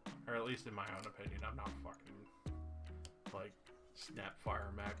 Or at least in my own opinion, I'm not fucking... like,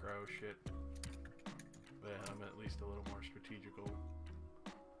 Snapfire macro shit. But I'm at least a little more strategical.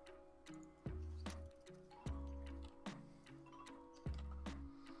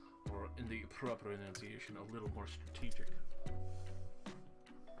 Or in the proper enunciation, a little more strategic.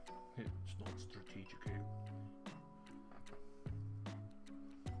 It's not strategic, eh?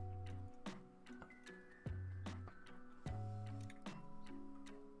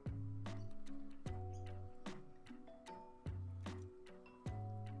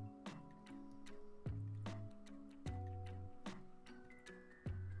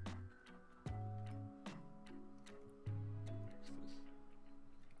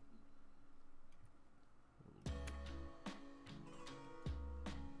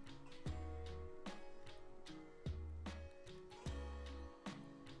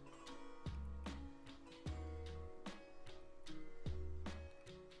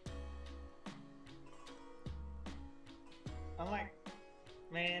 I'm like,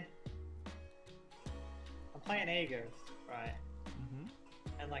 man, I'm playing Aegis, right? Mm-hmm.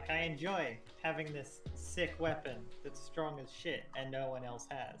 And like, I enjoy having this sick weapon that's strong as shit and no one else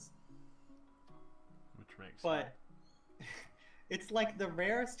has. Which makes But it's like the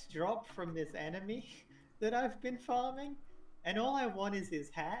rarest drop from this enemy that I've been farming, and all I want is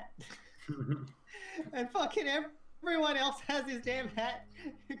his hat. And fucking everyone else has his damn hat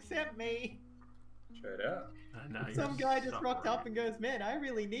except me. Try it out. now Some you're guy just rocked suffering. up and goes, man, I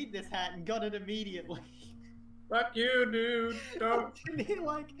really need this hat, and got it immediately. Fuck you, dude. Don't. And he,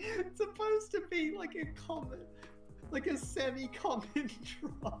 like, it's supposed to be like a common, like a semi-common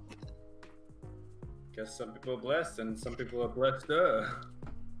drop. Guess some people are blessed and some people are blessed.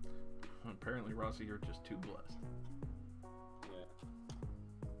 Apparently, Rossi, you're just too blessed. Yeah.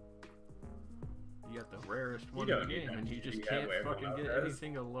 You got the rarest one You in the don't need game, that and you shit. just You can't have what fucking everyone get else has.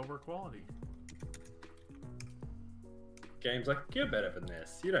 anything of lower quality. Game's like, you're better than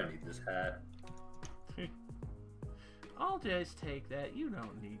this. You don't need this hat. I'll just take that. You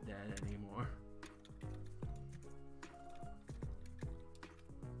don't need that anymore.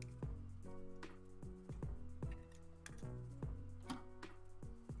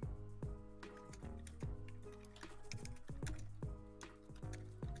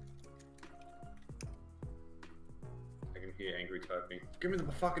 hear angry typing. Give me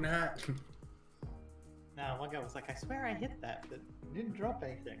the fucking hat. No, one guy was like, I swear I hit that, but it didn't drop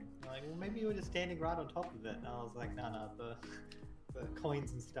anything. I'm like, well, maybe you were just standing right on top of it. And I was like, no, the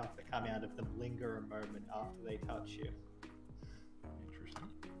coins and stuff that come out of them linger a moment after they touch you. Interesting.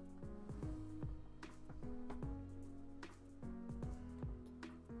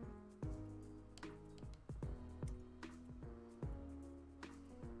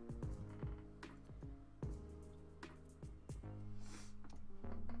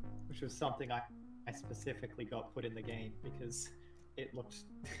 Which was something I specifically got put in the game because it looked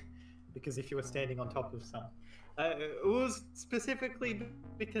because if you were standing on top of some it was specifically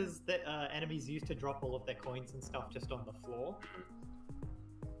because the enemies used to drop all of their coins and stuff just on the floor,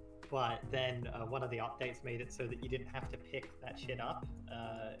 but then one of the updates made it so that you didn't have to pick that shit up.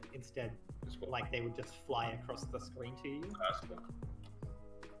 Instead, like, they would just fly across the screen to you,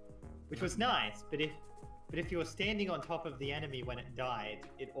 which was nice. But if you were standing on top of the enemy when it died,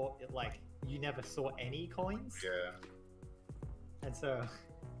 it like, you never saw any coins. Yeah. And so,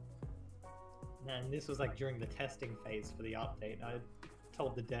 and this was like during the testing phase for the update. I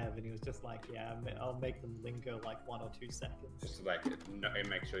told the dev, and he was just like, "Yeah, I'll make them linger like 1 or 2 seconds." Just like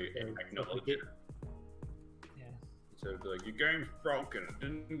make sure you acknowledge it. Yeah. So it'd be like, your game's broken. It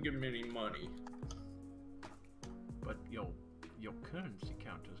didn't give me any money. But your currency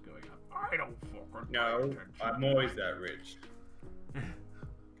counter's going up. I don't fucking pay No, attention. I'm always that rich.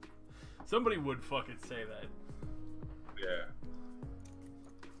 Somebody would fucking say that. Yeah.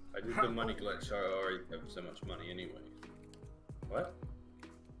 I did the money glitch, so I already have so much money anyway. What?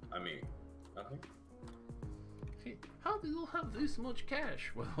 I mean, nothing. Hey, how do you have this much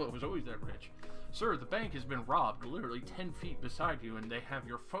cash? Well, I was always that rich. Sir, the bank has been robbed literally 10 feet beside you, and they have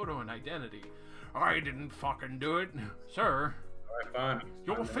your photo and identity. I didn't fucking do it. Sir, Alright, fine.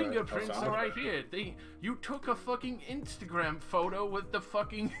 your fingerprints are right here. You took a fucking Instagram photo with the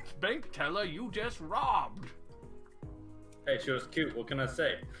fucking bank teller you just robbed. Hey, she was cute. What can I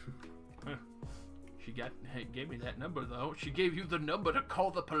say? She gave me that number, though. She gave you the number to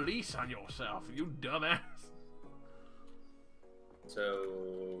call the police on yourself, you dumbass.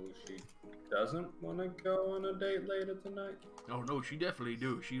 So she doesn't want to go on a date later tonight? Oh no, she definitely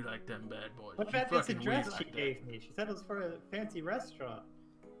do. She like them bad boys. What She about this fucking address weird she like gave me? She said it was for a fancy restaurant.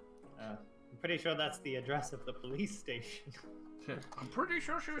 I'm pretty sure that's the address of the police station. that. I'm pretty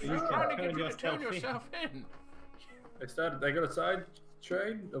sure she was You just can trying to get turn you to turn yourself in. yourself in. They got a side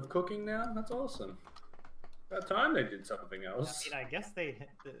trade of cooking now? That's awesome. About time they did something else. I mean, I guess the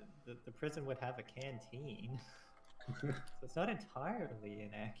prison would have a canteen. So it's not entirely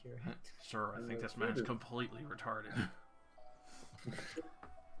inaccurate. Sir, I think this man's completely retarded.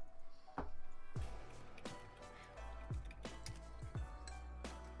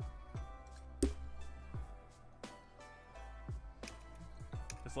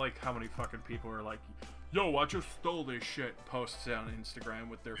 It's like how many fucking people are like, yo, I just stole this shit, posts it on Instagram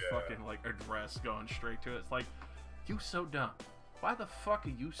with their fucking like address going straight to it. It's like, you so dumb. Why the fuck are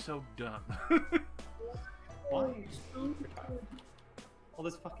you so dumb? What? All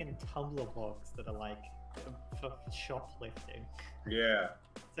those fucking Tumblr blogs that are like for shoplifting. Yeah.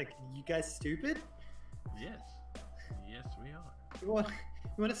 It's like, you guys stupid? Yes. Yes, we are. You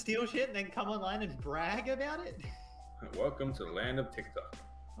want to steal shit and then come online and brag about it? Welcome to the land of TikTok.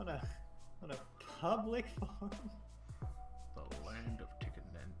 On a public forum? The land of Ticket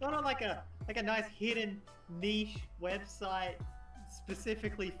and Not on like a nice hidden niche website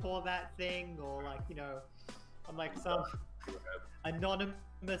specifically for that thing, or like, you know, on like some anonymous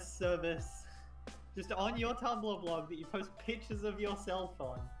service just on your Tumblr blog that you post pictures of yourself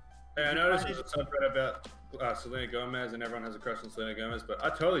on. Hey, I noticed there's a subreddit about Selena Gomez and everyone has a crush on Selena Gomez, but I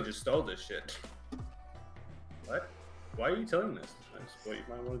totally just stole this shit. What? Why are you telling this? I just thought you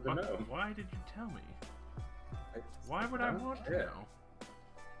might want to know. Why did you tell me? Why would I want to yeah. know?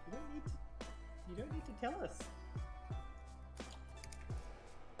 You don't need to tell us.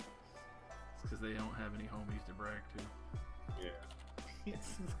 It's because they don't have any homies to brag to. Yeah.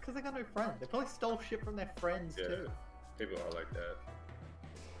 It's because they got no friends. They probably stole shit from their friends too. People are like that.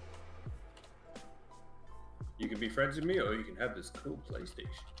 You can be friends with me, or you can have this cool PlayStation.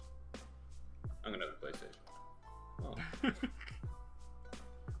 I'm gonna have a PlayStation. Oh.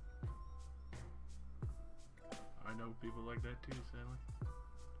 I know people like that too, sadly.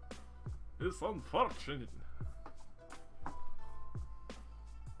 It's unfortunate.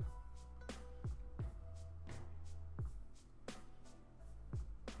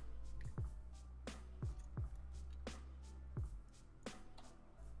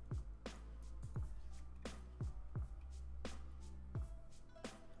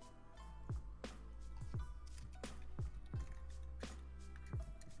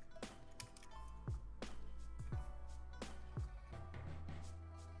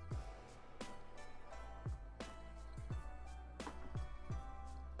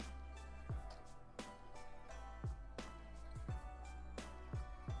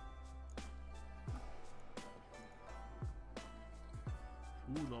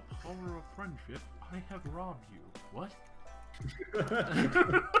 Through the power of friendship, I have robbed you. What?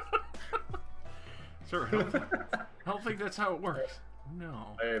 Sir, I don't think that's how it works.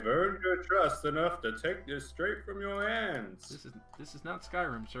 No. I have earned your trust enough to take this straight from your hands. This is not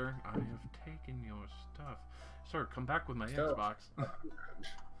Skyrim, sir. I have taken your stuff. Sir, come back with my Xbox. What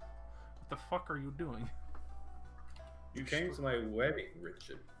the fuck are you doing? You came to my wedding,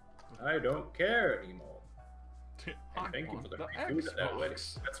 Richard. I don't care anymore. And thank you for the free food at that wedding.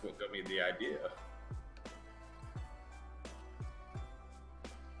 That's what got me the idea.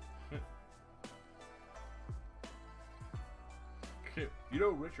 You know,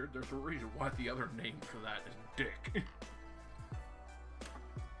 Richard, there's a reason why the other name for that is Dick.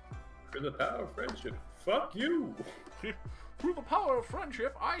 For the power of friendship, fuck you! Through the power of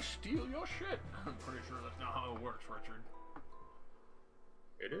friendship, I steal your shit. I'm pretty sure that's not how it works, Richard.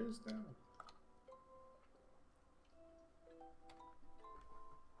 It is now.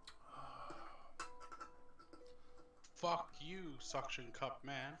 Fuck you, suction cup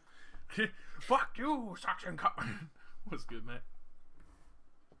man. Fuck you, suction cup. What's good, Matt?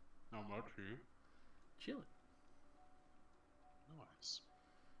 Not much, you. Chilling. Nice.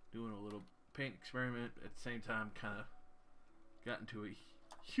 Doing a little paint experiment at the same time, kind of got into a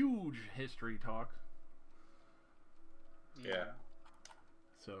huge history talk. Yeah.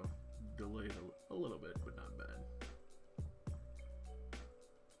 So, delayed a little bit, but not bad.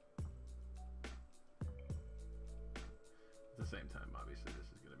 At the same time, obviously, this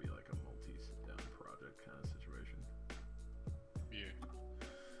is going to be like a multi-sit-down project kind of situation. Yeah.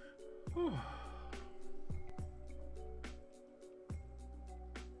 Whew.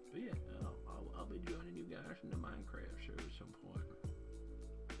 But yeah, I'll be joining you guys in the Minecraft show at some point.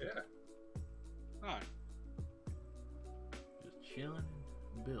 Yeah. Alright. Just chilling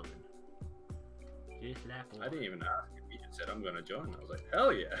and building. Just like I didn't even ask him. He just said, I'm gonna join. I was like,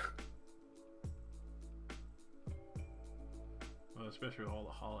 hell yeah. Well, especially with all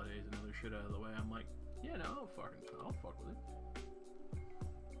the holidays and other shit out of the way, I'm like, yeah, no, I'll fuck with it.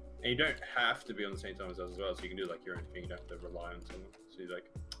 And you don't have to be on the same time as us as well, so you can do like your own thing. You don't have to rely on someone. So you're like,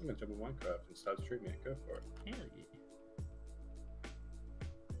 I'm gonna jump in Minecraft and start streaming it. Go for it. Hell yeah.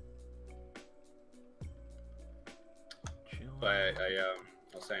 But I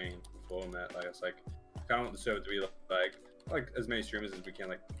was saying before, Matt, like, I was like, I kind of want the server to be like as many streamers as we can,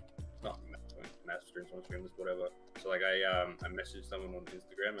 like, not mass streams, on streamers, whatever. So like I messaged someone on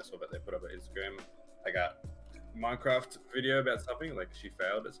Instagram. I saw that they put up an Instagram, like a Minecraft video about something, like she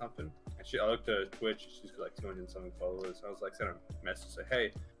failed at something. And I looked at her Twitch, she's got like 200 and something followers. I was like, sent her a message, say,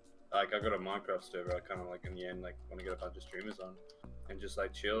 hey, like I got a Minecraft server. I kind of like in the end like want to get a bunch of streamers on, and just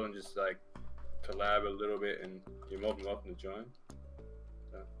like chill and just like collab a little bit, and you're more than welcome to join.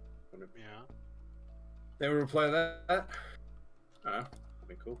 So, Yeah. they will reply that. I don't know. That'd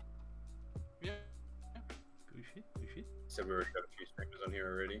be cool. Yeah. Good shit, good shit. Said we already got a few streamers on here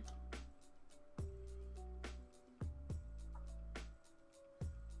already.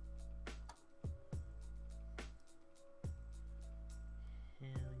 Hell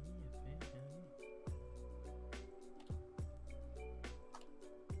yeah, man, hell yeah.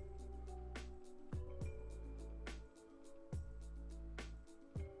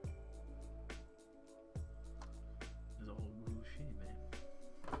 There's a whole groove shit, man.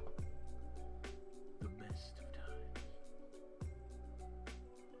 The best of times.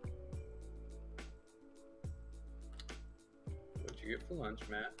 What'd you get for lunch,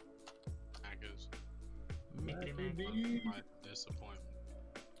 Matt? Hackers. Mickey Mac Mac. and beef. My disappointment.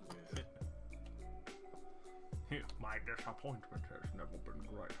 My disappointment has never been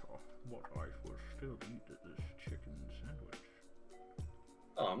greater, but I will still eat this chicken sandwich.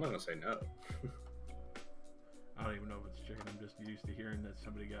 Oh, I'm not gonna say no. I don't even know if it's chicken. I'm just used to hearing that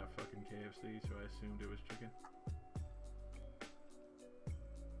somebody got fucking KFC, so I assumed it was chicken.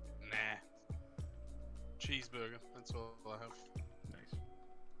 Nah. Cheeseburger. That's all I have. Nice.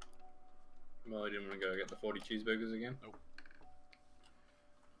 Molly didn't want to go get the 40 cheeseburgers again.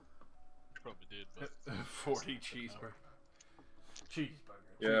 Probably did, but 40 cheeseburger. Cheeseburger.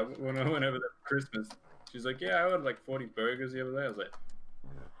 Yeah, when I went over there for Christmas, she's like, yeah, I ordered like 40 burgers the other day. I was like,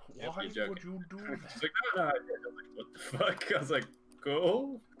 Why you're would joking. you do that? she's like, no, I didn't. I was like, what the fuck? I was like,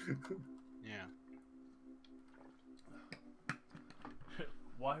 cool. yeah.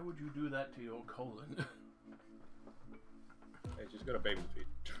 Why would you do that to your colon? Hey, she's got a baby to feed.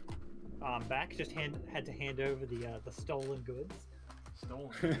 I'm back. Just had to hand over the stolen goods. Stolen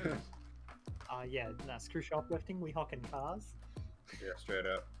goods. Yeah, nah, screw shoplifting. We hocking cars. Yeah, straight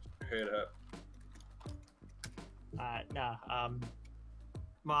up. Straight up.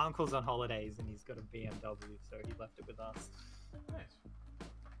 My uncle's on holidays and he's got a BMW, so he left it with us. Nice.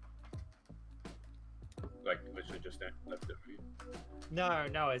 Like literally just now. That's it for you.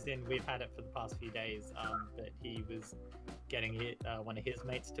 No, as in we've had it for the past few days. But he was getting one of his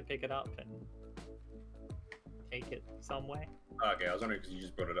mates to pick it up and take it somewhere. Okay, I was wondering because you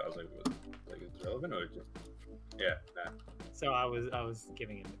just brought it up. I was like, is it relevant or just? Yeah, nah. So I was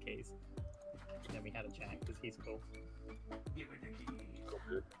giving him the keys, and then we had a chat because he's cool. Give me the key. Cool,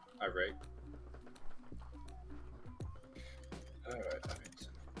 dude. Alright. Alright.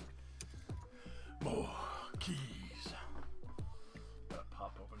 More keys. Gotta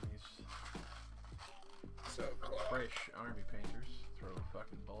pop open these So close. fresh army painters. Throw a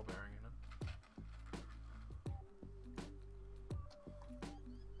fucking ball bearing in them.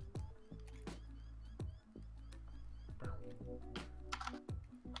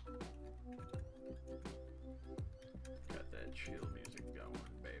 Got that chill music going,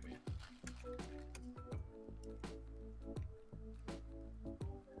 baby.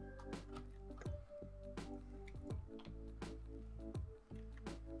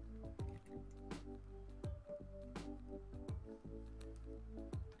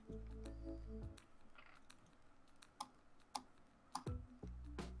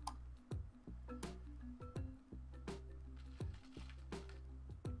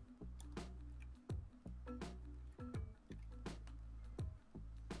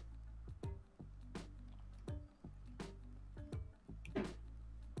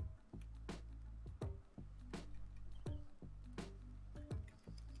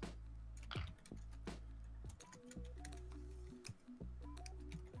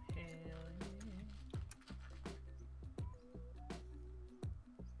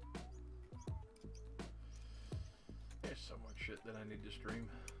 There's so much shit that I need to stream.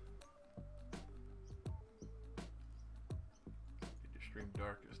 Need to stream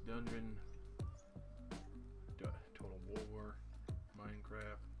Darkest Dungeon, Total War,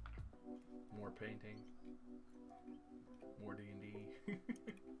 Minecraft, more painting, more D&D.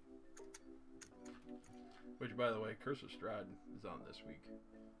 Which, by the way, Curse of Strahd is on this week.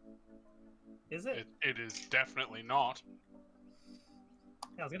 Is it? It is definitely not.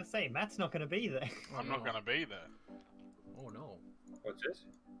 Yeah, I was gonna say Matt's not gonna be there. I'm not gonna be there. Oh no. What's this?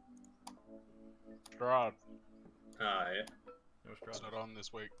 Strahd. Ah, yeah. No It's Strahd. not on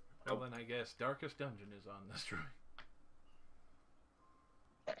this week. Well, then I guess Darkest Dungeon is on this stream.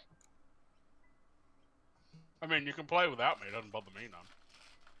 I mean, you can play without me. It doesn't bother me none.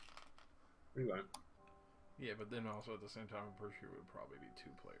 We won't. Yeah, but then also at the same time, I'm pretty sure it would probably be 2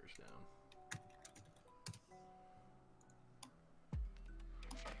 players down.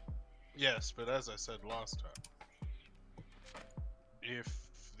 Yes, but as I said last time, if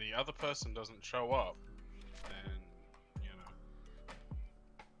the other person doesn't show up, then, you know,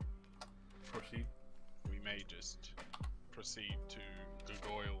 Proceed. we may just proceed to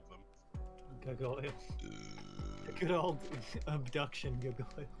gargoyle them. Gargoyle. Good old abduction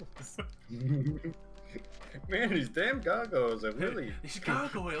gargoyles. Man, these damn gargoyles are really. These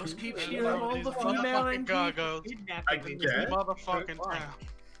gargoyles keep I stealing love all these the female motherfucking NPCs. gargoyles. I Kidnapping guess. these Motherfucking Fine. town.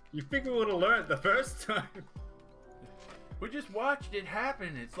 You figure we would have learned the first time. We just watched it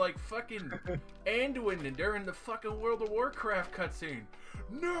happen. It's like fucking Anduin during the fucking World of Warcraft cutscene.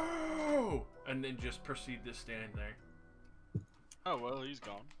 No! And then just proceed to stand there. Oh, well, he's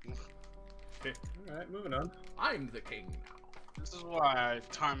gone. Alright, moving on. I'm the king now. This is why I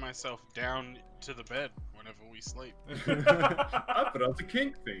tie myself down to the bed whenever we sleep. I thought I was a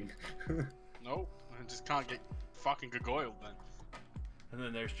kink thing. Nope, I just can't get fucking gargoyled then. And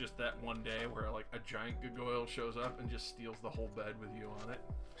then there's just that one day where like a giant gargoyle shows up and just steals the whole bed with you on it.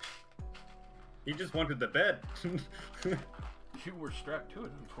 He just wanted the bed. You were strapped to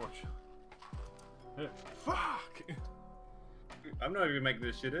it, unfortunately. Fuck! I'm not even making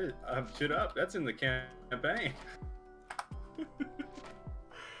this shit up. That's in the campaign.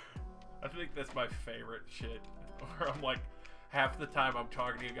 I think that's my favorite shit. Where I'm like, half the time I'm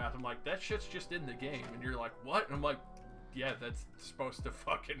talking to you guys, I'm like, that shit's just in the game. And you're like, what? And I'm like, yeah, that's supposed to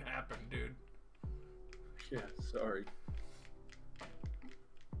fucking happen, dude. Yeah, sorry.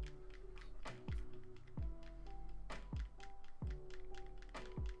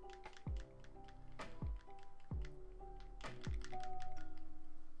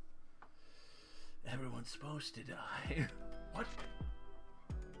 Everyone's supposed to die. What?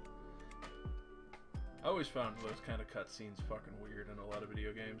 I always found those kind of cutscenes fucking weird in a lot of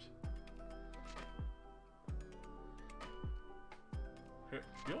video games.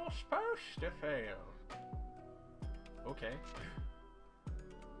 You're supposed to fail. Okay.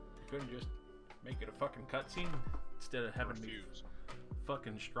 You couldn't just make it a fucking cutscene instead of having me Refuse.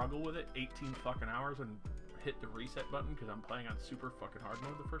 fucking struggle with it 18 fucking hours and hit the reset button because I'm playing on super fucking hard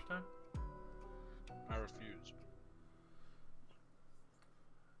mode the first time? I refuse.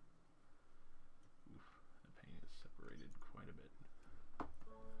 Oof, the paint is separated quite a bit.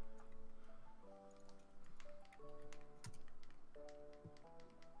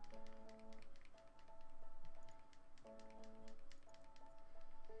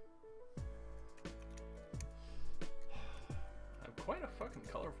 I have quite a fucking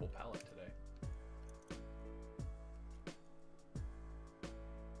colorful palette today.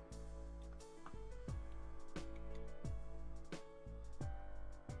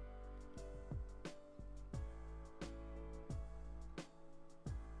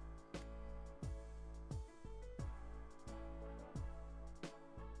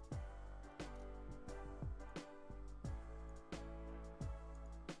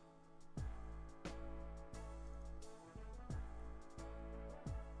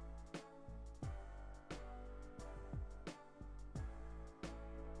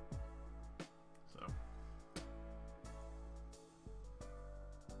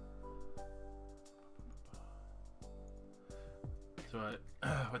 So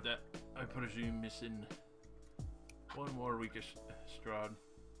with that, I presume missing one more week of Strahd,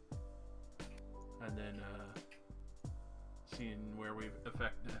 and then seeing where we've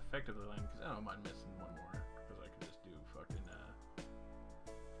effectively landed. Because I don't mind missing one more, because I can just do fucking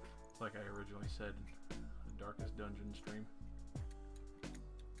like I originally said, the Darkest Dungeon stream.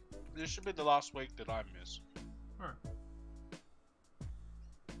 This should be the last week that I miss. Alright.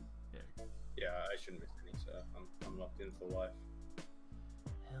 Yeah. Yeah, I shouldn't miss any, so I'm locked in for life.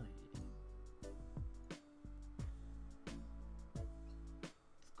 Hell yeah.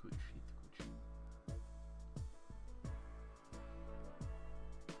 It's good shit, good shit.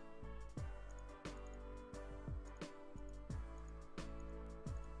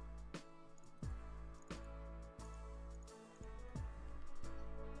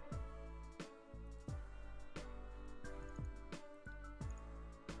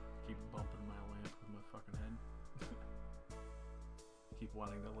 Keep bumping my lamp with my fucking head. Keep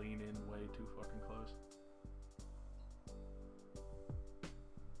wanting to lean in way too fucking close.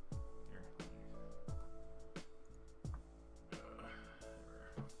 Here.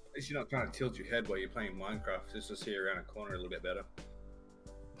 At least you're not trying to tilt your head while you're playing Minecraft, just to see around a corner a little bit better.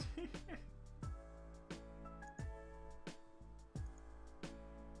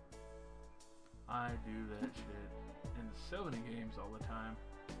 I do that shit in so many games all the time.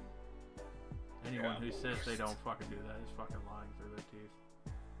 Anyone who says they don't fucking do that is fucking lying through their teeth.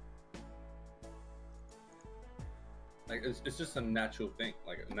 Like it's just a natural thing,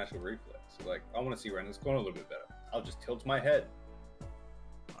 like a natural reflex. Like I want to see around this corner a little bit better. I'll just tilt my head.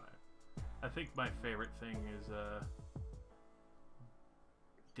 Alright. I think my favorite thing is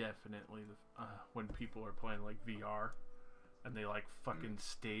definitely the, when people are playing like VR and they like fucking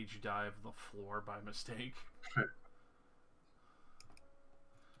stage dive the floor by mistake.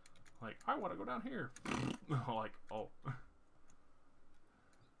 Like, I want to go down here. Like, oh.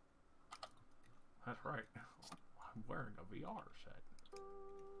 That's right. I'm wearing a VR set.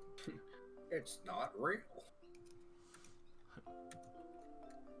 It's not real.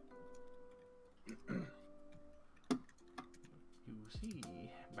 You see,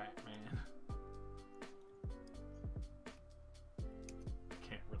 Batman.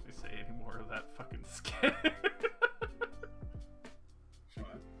 Can't really say any more of that fucking skit.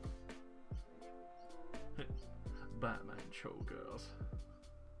 Batman showgirls.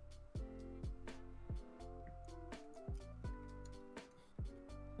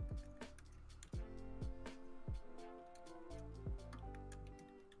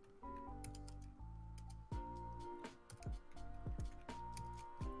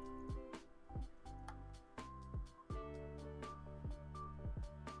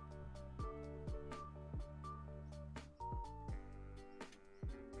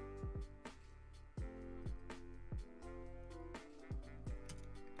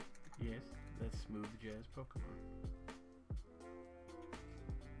 Yes, that's smooth jazz Pokemon.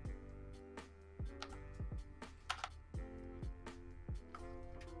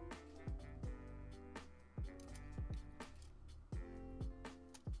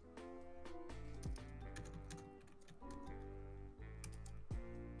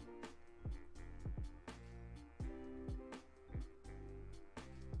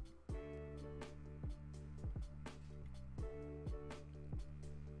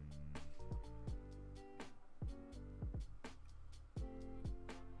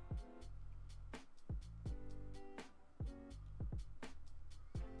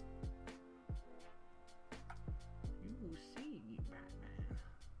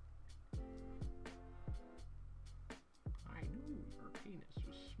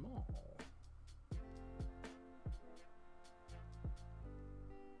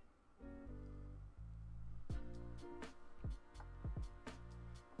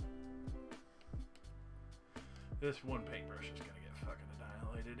 This one paintbrush is gonna get fucking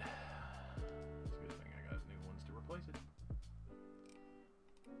annihilated. It's a good thing I got new ones to replace it.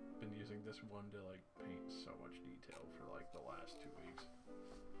 Been using this one to like paint so much detail for like the last 2 weeks.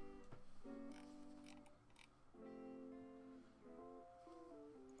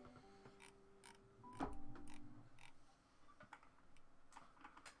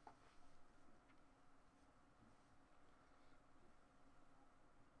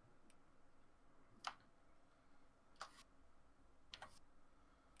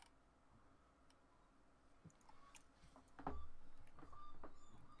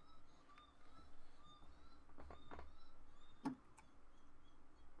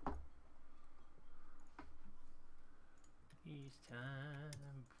 It's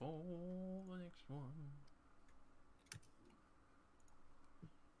time for the next one.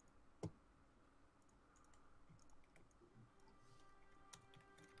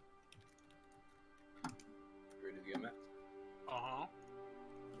 Ready to get Matt? Uh-huh.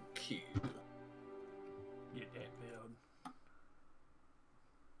 Cute. Get that build.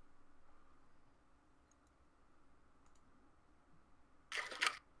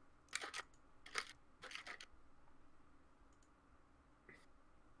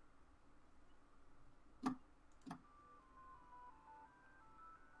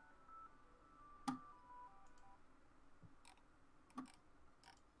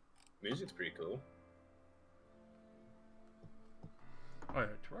 Music's pretty cool. Oh yeah,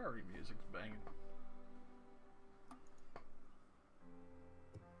 Terraria music's banging.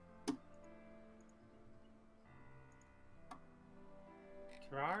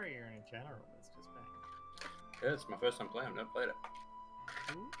 Terraria in general is just bang. Yeah, it's my first time playing. I've never played it.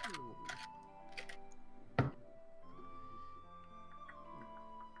 Ooh.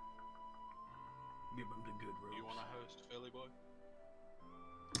 Give them the good ropes. You want to host Philly Boy?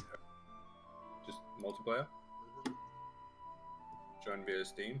 Just multiplayer. Join via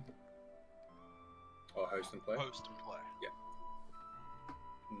Steam. Or host and play. Host and play.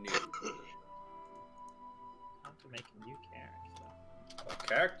 New. Time to make a new character. A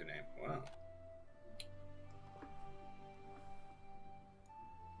character name. Wow.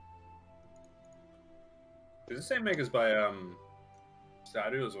 Does the same makers by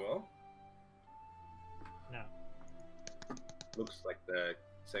Stardew as well? No. Looks like the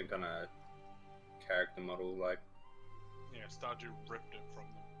same kind of character model, like. Yeah, Stardew ripped it from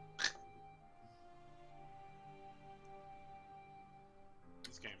them.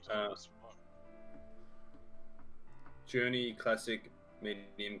 This game's hard as fuck. Journey, classic,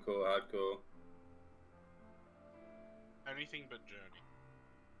 medium core, hardcore. Anything but Journey.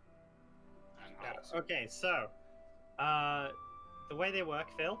 And Yeah. hard. Okay, so the way they work,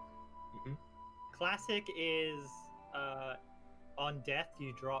 Phil. Mhm. Classic is on death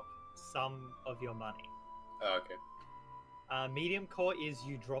you drop some of your money. Oh, okay. Medium core is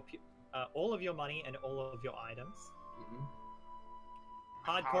you drop all of your money and all of your items. Mhm.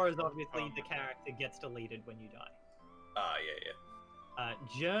 Hardcore is Hardcore obviously the permanent. character gets deleted when you die. Ah, yeah.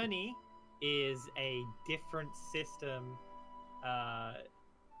 Journey is a different system.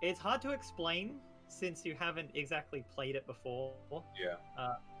 It's hard to explain since you haven't exactly played it before. Yeah.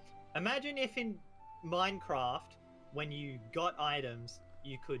 Imagine if in Minecraft, when you got items,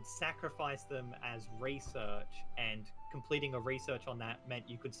 you could sacrifice them as research, and completing a research on that meant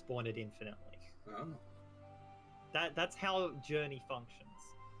you could spawn it infinitely. Oh. That's how Journey functions.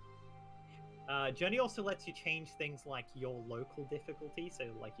 Journey also lets you change things like your local difficulty,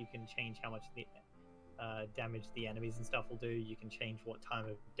 so like you can change how much the damage the enemies and stuff will do. You can change what time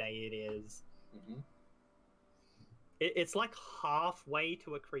of day it is. Mhm. It's like halfway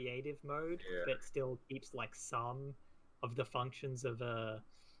to a creative mode, Yeah. but still keeps like some of the functions of a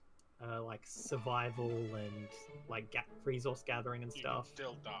like survival and like resource gathering and You can stuff.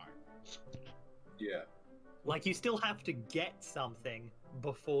 still die. Yeah. Like you still have to get something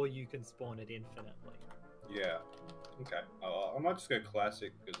before you can spawn it infinitely. Yeah. Okay. I might just go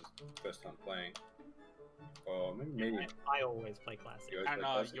classic because it's the first time playing. Or maybe. I always play classic. You always And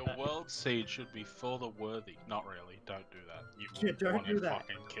play classic? your world seed should be for the worthy. Not really. Don't do that. You Yeah, don't want do to that.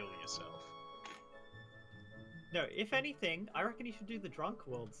 fucking kill yourself. No, if anything, I reckon you should do the drunk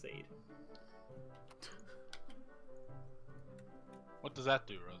world seed. What does that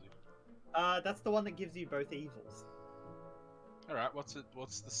do, Rosie? That's the one that gives you both evils. All right. What's it?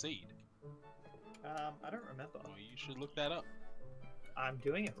 What's the seed? I don't remember. Well, you should look that up. I'm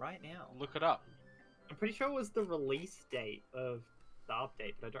doing it right now. Look it up. I'm pretty sure it was the release date of the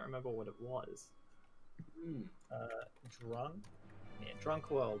update, but I don't remember what it was. Hmm. Drunk? Yeah, Drunk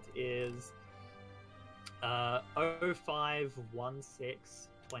World is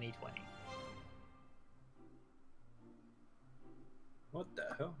 05/16/2020. What the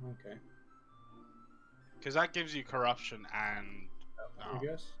hell? Okay. Because that gives you corruption and I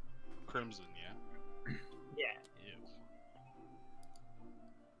guess. crimson, yeah? Yeah.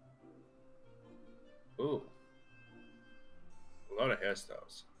 Ew. Ooh. A lot of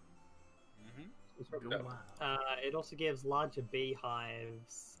hairstyles. Mm-hmm. Let's rock Go that. wild. It also gives larger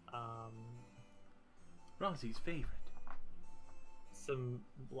beehives, Rosie's favorite. some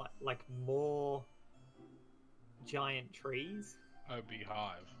like more giant trees. Oh,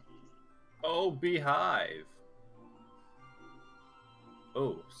 beehive. Oh, beehive.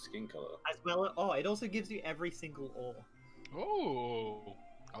 Oh, skin color. As well, oh, it also gives you every single ore. Oh,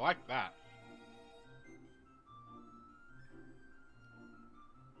 I like that.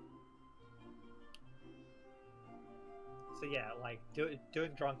 So yeah, like doing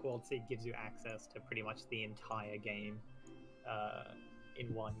Drunk World Seed gives you access to pretty much the entire game,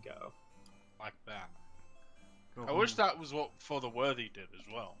 in one go. Like that. Go I wish home. that was what For the Worthy did as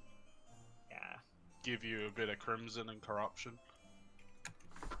well. Yeah. Give you a bit of crimson and corruption.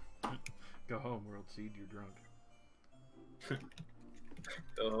 Go home, World Seed. You're drunk.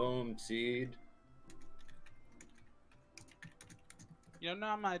 The home seed. You're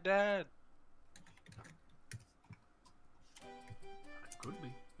not my dad. Could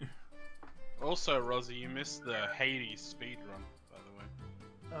be. Also, Rosie, you missed the Hades speed run, by the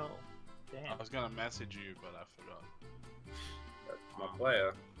way. Oh, damn. I was gonna message you, but I forgot. That's my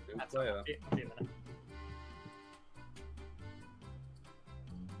player. New That's player. I'll be a minute.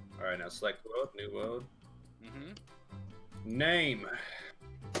 Alright, now select world, new world. Mm-hmm. Name.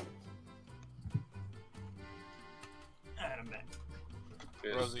 I'm back.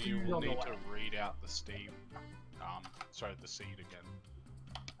 Yes. Rosie, you will On the need way. to read out the Steve. The seed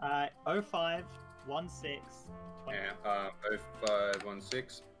again. 05 16 20. Yeah,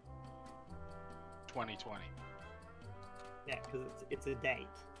 0516. 2020. Yeah, because it's a date.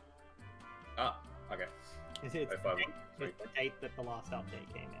 Ah, okay. It's, 05 it's the date that the last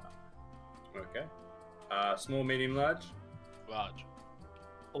update came out. Okay. Small, medium, large. Large.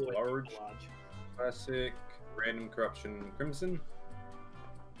 Always Large. large. Classic. Random, corruption, crimson.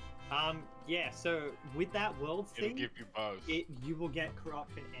 Yeah, so with that world It'll thing, give you both. you will get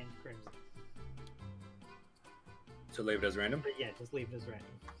corruption and crimson. So leave it as random. But yeah, just leave it as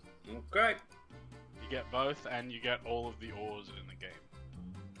random. Okay. You get both, and you get all of the ores in the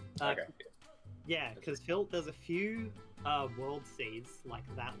game. Okay. Yeah, because Phil, there's a few world seeds like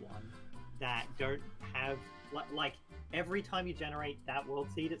that one that don't have like every time you generate that world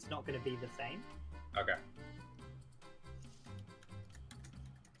seed, it's not going to be the same. Okay.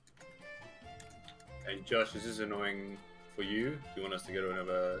 And Josh, is this annoying for you? Do you want us to go to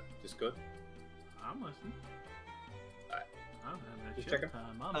another Discord? I'm listening. Alright. I'm having a Just shit checking.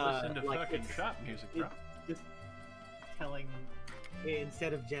 time. I'm listening to like, fucking it's- shop music, bro. Just telling,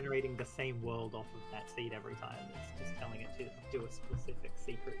 instead of generating the same world off of that seed every time, it's just telling it to do a specific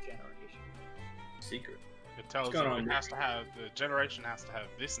secret generation. Secret. It tells you going on, it Nick? has to have the generation has to have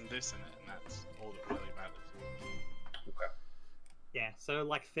this and this in it, and that's all that really matters. Okay. Yeah, so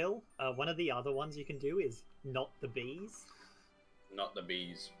like Phil, one of the other ones you can do is not the bees. Not the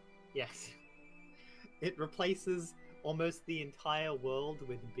bees. Yes. It replaces almost the entire world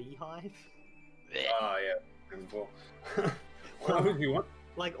with beehive. Ah, yeah. Before. Why would you want?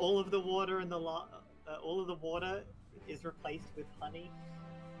 Like all of the water in the all of the water is replaced with honey.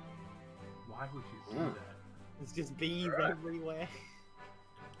 Why would you do Mm. that? It's just bees Alright. everywhere.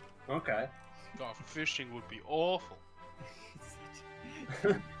 Okay. God, fishing would be awful. It's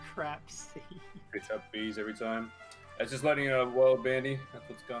such a crap seed. Picks up bees every time. It's just letting you know world bandy. That's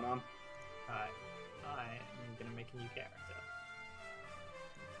what's going on. Alright, I am gonna make a new character.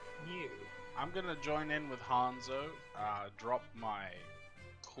 New. I'm gonna join in with Hanzo, drop my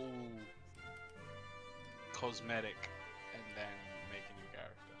cool cosmetic, and then make a new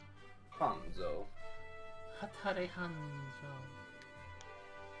character. Hanzo. Hatare Hanzo.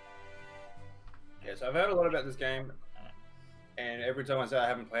 Yes, I've heard a lot about this game, and every time I say I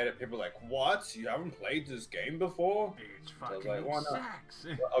haven't played it, people are like, "What? You haven't played this game before?" It's I was fucking like, why not? sucks.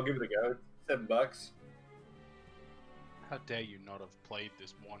 Well, I'll give it a go. $7. How dare you not have played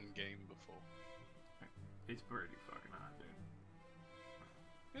this one game before? It's pretty fucking hot, dude.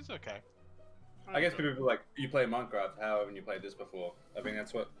 It's okay. I guess people are like, "You play Minecraft? How haven't you played this before?" I think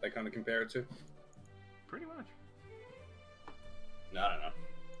that's what they kind of compare it to. Pretty much. No, I don't know.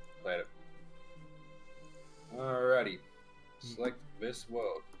 Played it. Alrighty. Select this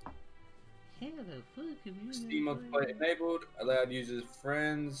world. How the fuck have you Steam multiplayer enabled. Allowed users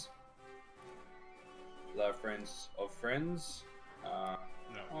friends. Allow friends of friends. No.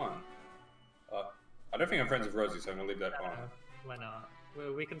 On. I don't think I'm friends with Rosie, so I'm gonna leave that on. Why not?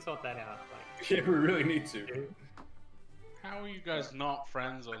 We can sort that out. Like, Yeah, we really need to. How are you guys not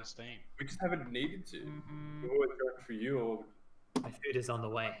friends on Steam? We just haven't needed to. We've always gone for you or my food is on the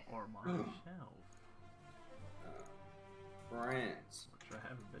way. Or my shelf. France. Which I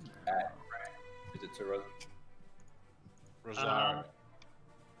haven't been there. At Is it Toronto? Rosario.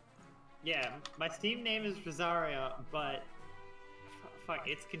 Yeah, my Steam name is Rosaria, but fuck,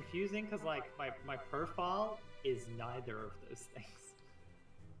 it's confusing because like my profile is neither of those things.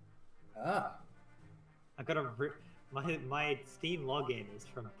 Ah. I gotta my Steam login is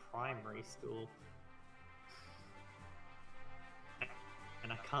from primary school,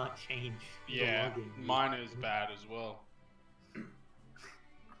 and I can't change Yeah, the login. mine is bad as well.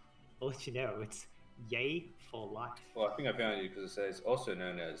 I'll let you know, it's yay for life. Well, I think I found you because it says also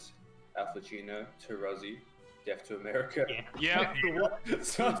known as Al Pacino, Terrazzi, Deaf to America. Yeah. What?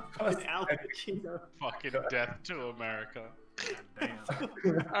 Sounds It's Al Pacino. Fucking death to America. Damn.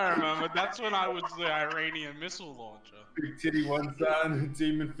 I remember, that's when I was the Iranian missile launcher. Big Titty One Son,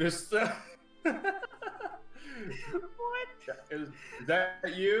 Demon Fister. What? Is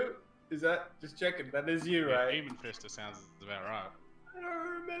that you? Is that just checking? That is you, Yeah, right? Demon Fister sounds about right. I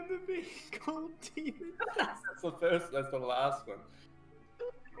don't remember being called demon. That's the first. That's the last one.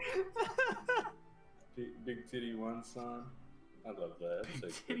 Big Titty One Son. I love that. So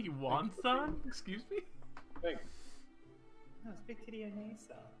Big good. Titty Wansan? Excuse me? Thanks. No, it's Big Titty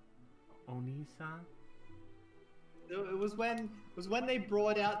Onesa. Oni-san? It was when they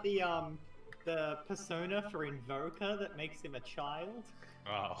brought out the persona for Invoker that makes him a child.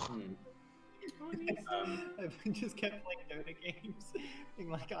 Oh. I've just kept playing Dota games, being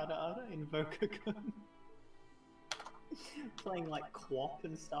like Ada Invoker-kun. Playing like Quap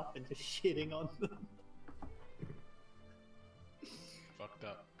and stuff and just shitting on them. Fucked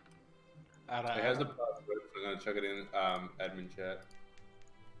up. It has the password, so I'm gonna chuck it in admin chat.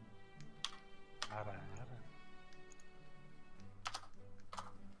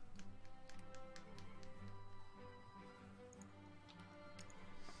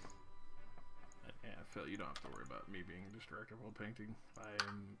 Yeah, Phil, you don't have to worry about me being distracted while painting. I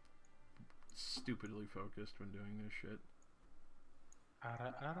am stupidly focused when doing this shit.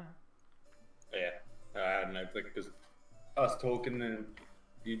 Yeah, I don't know, because us talking and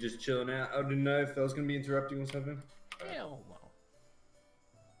you just chilling out. I didn't know if I was gonna be interrupting or something. Hell no.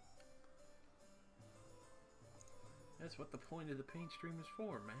 That's what the point of the paint stream is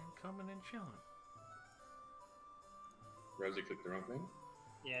for, man. Coming and chilling. Rosie clicked the wrong thing.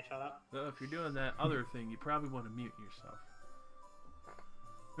 Yeah, shut up. So if you're doing that other thing, you probably want to mute yourself.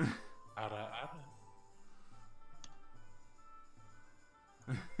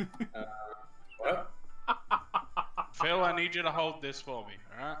 What? Phil, I need you to hold this for me,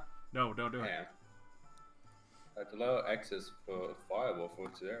 alright? No, don't do it. Yeah. To allow access for Fireball for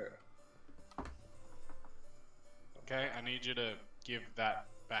this area. Okay, I need you to give that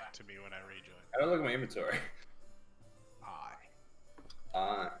back to me when I rejoin. I don't look at my inventory.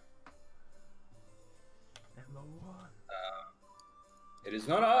 I. Number one. It is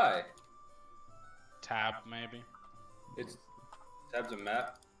not I. Tab, maybe? It's tabs a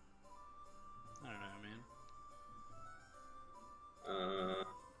map. I don't know, man.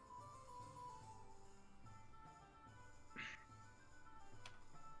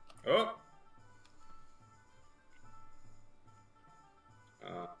 Oh.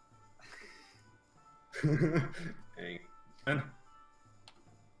 Hang on.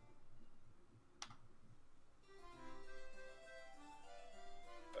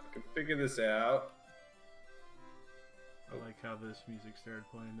 I can figure this out. I like how this music started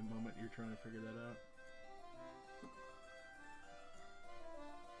playing the moment you're trying to figure that out.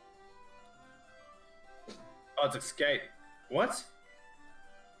 Oh, it's escape. What?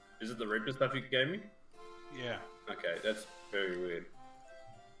 Is it the Reaper stuff you gave me? Yeah. Okay, that's very weird.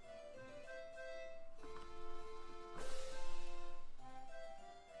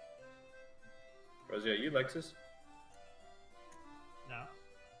 Rosie, are you Lexus? No.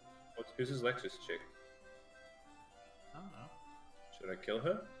 Who's this Lexus chick? I don't know. Should I kill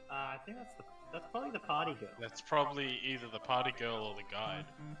her? I think that's probably the party girl. That's probably either the party girl or the guide.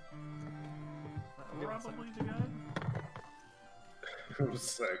 Probably the guy. I'm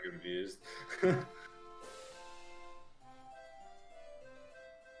so confused.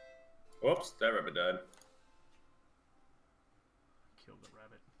 Whoops, that rabbit died. Kill the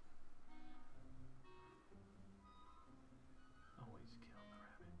rabbit. Always kill the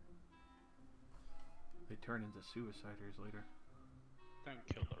rabbit. They turn into suiciders later. Don't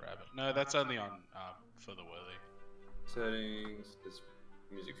kill the rabbit. No, that's only on for the worthy. Settings. This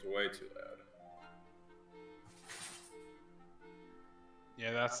music's way too loud.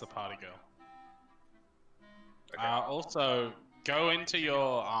 Yeah, that's the party girl. Okay. Also, go into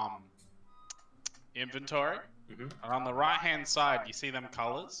your inventory, Mm-hmm. and on the right-hand side, you see them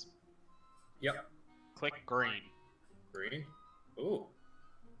colors. Yep. Click green. Green. Ooh.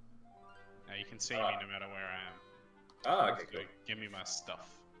 Now you can see me no matter where I am. Ah, okay, So cool. give me my stuff,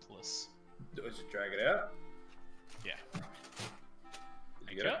 please. Do I just drag it out? Yeah. Did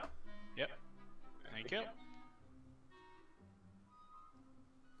Thank you you. get it? Yep. Thank you.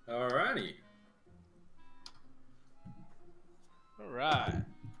 Alrighty. All right.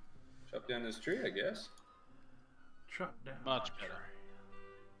 Chop down this tree, I guess. Chop down. Much my better. tree.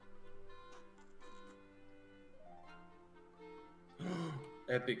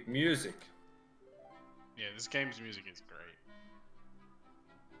 Epic music. Yeah, this game's music is great.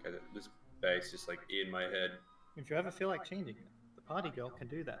 Okay, this bass is like in my head. If you ever feel like changing it, the party girl can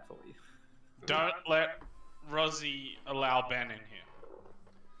do that for you. Don't let Rosie allow Ben in here.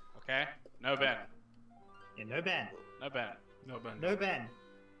 Okay? No Ben. Yeah, no Ben. No Ben. No, Ben. No Ben.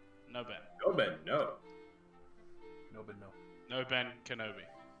 No Ben. No, Ben, no. No, Ben, no. No Ben Kenobi.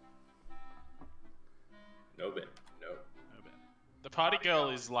 No, Ben, no. No Ben. The party girl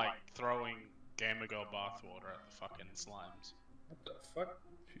is like throwing Gamer Girl bathwater at the fucking slimes. What the fuck?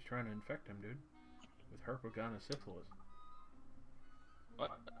 She's trying to infect him, dude. With herpetogonosyphilis.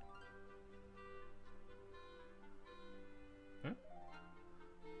 What? Huh?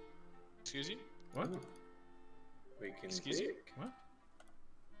 Excuse you? What? Ooh. We can Excuse you? pick. What?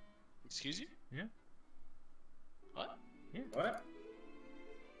 Excuse you? Yeah? What? What?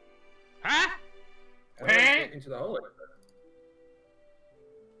 Huh? How do I get into the hole? Like that?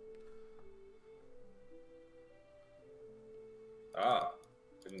 Ah,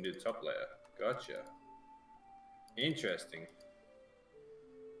 didn't do the top layer. Gotcha. Interesting.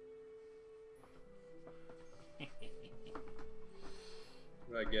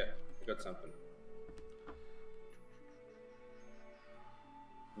 What did I get? I got something.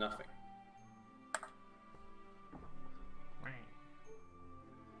 Nothing.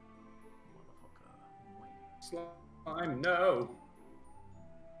 Motherfucker. Slime, no!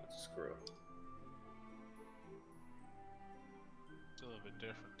 That's a squirrel. It's a little bit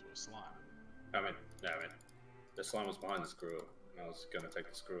different to a slime. I mean, the slime was behind the squirrel. And I was gonna take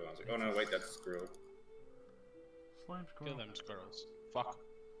the squirrel. I was like, oh no, wait, that's the squirrel. Slime Kill squirrel. them squirrels. Fuck.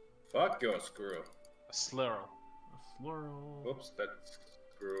 Fuck your squirrel. A slurl. A slurl. Whoops, that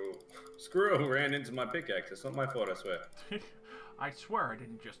squirrel. Squirrel ran into my pickaxe. It's not my fault, I swear. I swear I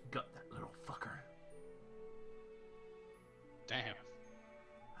didn't just gut that little fucker. Damn.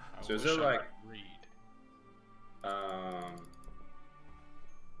 I So is wish there, I like- could read?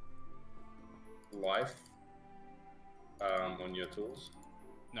 Life on your tools,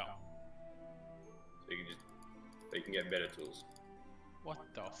 No. so you can get better tools. What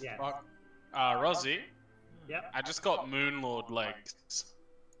the Yes. fuck? Rosie, Yep. I just got Moonlord legs.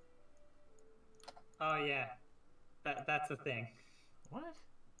 Oh yeah. That's a thing. What?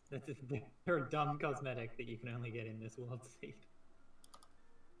 They're a dumb cosmetic that you can only get in this world seed.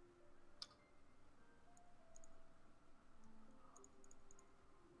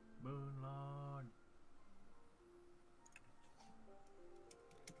 Moonlord.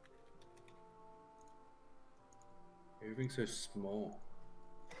 Everything's so small.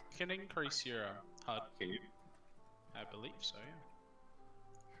 You can increase your HUD. Can you? I believe so,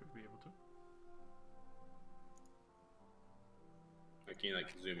 yeah. Should be able to. Like, can you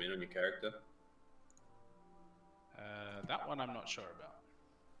like zoom in on your character? That one I'm not sure about.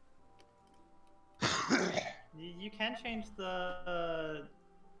 You can change the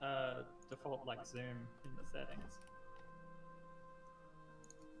default like zoom in the settings.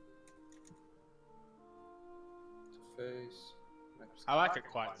 Face. I like it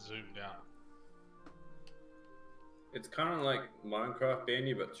quite zoomed out. It's kind of like Minecraft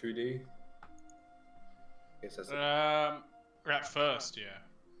Bandy, but 2D. Guess that's At first, yeah.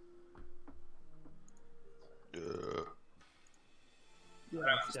 Yeah,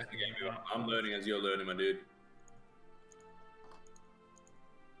 That's it's the second definitely game. I'm learning as you're learning, my dude.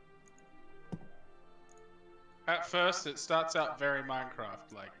 At first, it starts out very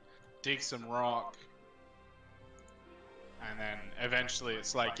Minecraft, like dig some rock, and then eventually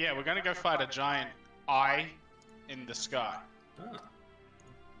it's like, yeah, we're gonna go fight a giant eye in the sky. Ah,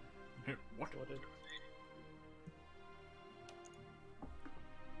 What? sorted.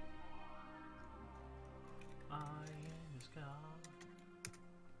 Eye in the sky.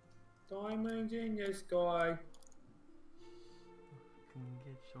 diamonds in the sky. Can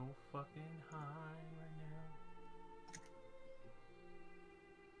get so fucking high right now.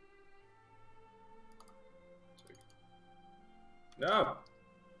 No,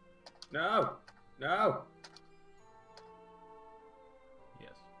 No! No!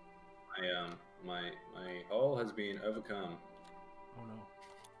 Yes. My hole has been overcome. Oh no.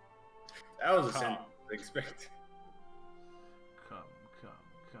 That was a Come. sentence I expect. Come.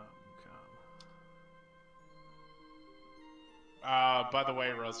 By the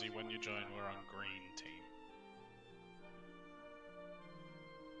way, Rosie, when you join, we're on green team.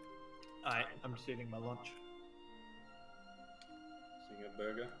 I'm just eating my lunch. Sing a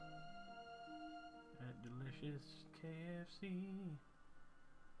burger. That delicious KFC.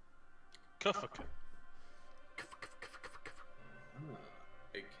 Kufaka.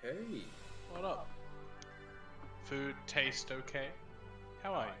 Okay. What up? Food taste okay?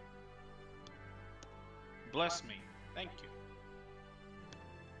 How are you? Bless me. Thank you.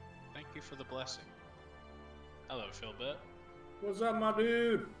 Thank you for the blessing. Hello, Philbert. What's up, my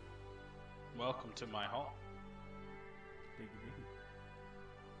dude? Welcome to my home.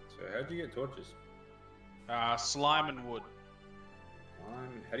 So, how'd you get torches? Slime and wood.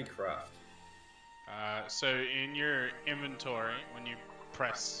 How do you craft? So in your inventory, when you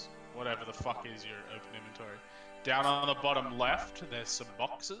press whatever the fuck is your open inventory, down on the bottom left, there's some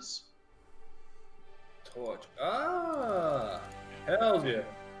boxes. Torch. Ah! Hells yeah.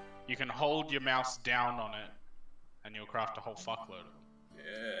 You can hold your mouse down on it, and you'll craft a whole fuckload of them.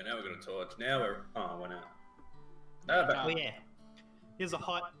 Yeah, now we're gonna torch. Now we're. Oh, I went out. Ah, but... Oh yeah. Here's a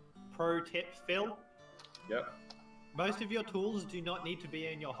hot pro tip, Phil. Yep. Most of your tools do not need to be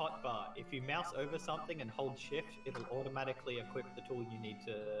in your hotbar. If you mouse over something and hold shift, it'll automatically equip the tool you need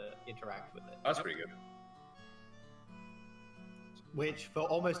to interact with it. That's pretty good. Which, for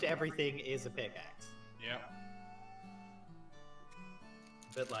almost everything, is a pickaxe. Yeah.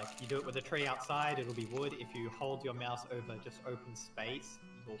 But like, you do it with a tree outside, it'll be wood. If you hold your mouse over just open space,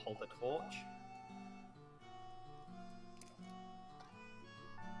 you'll hold a torch.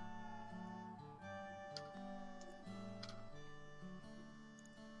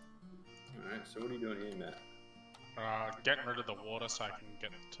 Alright, so what are you doing here, Matt? Getting rid of the water so I can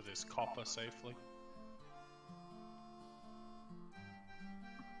get to this copper safely.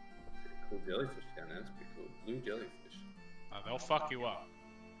 Cool jellyfish down there. That's pretty cool. Blue jellyfish. They'll fuck you up,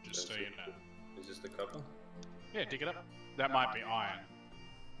 just so you know. Is this the copper? Yeah, dig it up. That might be iron.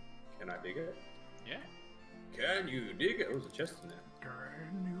 Can I dig it? Yeah. Can you dig it? Oh, there's a chest in there.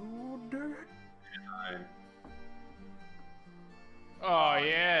 Can you dig it? Iron. Oh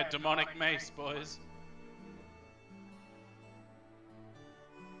yeah, demonic mace, boys.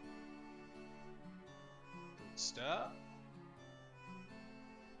 Good stuff.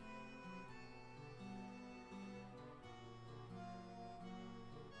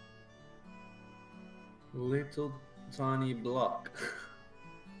 Little tiny block.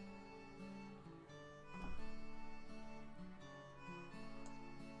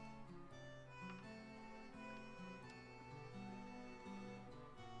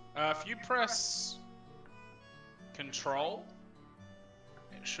 If you press Control,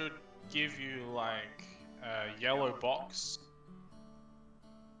 it should give you like a yellow box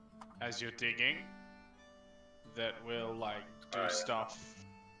as you're digging that will like do stuff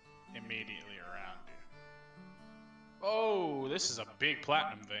immediately around you. Oh, this is a big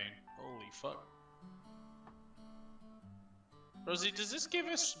platinum vein. Holy fuck. Rosie, does this give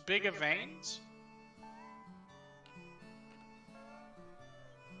us bigger veins?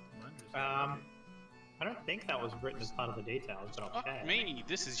 I don't think that was written as part of the details, but I'll Fuck check. me,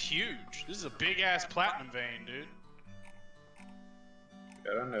 this is huge. This is a big ass platinum vein, dude.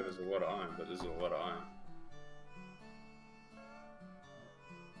 I don't know if there's a lot of iron, but there's a lot of iron.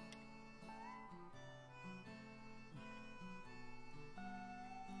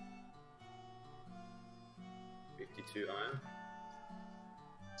 $52 iron.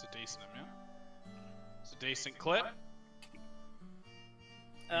 It's a decent amount. It's a decent clip.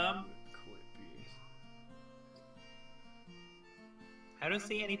 I don't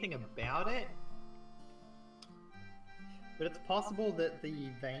see anything about it, but it's possible that the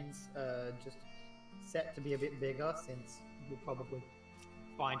veins are just set to be a bit bigger, since you'll probably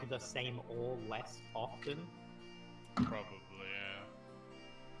find the same ore less often. Probably, yeah.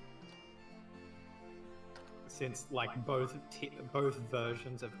 Since like both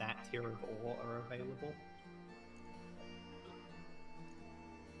versions of that tier of ore are available.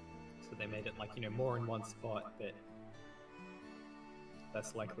 So they made it like, you know, more in one spot, but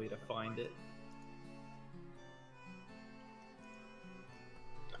less likely to find it.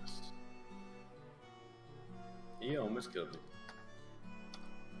 Nice. He almost killed me.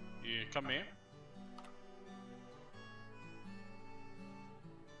 You come here.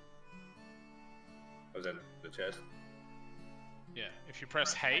 Was that the chest? Yeah, if you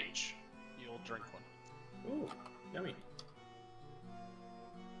press H, You'll drink one. Ooh, yummy.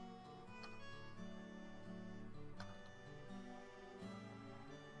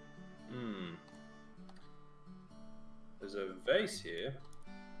 There's a vase here.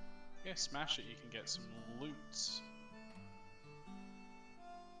 Yeah, smash it. You can get some loots.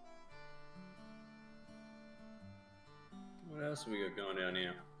 What else have we got going down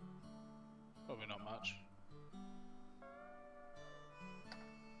here? Probably not much.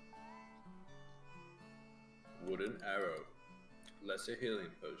 Wooden arrow. Lesser healing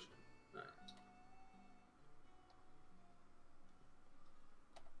potion. Nice.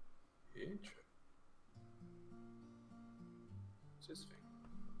 Interesting. What's this thing?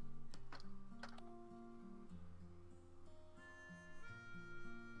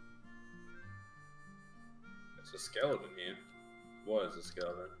 It's a skeleton here. Was a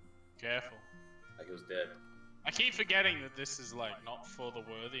skeleton. Careful. Like it was dead. I keep forgetting that this is like not for the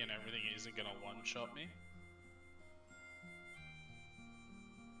worthy and everything isn't gonna one-shot me.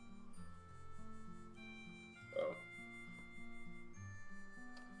 Oh.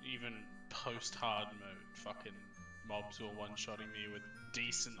 Even post-hard mode, fucking mobs were one-shotting me with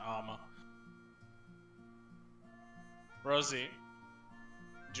decent armor. Rosie,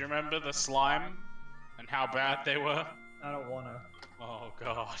 do you remember the slime and how bad they were? I don't wanna. Oh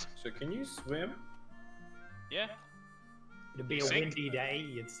god. So can you swim? Yeah. It'd be a Sink. windy day,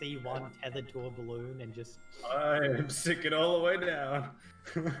 you'd see one tethered to a balloon and just I am sinking all the way down.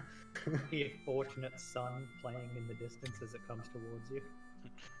 hear Fortunate Son playing in the distance as it comes towards you.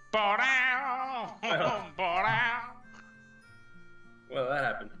 Ba-dow! Ba-dow! Well, that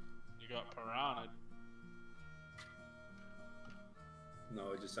happened. You got piranha.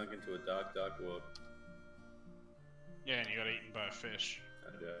 No, it just sunk into a dark, dark world. Yeah, and you got eaten by a fish.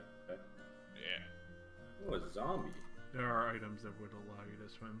 And, Yeah. oh, a zombie. There are items that would allow you to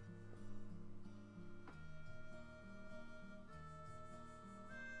swim.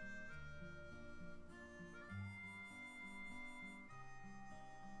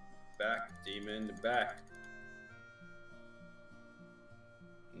 Back, demon, back.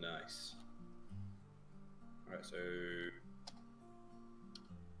 Nice. Alright, so...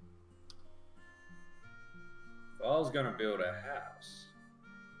 if I was gonna build a house,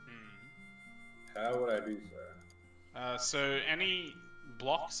 how would I do so? So any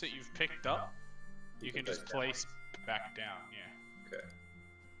blocks that you've picked up, you can just place back down, yeah. Okay.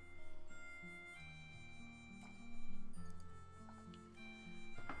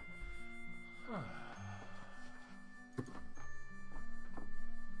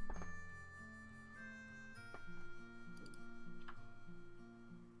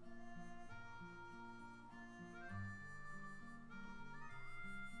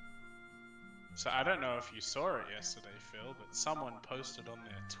 So I don't know if you saw it yesterday, Phil, but someone posted on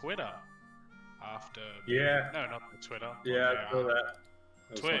their Twitter after... Yeah. No, not the Twitter. Yeah, on I saw their, that.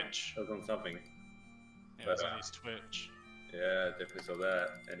 It was Twitch. On, it was on something. Yeah, it was on his Twitch. Yeah, definitely saw that.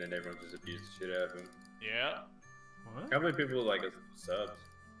 And then everyone just abused the shit out of him. Yeah. What? How many people like us subbed?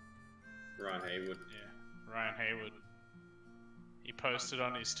 Ryan Haywood. Yeah, Ryan Haywood. He posted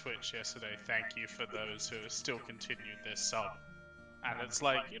on his Twitch yesterday, thank you for those who have still continued their sub. And it's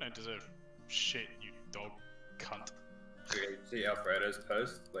like, you don't deserve shit, you dog cunt. Okay, you see Alfredo's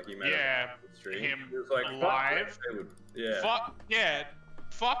post? Like he made Yeah, a stream. him He was like, "Fuck live. Ryan Haywood." Yeah.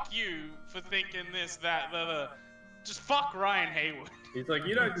 Fuck you for thinking this, that, the other. Just fuck Ryan Haywood. He's like,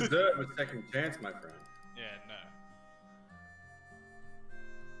 you don't deserve a second chance, my friend. Yeah,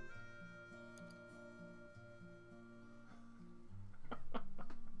 no.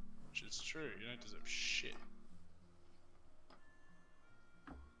 Which is true, you don't deserve shit.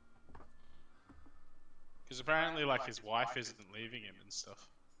 Because apparently, like, his wife isn't leaving him and stuff.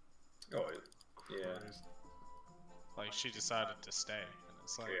 Oh, yeah. Like, she decided to stay. And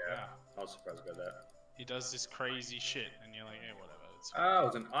it's like, Yeah. yeah. I was surprised about that. He does this crazy shit, and you're like, hey, whatever. It's Oh, it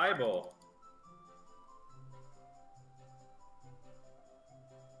was an eyeball.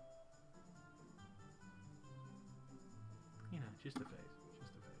 You know, just a face.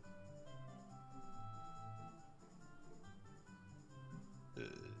 Just a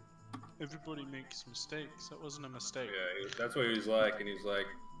face. Everybody makes mistakes. That wasn't a mistake. Yeah, that's what he was like, and he's like,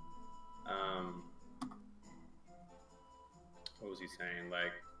 what was he saying?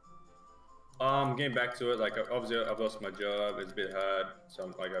 Like, getting back to it, like, obviously I've lost my job, it's a bit hard, so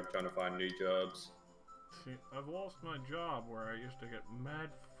I'm trying to find new jobs. See, I've lost my job where I used to get mad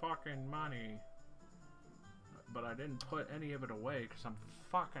fucking money, but I didn't put any of it away because I'm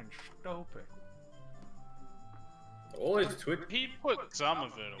fucking stupid. All his Twitch, He put some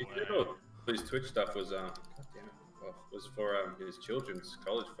of it away. all his Twitch stuff was, God damn it, was for his children's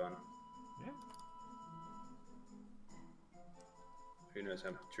college fund. Who knows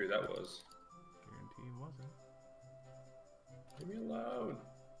how true that was? Guarantee it wasn't. Leave me alone.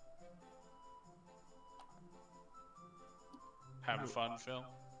 Having fun, Phil?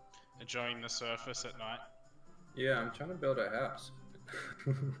 Enjoying the surface at night? Yeah, I'm trying to build a house.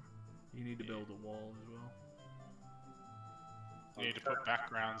 You need to build a wall as well. You need to put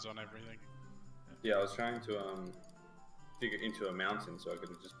backgrounds on everything. Yeah, I was trying to dig it into a mountain so I could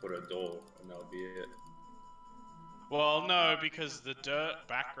just put a door and that would be it. Well, no, because the dirt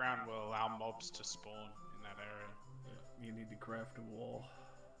background will allow mobs to spawn in that area. Yeah, you need to craft a wall.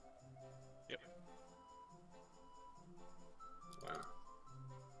 Yep. Wow.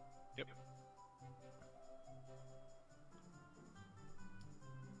 Yep.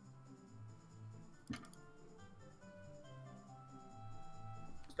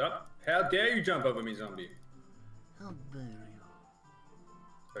 Stop. How dare you jump over me, zombie? How dare you?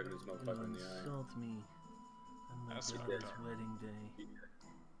 Poking this motherfucker in the eye. Insult me on my That's daughter's good. wedding day.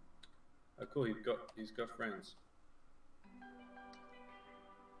 Oh cool, he's got friends.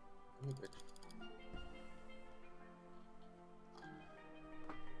 Oh, bitch.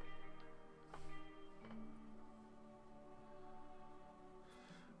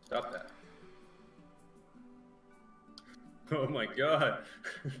 Stop that. Oh my god.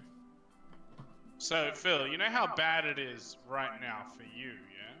 So, Phil, you know how bad it is right now for you,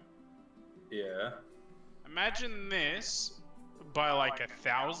 yeah? Yeah. Imagine this by like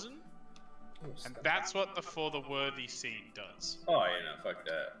 1,000, and that's what the For the Worthy seed does. Oh yeah, no, fuck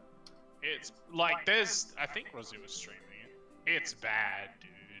that. It's like there's, I think Rozu was streaming it. It's bad, dude.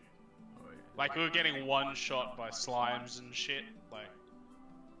 Oh, yeah. Like we were getting one shot by slimes and shit. Like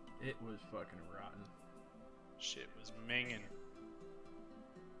It was fucking rotten. shit was minging.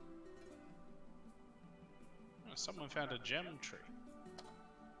 Oh, someone found a gem tree.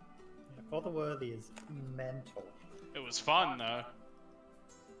 For the Worthy is mental. It was fun though.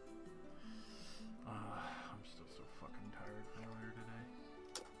 I'm still so fucking tired from earlier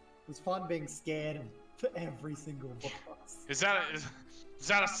today. It was fun being scared for every single boss. Is that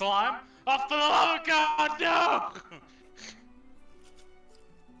a slime? Oh, for the love of God, no!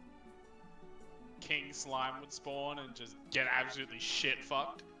 King slime would spawn and just get absolutely shit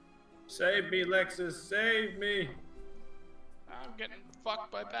fucked. Save me, Lexus, save me! I'm getting fucked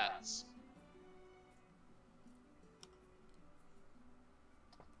by bats.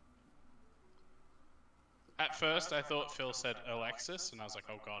 At first, I thought Phil said Alexis, and I was like,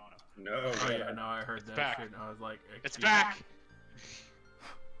 oh god, no. No, Oh yeah, no, I heard It's that back. shit and I was like, It's "Excuse back!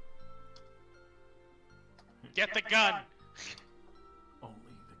 Get the gun! Only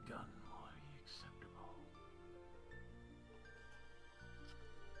the gun will be acceptable."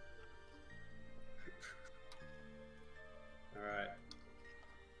 Alright.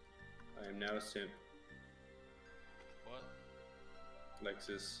 I am now a simp. What?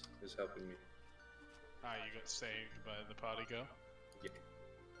 Lexus is helping me. Ah, you got saved by the party girl. Yeah.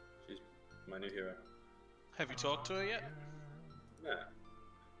 She's my new hero. Have you talked to her yet? Nah.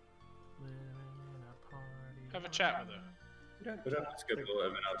 Have a chat with her. You don't Put up talk this good to- bullet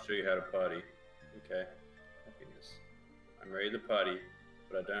and I'll show you how to party. Okay. Happiness. I'm ready to party,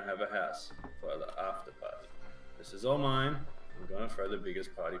 but I don't have a house for the after party. This is all mine. I'm gonna throw the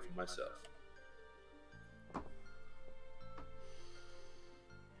biggest party for myself.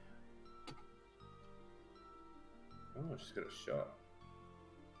 Oh, she's got a shot.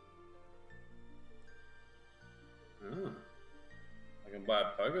 Oh. I can buy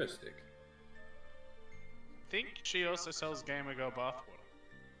a pogo stick. Think she also sells Gamer Girl bathwater.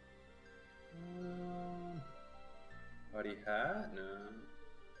 Party hat? No.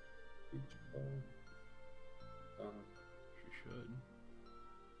 Beach ball. She should.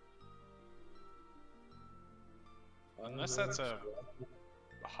 Unless that's a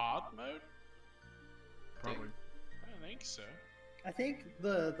hard mode? Probably. I don't think so. I think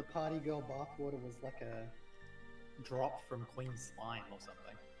the party girl bathwater was like a drop from Queen Slime or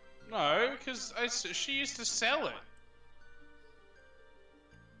something. No, because she used to sell it.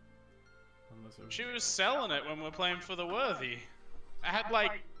 Unless it was She was selling it when we were playing for the Worthy. I had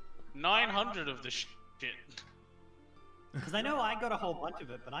like 900 of the shit. Because I know I got a whole bunch of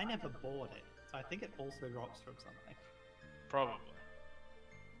it, but I never bought it. So I think it also drops from something. Probably.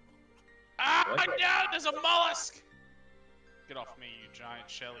 Ah, What? no! There's a mollusk! Get off me, you giant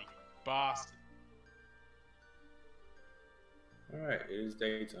shelly bastard. Alright, it is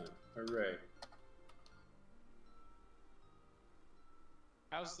daytime. Hooray.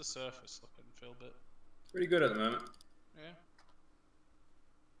 How's the surface looking, Philbert? Pretty good at the moment. Yeah.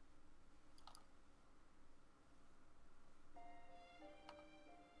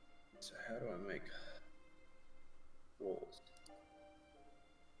 So how do I make walls?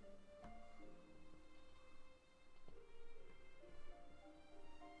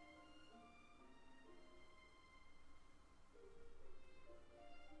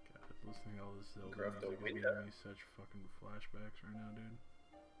 listening to all this Zelda Craft a music is window. giving me such fucking flashbacks right now, dude.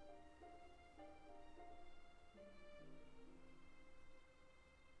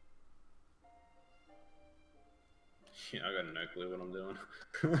 Yeah, I got no clue what I'm doing.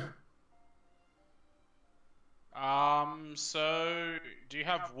 So do you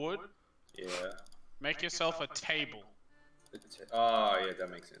have wood? Yeah. Make yourself a table. Oh, yeah,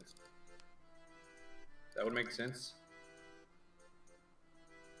 that makes sense. That would make sense.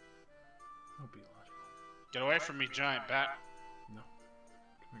 Don't be logical. Get away from me, giant bat. No.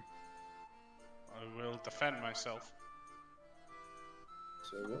 Come here. I will defend myself.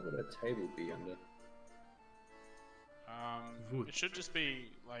 So what would a table be under? Wood. It should just be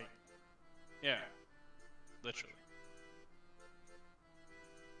like, yeah, literally.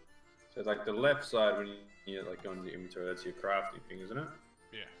 So it's like the left side when you like go into the inventory, that's your crafting thing, isn't it?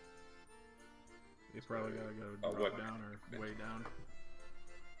 Yeah. You probably gotta go Oh, drop what? down or way down.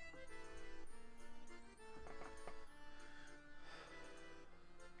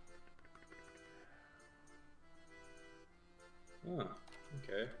 Oh,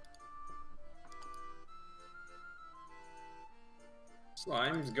 okay.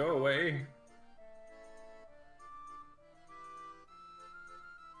 Slimes, go away.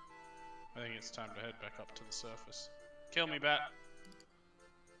 I think it's time to head back up to the surface. Kill me, bat.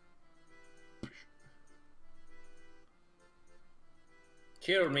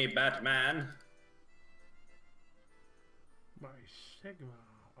 Kill me, Batman. By Sigma.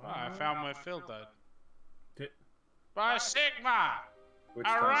 Ah, I found where Phil died. Di- By Sigma! Which A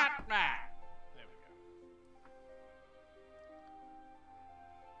time? rat man! There we go.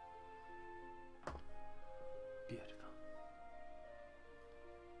 Beautiful.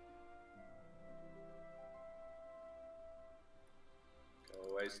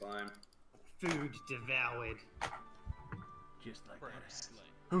 Go away, slime. Food devoured. Just like We're that.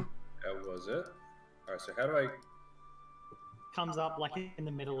 slave. That was it. Alright, so how do I... Comes up like in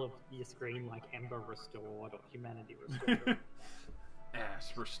the middle of your screen, like Ember restored or humanity restored.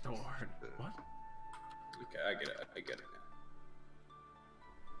 Ass restored. What? Okay, I get it. I get it now.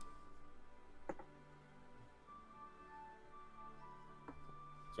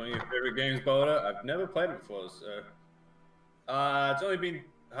 It's one of your favorite games, Boulder. I've never played it before, so... it's only been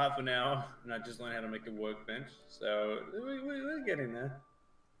half an hour, and I just learned how to make a workbench, so we're getting there.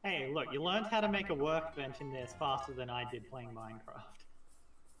 Hey, look, you learned how to make a workbench in this faster than I did playing Minecraft.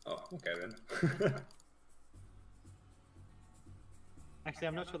 Oh, okay then. Actually,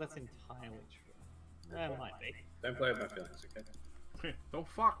 I'm not sure that's entirely true. It might be. Don't play with my feelings, okay? Don't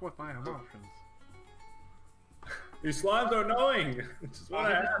fuck with my emotions. These slimes are annoying! Which is what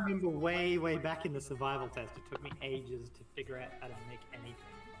I I have. remember way back in the survival test, it took me ages to figure out how to make anything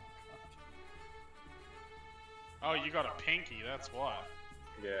in Minecraft. Oh, you got a pinky, that's why.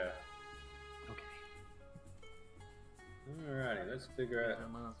 Yeah. Okay. Alrighty, let's figure out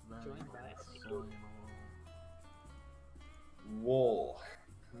Join by wall.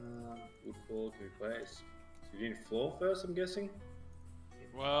 Wood floor can we place? So you need floor first, I'm guessing?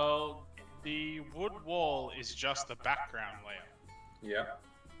 Well, the wood wall is just the background layer. Yeah.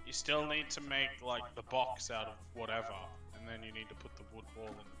 You still need to make, like, the box out of whatever, and then you need to put the wood wall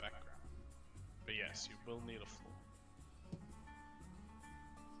in the background. But yes, you will need a floor.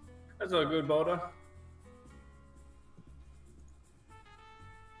 That's all good, Boulder.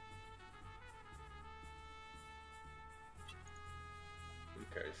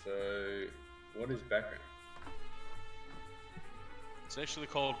 Okay, so what is background? It's actually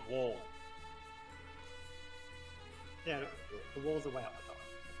called wall. Yeah, the walls are way up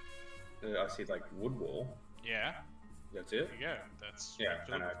the top. I see like wood wall. Yeah, That's it? there you go. That's Yeah,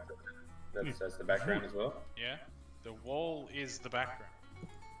 I know. That's the background as well. Yeah, the wall is the background.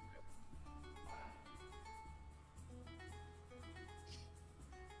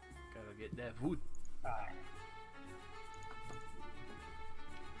 Gotta get that wood. Alright.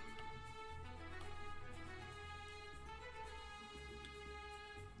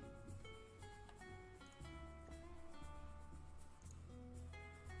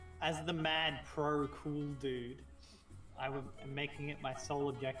 As the mad pro cool dude, am making it my sole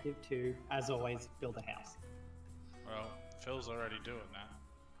objective to, as always, build a house. Well, Phil's already doing that.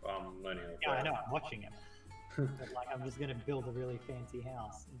 I'm learning how to Yeah, I play. know, I'm watching him. But like, I'm just gonna build a really fancy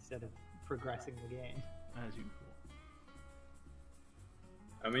house instead of progressing the game. As usual.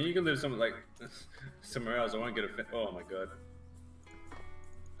 I mean, you can live like somewhere else. I won't get a. Oh my god.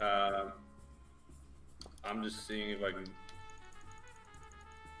 I'm just seeing if I can.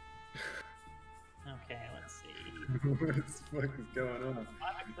 Okay, let's see. What the fuck is going on? 5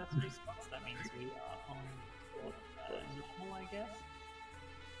 accessory spots, that means we are on normal, I guess.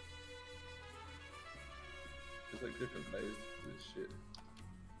 There's like different layers to this shit.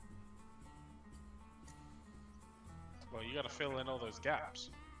 Well, you gotta fill in all those gaps.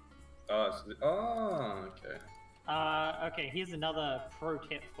 Oh, okay. Okay, here's another pro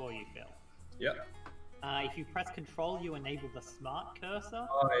tip for you, Phil. Yep. If you press Control, you enable the smart cursor.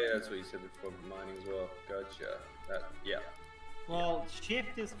 Oh yeah, that's what you said before mining as well. Gotcha. Yeah. Well,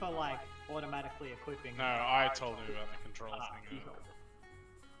 Shift is for like automatically equipping. No, I told you about the control thing.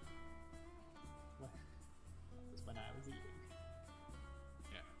 That was when I was eating.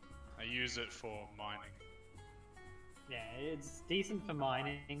 Yeah, I use it for mining. Yeah, it's decent for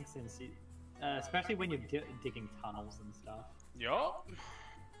mining since it, especially when you're digging tunnels and stuff. Yup.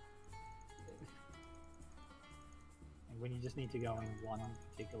 And when you just need to go in one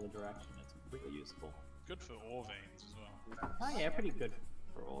particular direction, it's really useful. Good for ore veins as well. Oh yeah, pretty good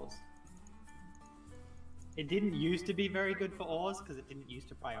for ores. It didn't used to be very good for ores because it didn't used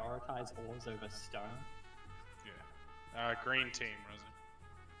to prioritize ores over stone. Yeah. Green team, Rosie.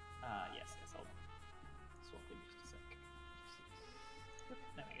 Yes, I'll swap in just a sec.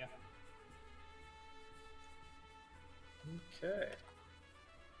 There we go. Okay.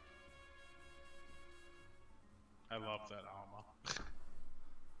 I love that armor.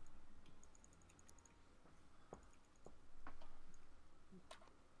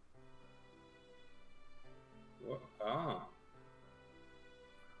 What? Ah.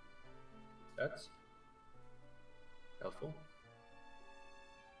 That's helpful.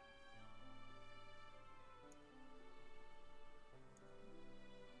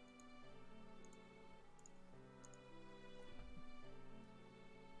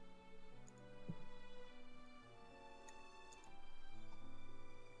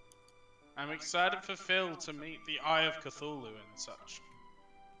 I'm excited for Phil to meet the Eye of Cthulhu and such.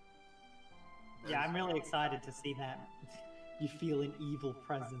 Yeah, I'm really excited to see that. You feel an evil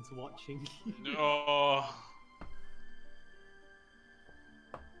presence watching you. Oh.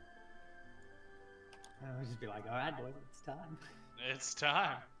 I'll just be like, alright boys, it's time. It's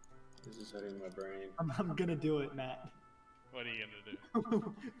time. This is hurting my brain. I'm gonna do it, Matt. What are you gonna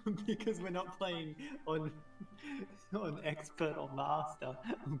do? Because we're not playing on expert or master,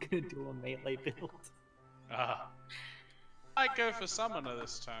 I'm gonna do a melee build. I go for summoner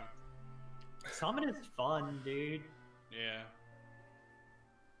this time. Summon is fun, dude. Yeah.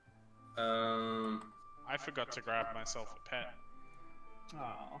 Um. I forgot to grab myself a pet.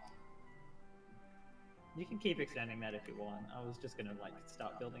 Oh. You can keep extending that if you want. I was just gonna like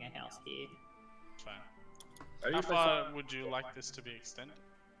start building a house here. Fine. How do How you play far would you like this to be extended?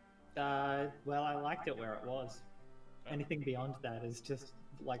 Well, I liked it where it was. Anything beyond that is just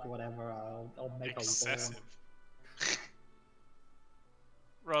like whatever. I'll make Excessive.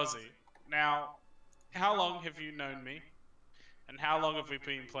 Rosie, now, how long have you known me? And how long have we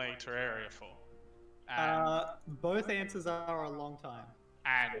been playing Terraria for? And, Both answers are a long time.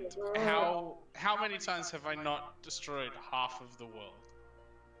 and how many times have I not destroyed half of the world?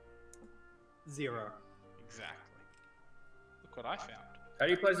 0. Exactly. Look what I found. How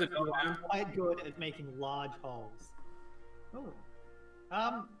do you play Zadok? I'm quite good at making large holes. Oh.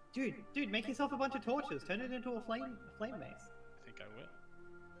 Dude, make yourself a bunch of torches. Turn it into a flame mace. I think I will.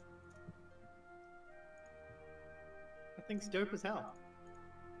 That thing's dope as hell.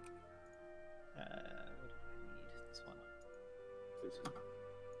 What do I need? This one.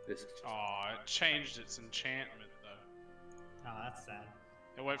 This. Oh, it changed its enchantment though. Oh, that's sad.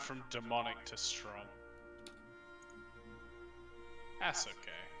 It went from demonic to strong. That's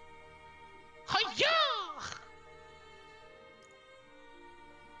okay. Hiya!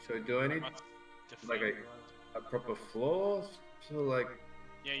 So do I need like a proper floor? So like.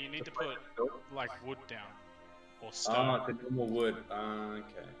 Yeah, you need to put like wood down, or stone, Ah, the normal wood.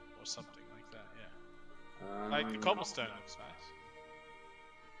 Okay. or something like that. Yeah, like the cobblestone looks nice.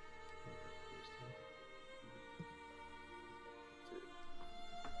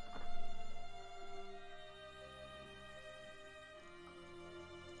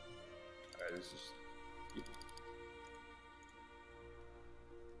 Alright, this is.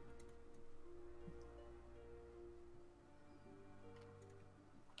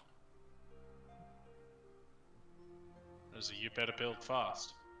 Rosie, you better build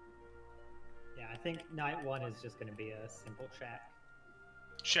fast. Yeah, I think night 1 is just going to be a simple shack.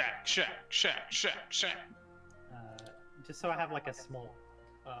 Shack, shack, shack, shack, shack. Just so I have like a small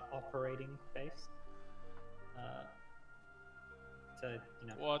operating base.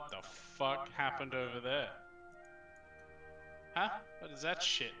 What the fuck happened over there? Huh? What is that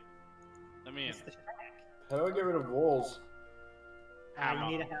shit? Let me in. It's the shack. How do I get rid of walls? Hammer.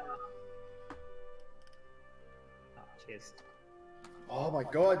 You need a hammer. Oh, cheers. Oh my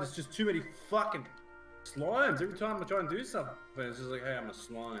god, there's just too many fucking Slimes. Every time I try and do something, it's just like, hey, I'm a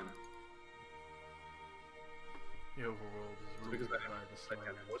slime. The overworld is ruled Because by I the have slime.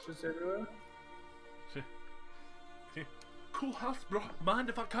 horses everywhere. Cool house, bro. Mind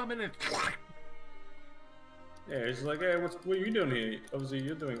if I come in and... Yeah, it's like, hey, what are you doing here? Obviously,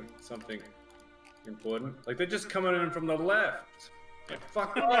 you're doing something important. Like, they're just coming in from the left. Like,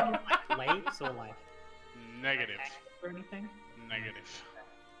 fuck off. Lakes or like Negative. or anything? Negative.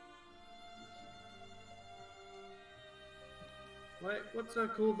 Like, what's so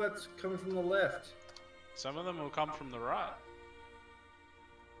cool that's coming from the left? Some of them will come from the right.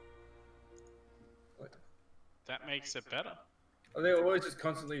 Like, That makes it better. are they always just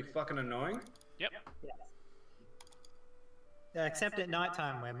constantly fucking annoying? Yep. Yes. Yeah, except at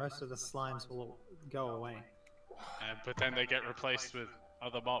nighttime where most of the slimes will go away. But then they get replaced with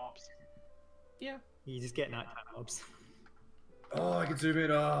other mobs. Yeah. You just get nighttime mobs. Oh, I can zoom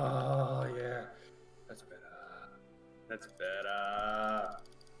in. Oh, yeah. That's better. That's better.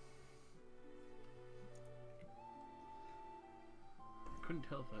 Couldn't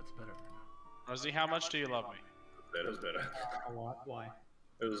tell if that's better or not. Rosie, how much do you love me? Better's better. A lot? Why?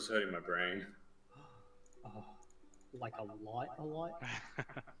 It was hurting my brain. Oh, like a lot, a lot?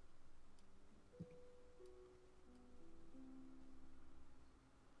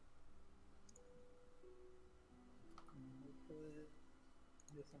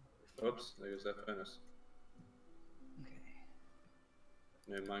 Oops, there goes that furnace. Okay.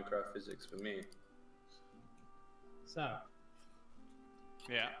 No Minecraft physics for me. So,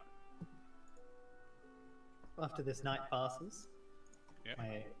 Yeah. after this night passes, Yep.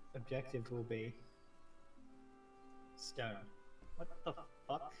 my objective will be stone. What the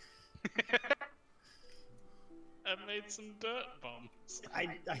fuck? I made some dirt bombs.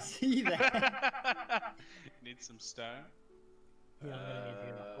 I see that. Need some stone? Yeah, I'm gonna need to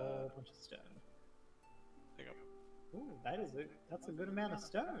get a whole bunch of stone. Pick up. Ooh, that's a good amount of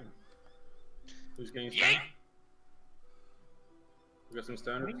stone. Who's getting Yeah! stone? We got some Are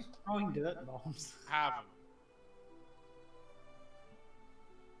stone? we throwing dirt bombs? Have them.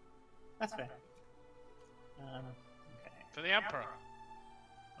 That's fair. Okay. For the Emperor.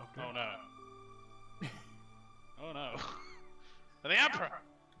 Okay. Oh no. Oh no. For the Emperor!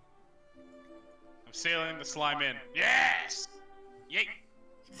 I'm sealing the slime in. Yes! Yay!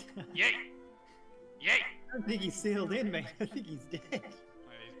 Yay! Yay! I don't think he's sealed in, mate. I think he's dead. Oh,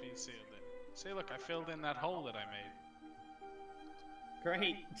 he's been sealed in. See, look, I filled in that hole that I made.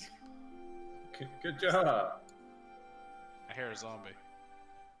 Great. Good job. I hear a zombie.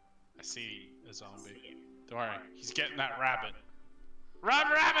 I see a zombie. Don't worry, he's getting that rabbit. Run,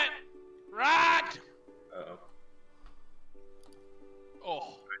 rabbit! Run! Uh-oh.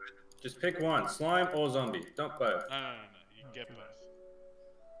 Oh. Just pick one, slime or zombie. Don't both. No. You can get both.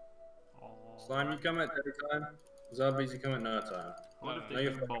 Oh. Slime, you come at daytime. Zombies, you come at night time. What if No, they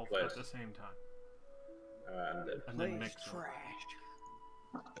you're do fucking both place. at the same time? Alright, I'm dead. And then mix them?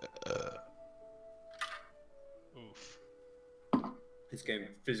 Oof. This game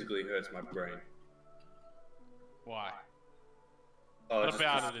physically hurts my brain. Why? Oh, What it's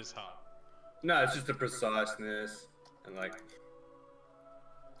about just, it is hard? No, it's just the preciseness and like.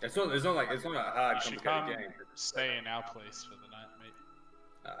 It's not like a hard, You should come complicated game. stay in our place for the night, mate.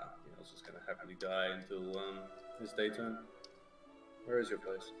 I was just gonna happily die until it's daytime. Where is your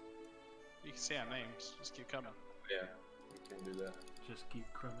place? You can see our names. Just keep coming. Yeah, you can do that. Just keep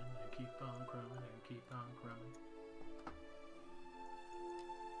crumbing and keep on crumbing and keep on crumbing.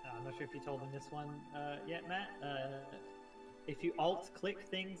 I'm not sure if you told him this one yet, Matt. If you alt-click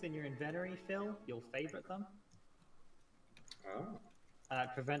things in your inventory, Phil, you'll favorite them. Oh. It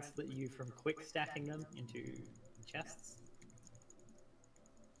prevents you from quick stacking them into chests.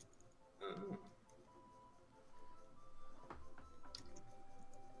 Oh.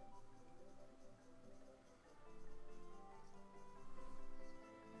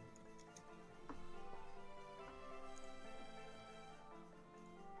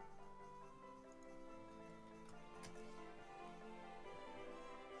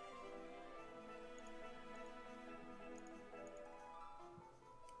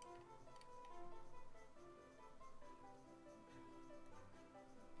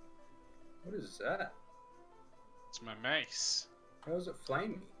 What is that? It's my mace. How is it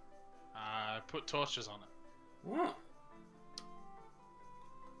flaming? I put torches on it. Oh.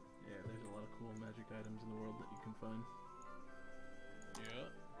 Yeah, there's a lot of cool magic items in the world that you can find. Yeah.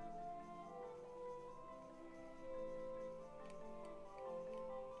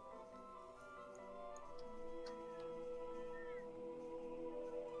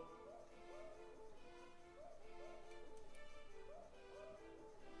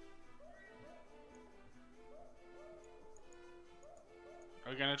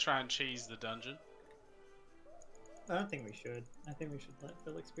 gonna try and cheese the dungeon. I don't think we should. I think we should let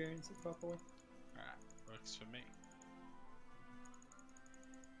Phil experience it properly. Alright, works for me.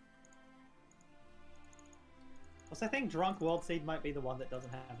 Also, I think Drunk World Seed might be the one that doesn't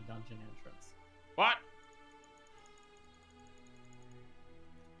have a dungeon entrance. What?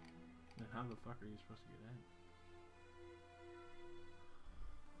 Then how the fuck are you supposed to get in?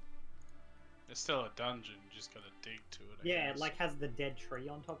 It's still a dungeon, you just gotta dig to it. I Yeah, guess. it like has the dead tree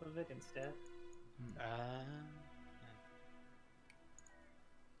on top of it instead.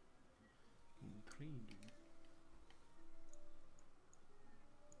 Intriguing.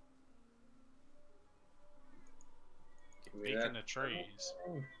 Give me Speaking that. of trees,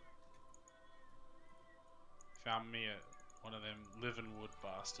 found me one of them living wood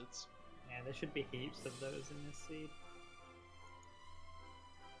bastards. Yeah, there should be heaps of those in this seed.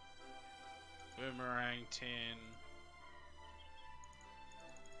 Boomerang tin.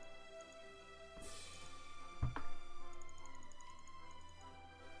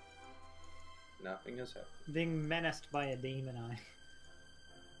 Nothing has happened. Being menaced by a demon eye.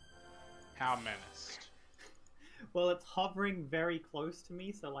 How menaced. Well, it's hovering very close to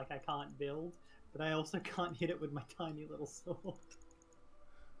me, so like I can't build, but I also can't hit it with my tiny little sword.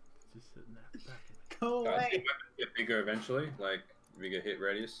 It's just sitting there. Back in the... Go Guys, away! the weapons get bigger eventually, like bigger hit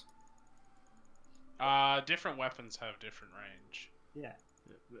radius. Different weapons have different range. Yeah.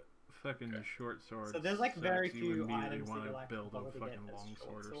 Fucking Okay. short sword. So there's like very sucks. You few immediately items that want you're to like build able a to get fucking as long short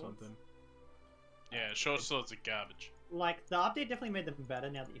sword or swords. something. Yeah, short swords are garbage. Like, the update definitely made them better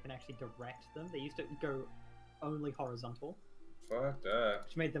now that you can actually direct them. They used to go only horizontal, Fuck that.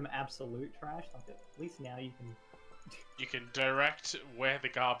 which made them absolute trash. Like, at least now you can... You can direct where the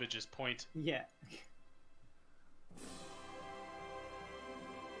garbage is pointed. Yeah.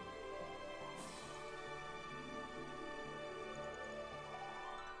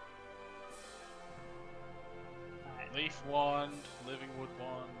 Alright, Leaf wand, living wood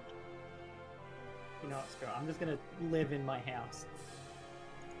wand. you know what, screw it. I'm just gonna live in my house.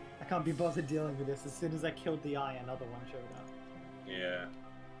 I can't be bothered dealing with this. As soon as I killed the eye, another one showed up. Yeah.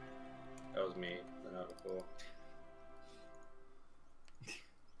 That was me the night before.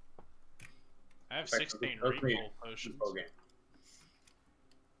 I have In fact, 16 that was me recall potions. this whole game.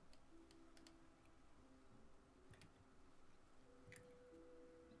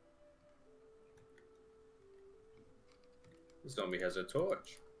 Zombie has a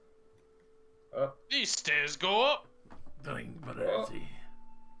torch. Oh, These stairs go up! Dang, but empty.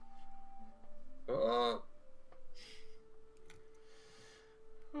 oh.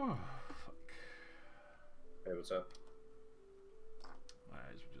 Oh, fuck. Hey, what's up? My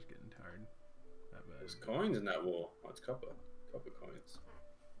eyes are just getting tired. That bad. There's coins in that wall. Oh, it's copper. Copper coins.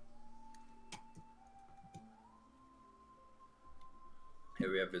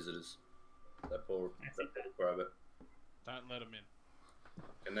 Here we have visitors. That poor rabbit. Don't let them in.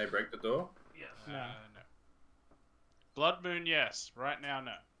 Can they break the door? Yes. No. No. Blood moon, yes. Right now,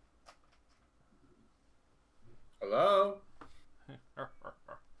 no. Hello?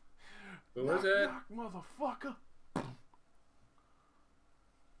 Who is it? Knock, motherfucker.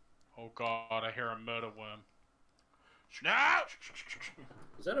 Oh god, I hear a murder worm. No!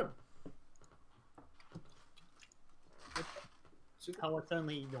 Is that a... Oh, it's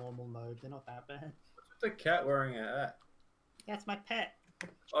only normal mode. They're not that bad. What's the cat wearing a hat? Yeah, it's my pet.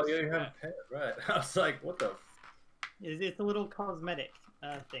 Oh, yeah, you have a pet, right. I was like, what the... It's a little cosmetic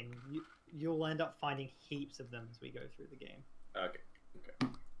thing. You'll end up finding heaps of them as we go through the game. Okay.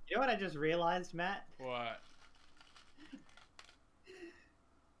 You know what I just realized, Matt? What?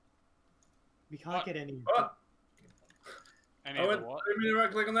 We can't What? get any. Oh! Any I of went... the what? I didn't mean to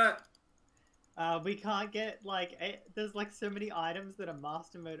right click on that. We can't get like there's like so many items that are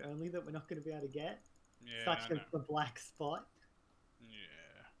master mode only that we're not going to be able to get, Yeah, such I as know. the black spot.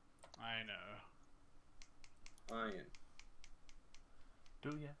 Yeah, I know. Iron.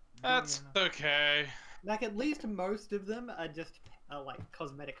 Do ya? That's okay. Like at least most of them are just like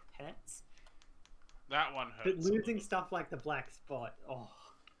cosmetic pets. That one But hurts. a losing little. stuff like the black spot, oh,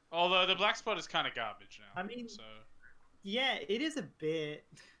 Although the black spot is kind of garbage now. I mean- so yeah, it is a bit.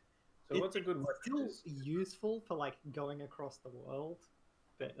 So what's a good It's weapon? still useful for like going across the world,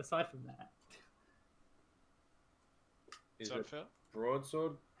 but aside from that, Is what's up, it Phil?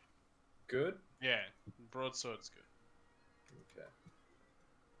 broadsword good? Yeah, broadsword's good. Okay.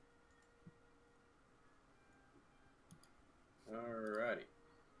 Alrighty.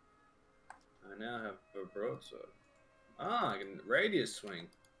 I now have a broadsword. Ah, I can radius swing.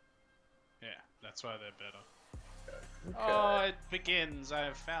 Yeah, that's why they're better. Okay. Oh, it begins. I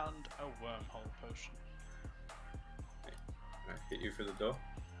have found a wormhole potion. I hit you for the door.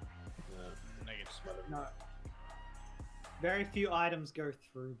 No. Very few items go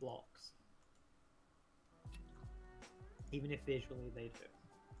through blocks. Even if visually they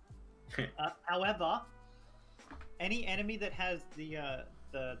do. However, any enemy that has the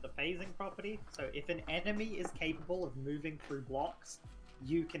phasing property, so if an enemy is capable of moving through blocks,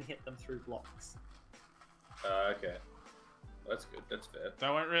 you can hit them through blocks. Okay. That's good. That's fair.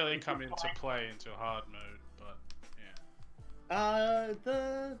 That won't really come into play into hard mode, but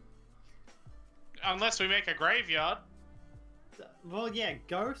yeah. Unless we make a graveyard. Well, yeah,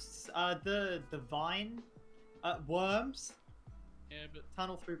 ghosts, the vine, worms. Yeah, but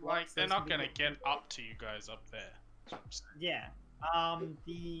Tunnel through blocks. like they're not gonna get up to you guys up there. Yeah.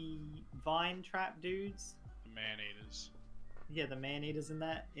 The vine trap dudes. The man-eaters. Yeah, the man-eaters in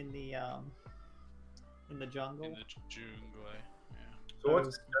the jungle. In the jungle, yeah. So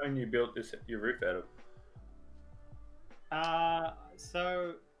what's stone you built your roof out of?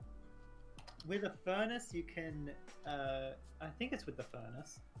 So with a furnace you can, I think it's with the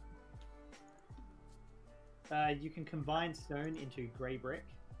furnace. You can combine stone into grey brick.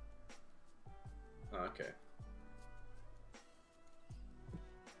 Oh, okay.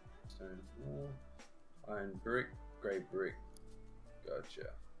 Stone wall, iron brick, grey brick.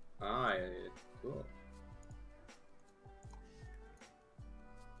 Gotcha. Ah, yeah, cool.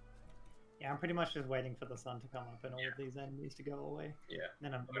 Yeah, I'm pretty much just waiting for the sun to come up and all of these enemies to go away. Yeah.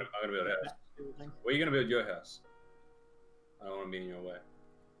 Then I'm gonna build a house. Where are you gonna build your house? I don't want to be in your way.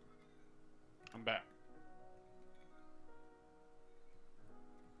 I'm back.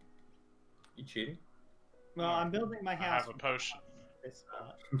 You cheating? Well, I'm building my I house. have a potion. This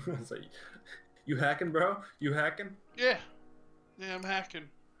part. It's like, you hacking, bro? You hacking? Yeah. Yeah, I'm hacking.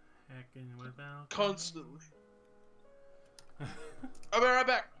 Hacking without Constantly. I'll be right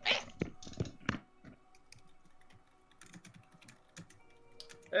back.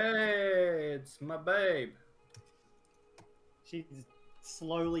 Hey, it's my babe. She's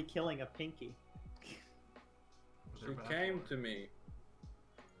slowly killing a pinky. She came to me.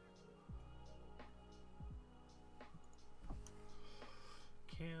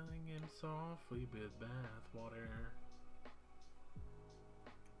 Killing him softly with bath water.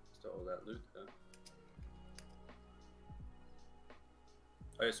 Stole that loot, huh?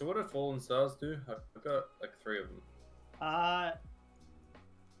 Okay, so what do fallen stars do? I've got like 3 of them.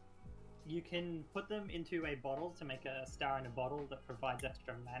 You can put them into a bottle to make a star in a bottle that provides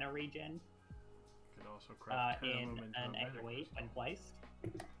extra mana regen. You could also craft 10 of in them into an a magic AoE crystal. when placed.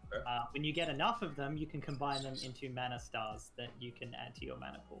 Okay. When you get enough of them, you can combine them into mana stars that you can add to your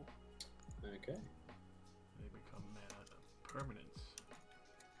mana pool. Okay. They become mana permanents.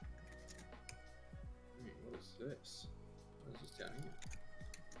 What is this? What is this down here?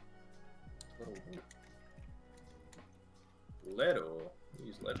 What a wood. Lead ore? What do you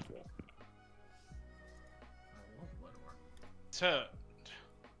use lead for? I love lead ore. Turd.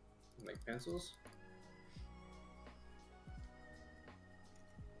 Make pencils?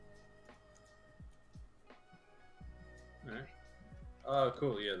 Alright. Oh,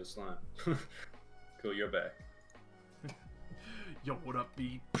 cool. Yeah, the slime. Cool, you're back. Yo, what up,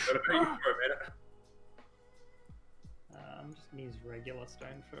 B? Gotta pay you for a minute. I'm just gonna use regular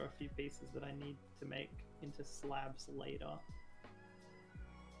stone for a few pieces that I need to make into slabs later.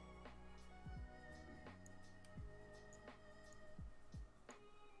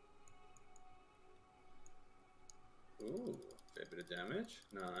 Ooh, fair bit of damage.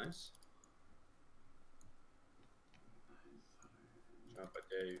 Nice. Jump, I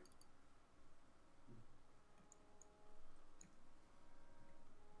dare you.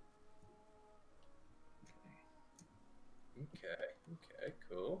 Okay,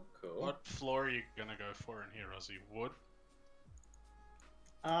 cool. What floor are you gonna go for in here, Ozzy? Wood?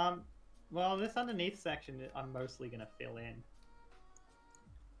 Well, this underneath section I'm mostly gonna fill in.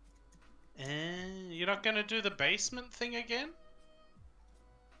 You're not gonna do the basement thing again?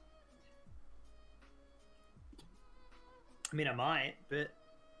 I mean, I might, but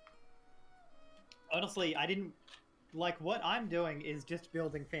honestly, I didn't like what I'm doing is just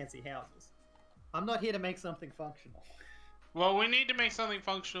building fancy houses. I'm not here to make something functional. Well, we need to make something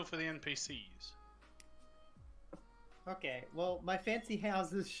functional for the NPCs. Okay, well, my fancy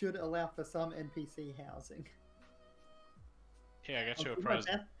houses should allow for some NPC housing. Here, I got I'll you a do my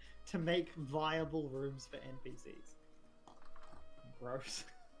present. best to make viable rooms for NPCs. Gross.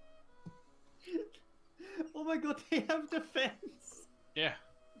 Oh my god, they have defense! Yeah.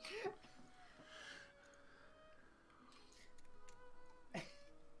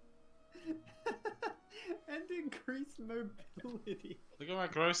 And increased mobility. Look at my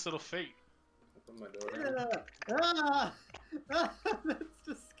gross little feet. Open my door. Ah! Ah! That's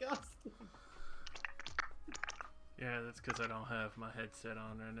disgusting. Yeah, that's because I don't have my headset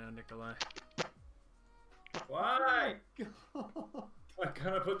on right now, Nikolai. Why? God. Why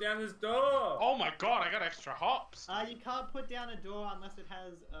can't I put down this door? Oh my god, I got extra hops. You can't put down a door unless it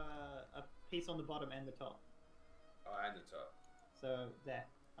has a piece on the bottom and the top. Oh, and the top. So there,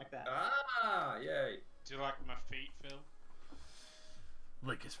 like that. Ah, yay. Do you like my feet, Phil?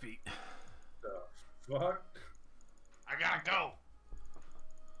 Lick his feet. The fuck? I gotta go.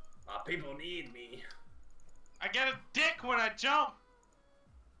 People need me. I get a dick when I jump.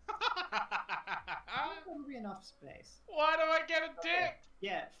 That'll be enough space. Why do I get a dick?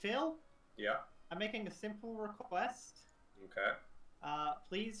 Yeah, Phil, Yeah. I'm making a simple request. Okay.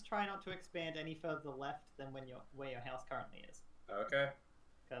 Please try not to expand any further left than where your house currently is. Okay.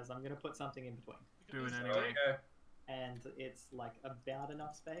 Because I'm gonna put something in between. Do it Look at anyway. this dick. Okay. And it's like about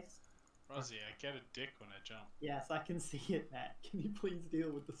enough space. Rosie, I get a dick when I jump. Yes, I can see it, Matt. Can you please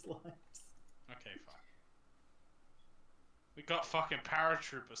deal with the slimes? Okay, fine. We got fucking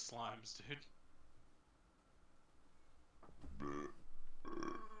paratrooper slimes, dude.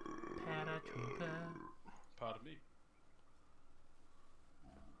 Pardon me.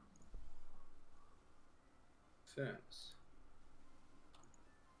 Sense.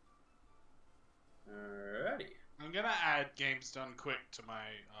 Alrighty. I'm gonna add games done quick to my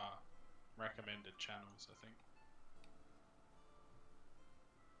recommended channels, I think.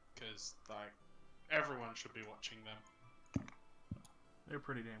 Because, like, everyone should be watching them. They're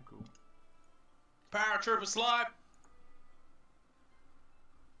pretty damn cool. Paratrooper slime!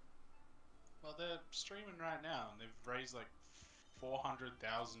 Well, they're streaming right now, and they've raised like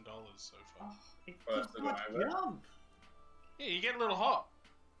 $400,000 so far. Oh, it Oh, keeps that's the much one I read. jump. Yeah, you get a little hot.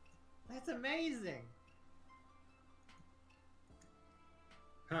 That's amazing.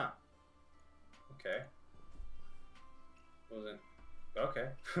 Huh. Okay. Well then. Okay.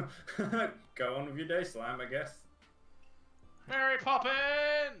 Go on with your day, slime, I guess. Mary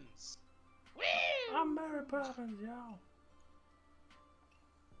Poppins! Woo! I'm Mary Poppins, y'all.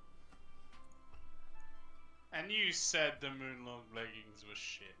 And you said the moonlong leggings were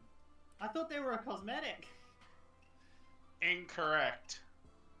shit. I thought they were a cosmetic. Incorrect.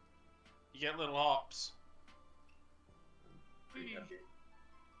 You get little hops. Pretty happy.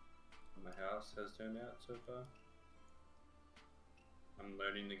 How my house has turned out so far. I'm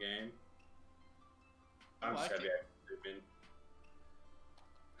learning the game. I'm like just happy it. I can zoom in.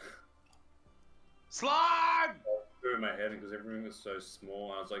 Slime! Through my head because everything was so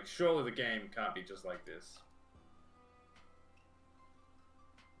small. I was like, surely the game can't be just like this.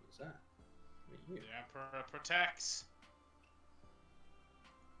 What's that? What are you? The Emperor protects.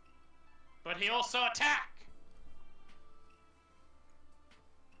 But he also attack!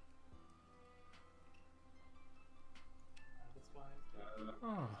 This one is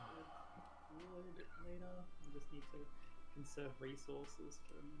Oh. later. I just need to conserve resources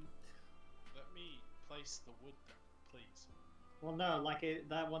for a minute. Let me place the wood then, please. Well, no, like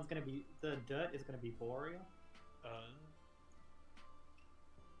that one's gonna be the dirt is gonna be boreal.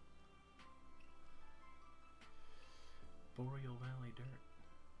 Boreal Valley dirt.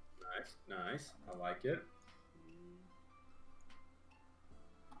 Nice, nice. I like it.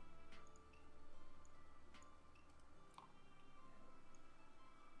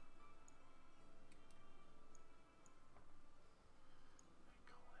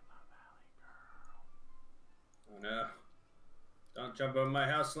 Oh no. Don't jump over my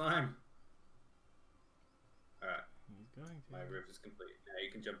house, slime. Alright, He's going to. my roof is complete. Now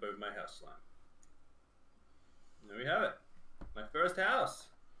you can jump over my house, slime. There we have it. My first house.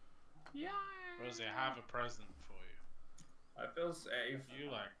 Yeah. Rosie, I have a present for you. I feel safe.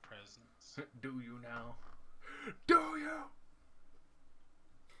 You like presents. Do you now? Do you?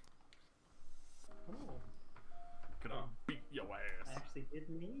 Oh, Gonna Oh. beat your I ass. actually did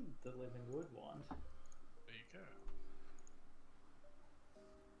need the living wood wand. There you go.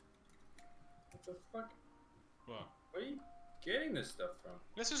 What the fuck? What? Where are you getting this stuff from?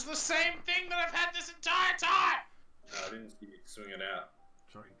 This is the same thing that I've had this entire time! No, I didn't see you swing it out.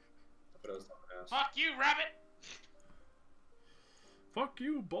 Sorry. I thought it was something else. Fuck you, rabbit! Fuck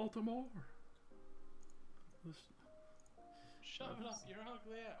you, Baltimore. This, Shut up, you're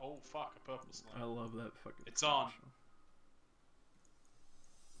ugly ass. Oh fuck, a purple I slime. love that fucking. It's on.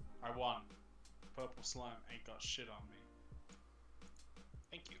 commercial. I won. Purple slime ain't got shit on me.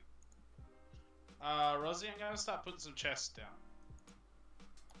 Thank you. Rosie, I'm gonna start putting some chests down.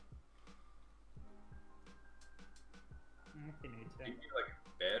 If you need Do you to. need like a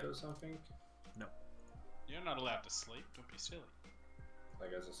bed or something? You're not allowed to sleep, don't be silly.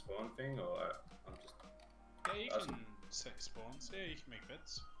 Like as a spawn thing, or I'm just. Yeah, you That's- can set spawns. Yeah, you can make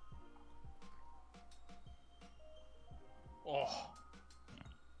beds.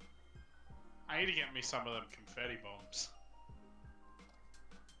 I need to get me some of them confetti bombs.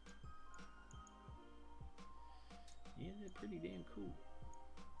 Yeah, they're pretty damn cool.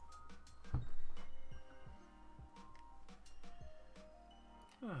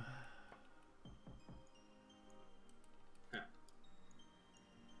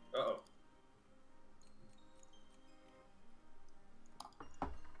 Uh-oh.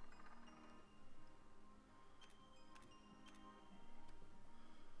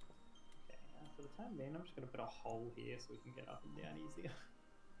 Okay, for the time being, I'm just gonna put a hole here so we can get up and down easier.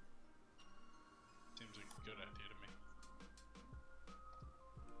 Seems like a good idea to me.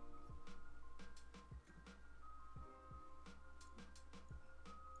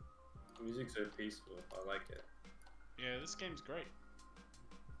 The music's so peaceful. I like it. Yeah, this game's great.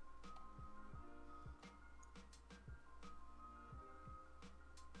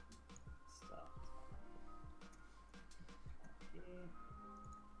 Start. Yeah.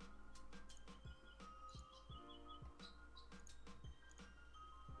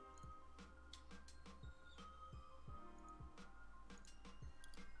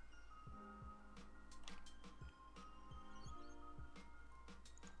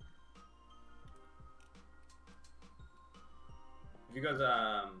 Have you guys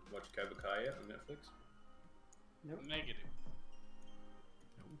watched Cobra Kai yet on Netflix? Nope. Negative.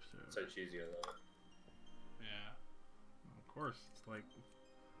 No, sir. So cheesy, I love it. Yeah. Of course, it's like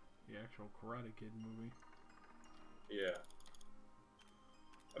the actual Karate Kid movie. Yeah.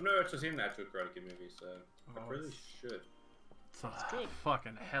 I've never actually seen the actual Karate Kid movie, so I Oh, really it's- should. It's good.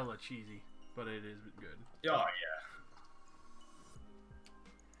 fucking hella cheesy, but it is good. Oh, yeah.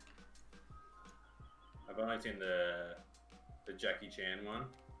 I've only seen the Jackie Chan one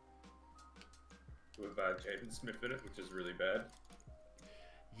with Jaden Smith in it, which is really bad.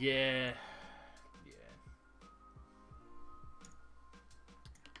 Yeah. Yeah.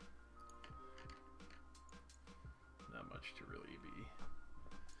 Not much to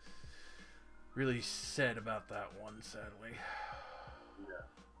really said about that one, sadly. Yeah.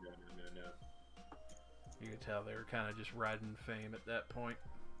 No. You could tell they were kind of just riding fame at that point.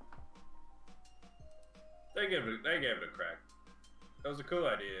 They gave it a crack. That was a cool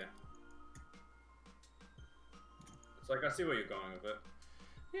idea. It's like, I see where you're going with it.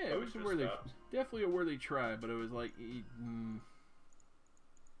 Yeah, But it we was a should've worthy, stopped. definitely a worthy try, but it was like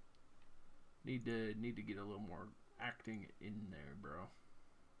need to get a little more acting in there, bro.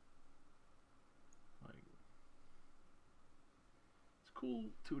 Like, it's cool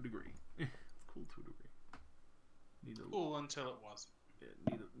to a degree. It's cool to a degree. Need a Cool until it wasn't.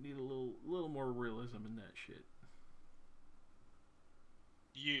 yeah, need a little more realism in that shit.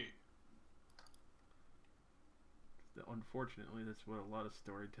 You. Unfortunately, that's what a lot of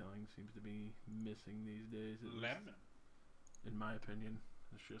storytelling seems to be missing these days. at least Lemon. In my opinion,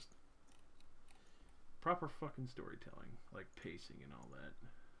 it's just proper fucking storytelling, like pacing and all that.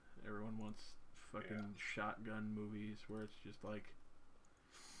 Everyone wants fucking shotgun movies where it's just like,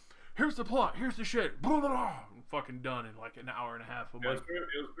 here's the plot, here's the shit, blah, blah, blah, and fucking done in like an hour and a half. I'm It was, like,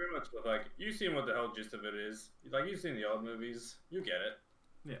 pretty much like, you've seen what the hell gist of it is. Like, you've seen the old movies. You get it.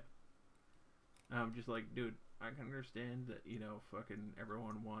 I'm just like, dude, I can understand that, you know, fucking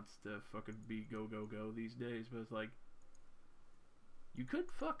everyone wants to fucking be go these days, but it's like, you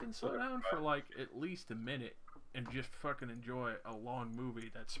could fucking slow down for like at least a minute and just fucking enjoy a long movie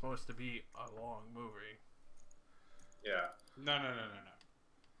that's supposed to be a long movie. Yeah. No.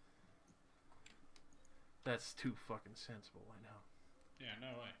 That's too fucking sensible, I know. Yeah,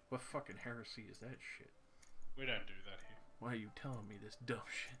 no way. What fucking heresy is that shit? We don't do that here. Why are you telling me this dumb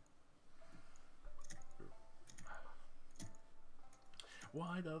shit?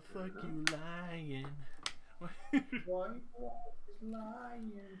 Why the fuck you lying? Why is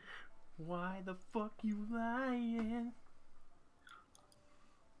lying? Why the fuck you lying?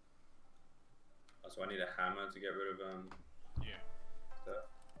 So I need a hammer to get rid of Yeah. stuff.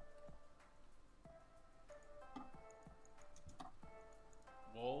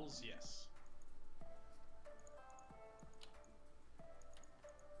 Walls, yes.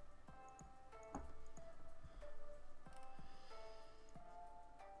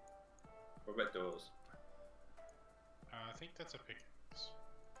 What about doors? I think that's a pickaxe.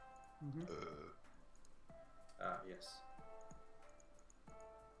 Mm-hmm. Ah, yes.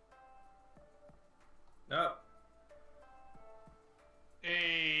 No.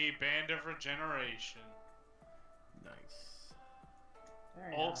 A band of regeneration. Nice.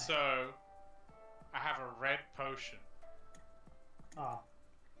 Very Also, I have a red potion. nice. Oh,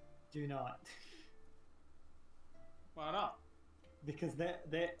 do not. Why not? Because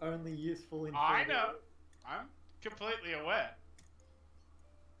they're only useful in. I further- know. I'm completely aware.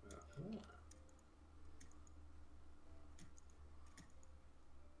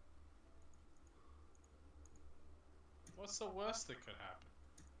 What's the worst that could happen?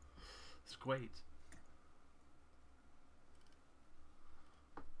 Squades.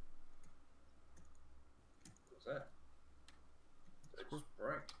 What's that? They just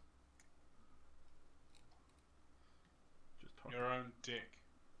break. Just talking. Your own dick.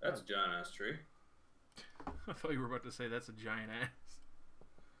 That's a giant ass tree. I thought you were about to say that's a giant ass.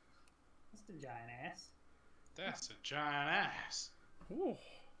 That's the giant ass. That's a giant ass. Ooh.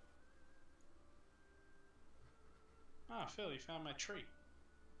 Ah, Phil, you found my tree.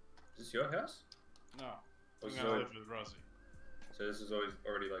 Is this your house? No, Or I'm is gonna it- live with Rosie. So this is always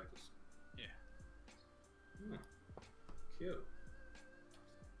already like this. Yeah. Hmm. Cute.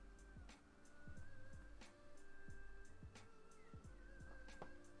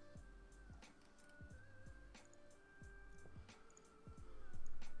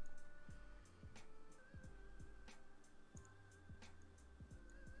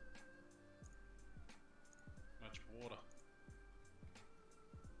 Much water.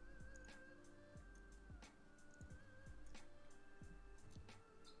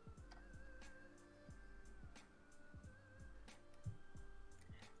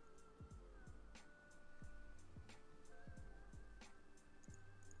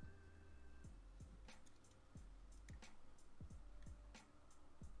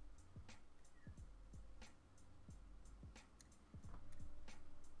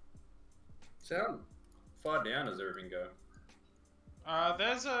 So how far down does everything go?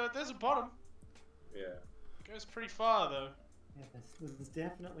 There's a bottom. Yeah. Goes pretty far though. Yeah, there's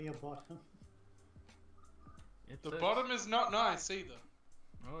definitely a bottom. It's The a- bottom is not nice either.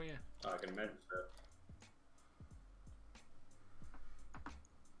 Oh yeah. I can imagine so.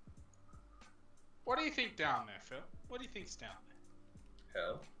 What do you think down there, Phil? What do you think's down there?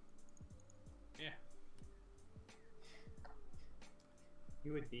 Hell. Yeah.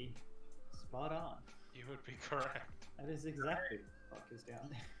 You would be spot on. You would be correct. That is exactly what the fuck is down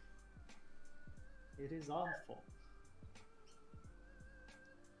there. It is awful.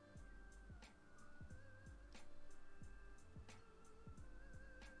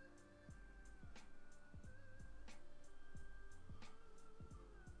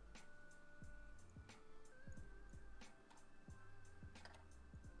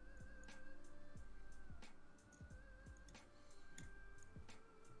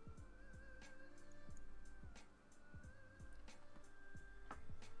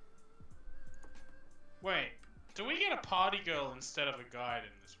 Wait, do we get a party girl instead of a guide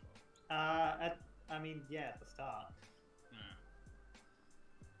in this world? I mean, yeah, at the start.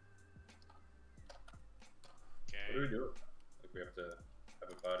 Yeah. What do we Okay. do? Like we have to have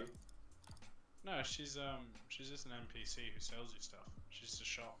a party? No, she's just an NPC who sells you stuff. She's just a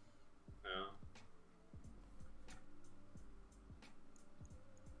shop. No.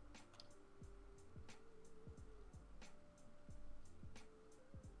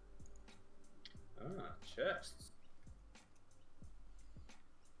 Ah, chests.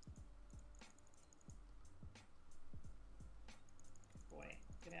 Boy,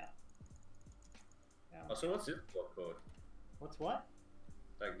 get out. Oh, so what's this floor called? What's what?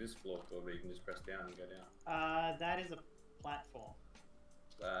 Like this floor called where you can just press down and go down. That is a platform.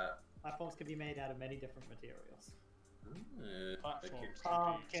 That. Platforms can be made out of many different materials. Platforms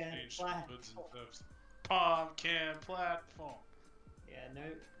Pumpkin can be exchanged for platform. goods and services. Pumpkin platform. Yeah,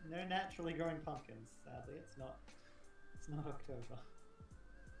 no naturally growing pumpkins. Sadly, it's not October.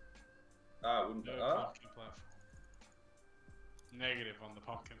 Ah, wouldn't. No Ah, pumpkin platform. Negative on the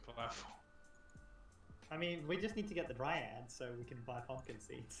pumpkin platform. I mean, we just need to get the dryad so we can buy pumpkin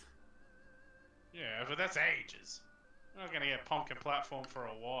seeds. Yeah, but that's ages. We're not gonna get pumpkin platform for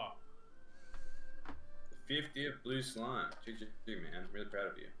a while. 50th blue slime. GG, man. Really proud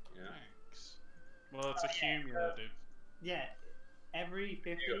of you. Yeah. Thanks. Well, it's a cumulative. Yeah, every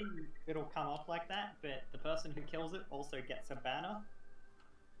 50 it'll come up like that, but the person who kills it also gets a banner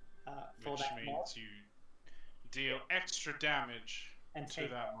for Which that mob means you deal extra damage and to take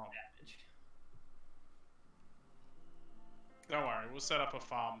that mob. damage. Don't worry, we'll set up a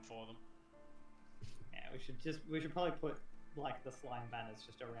farm for them. Yeah, we should probably put like the slime banners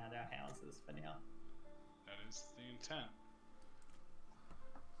just around our houses for now. That is the intent.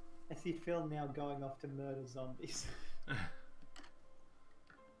 I see Phil now going off to murder zombies. I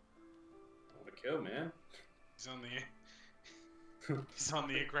want to kill, man. He's on the he's on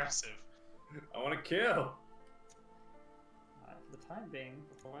the aggressive. I want to kill. For the time being,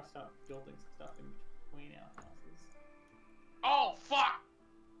 before I start building stuff in between our houses. Oh fuck!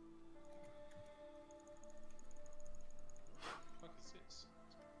 What the fuck is this?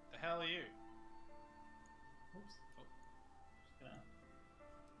 The hell are you? Oops. Oh. Just gonna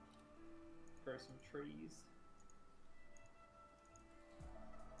grow some trees.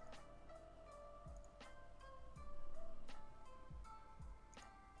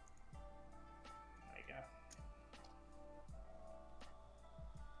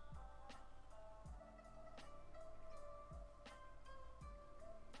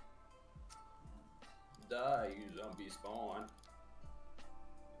 die, you zombie spawn.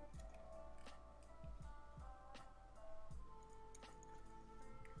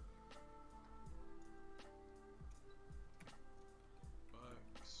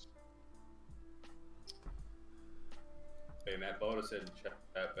 Hey, Matt Boulder said in chat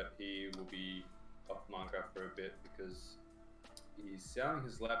that he will be off Minecraft for a bit because he's selling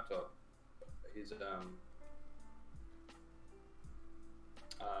his laptop. He's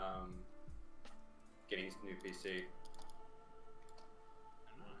getting his new PC.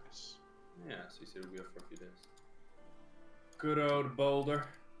 Nice. Yeah, so he said he'll be off for a few days. Good old Boulder.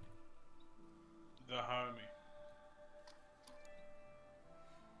 The homie.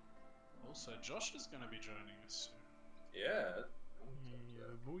 Also, Josh is going to be joining us soon. Yeah. Yeah,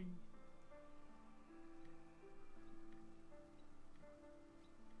 boy.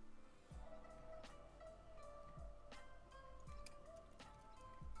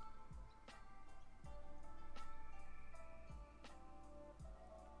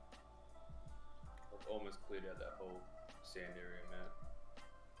 I've almost cleared out that whole sand area, man.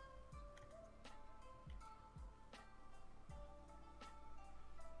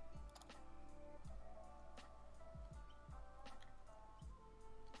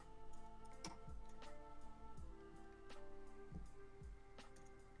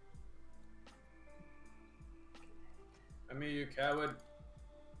 Come here, you coward.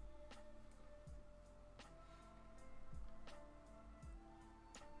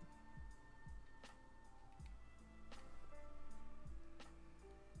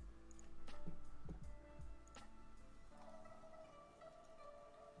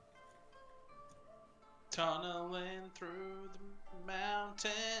 Tunneling through the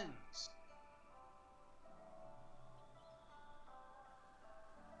mountains.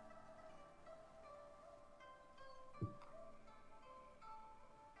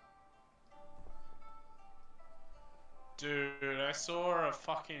 Dude, I saw a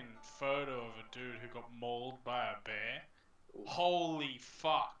fucking photo of a dude who got mauled by a bear. Holy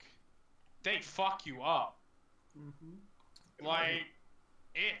fuck. They fuck you up. Mm-hmm. Like,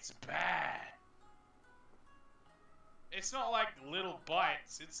 it's bad. It's not like little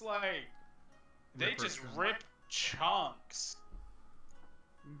bites. It's like they Ripper just chunks. rip chunks.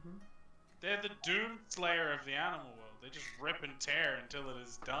 Mm-hmm. They're the Doom Slayer of the animal world. They just rip and tear until it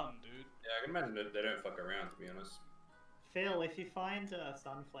is done, dude. Yeah, I can imagine that they don't fuck around, to be honest. Phil, if you find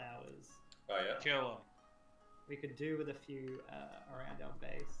sunflowers, Oh, yeah? Kill them. we could do with a few around our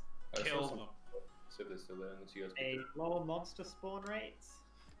base. I Kill saw some- them. So they're still there, unless you guys A lower monster spawn rates.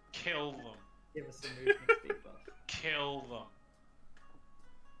 Kill them. Give us some movement speed buff. Kill them.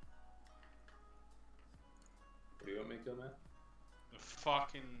 What do you want me to kill, Matt? The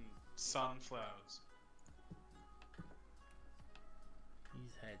fucking sunflowers.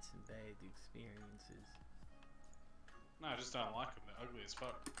 He's had some bad experiences. No, I just don't like them. They're ugly as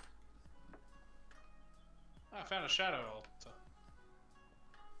fuck. Oh, I found a shadow altar.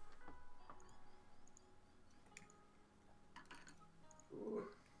 Ooh.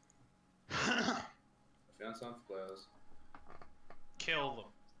 I found some flowers. Kill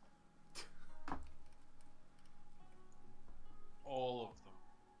them. All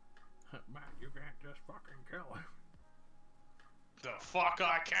of them. Man, you can't just fucking kill him. The fuck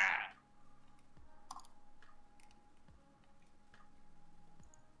I can!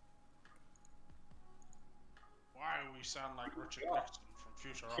 Why do we sound like Richard Nixon from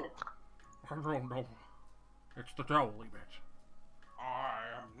Futurama? I don't know. It's the jolly bit.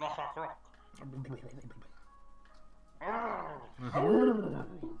 I am not a crook.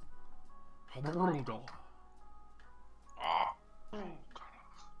 Ah.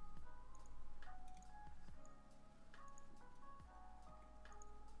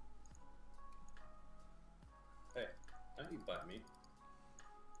 Hey, don't you bite me.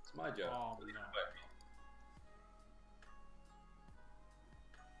 It's my job. Oh, Don't you no. bite me.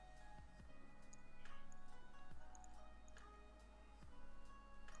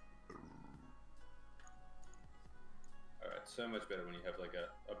 Alright, so much better when you have like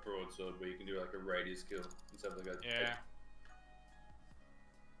a broadsword where you can do like a radius kill instead of like a... Yeah.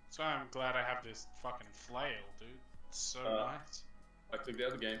 So I'm glad I have this fucking flail, dude. It's so nice. I clicked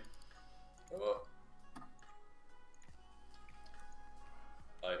out of the game. Oh.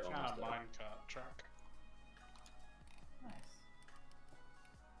 I Found almost a died. minecart track. Nice.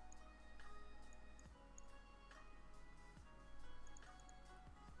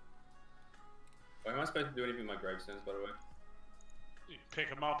 Am I supposed to do anything with my gravestones, by the way? You can pick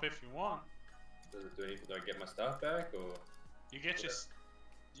them up if you want. Does it do anything? Do I get my stuff back, or...? You get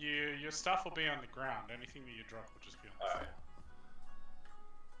your stuff will be on the ground. Anything that you drop will just be on the Alright.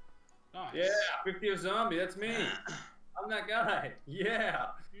 floor. Nice. Yeah! 50th zombie, that's me. I'm that guy. Yeah.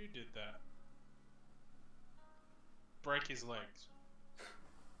 You did that. Break his legs.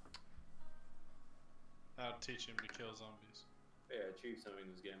 That'll teach him to kill zombies. Yeah, I achieved something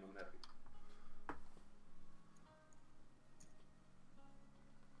in this game. I'm happy.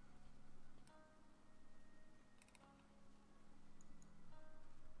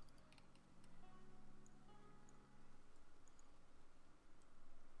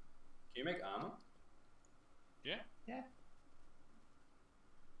 Can you make armor? Yeah. Yeah.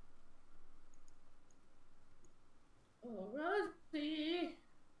 Oh, Rusty,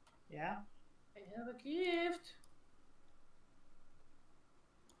 Yeah. I have a gift.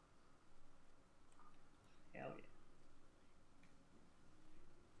 Hell yeah.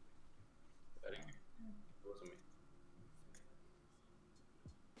 That ain't me. It wasn't me.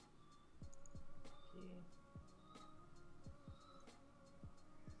 Yeah.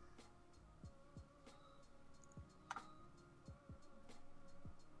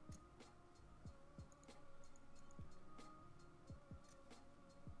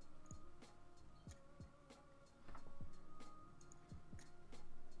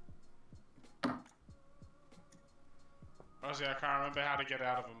 Honestly, I can't remember how to get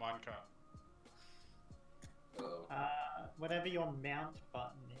out of a minecart. Uh-oh. Whatever your mount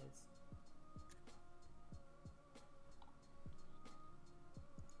button is.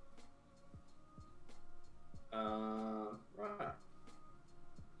 Right.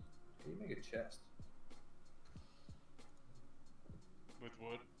 Can you make a chest? With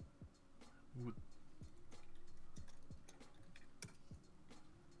wood. Wood.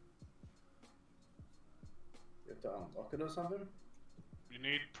 You have to unlock it or something?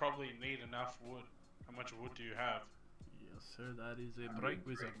 You probably need enough wood. How much wood do you have? Yes, sir, that is a I bright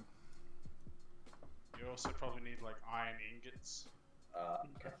mean, wizard. You also probably need like iron ingots.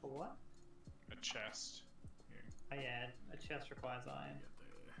 For what? A chest. Here, Oh yeah, a chest requires iron. get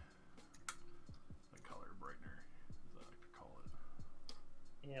the color brightener, as I like to call it.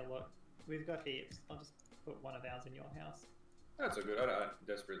 Yeah, look, we've got heaps. I'll just put one of ours in your house. That's so good. I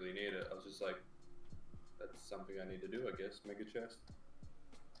desperately need it. I was just like, that's something I need to do, I guess. Make a chest.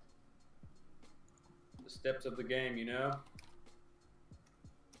 The steps of the game, you know?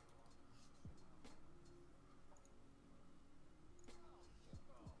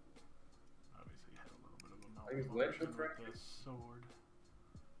 Obviously had a little bit of a I use lead malfunction for with the sword.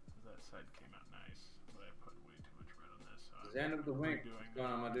 That side came out nice, but I put way too much red on this. So I'm Xander with the wing. redoing What's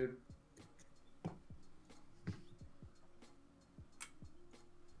going on, my dude?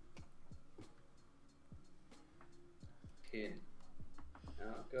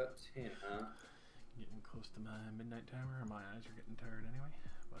 I've got 10, huh? Getting close to my midnight timer, and my eyes are getting tired anyway.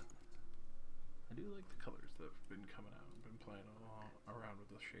 But I do like the colors that have been coming out. I've been playing around with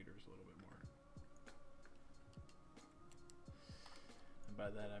the shaders a little bit more. And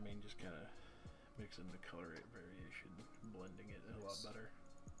by that I mean just kind of mixing the color rate variation, blending it a lot better.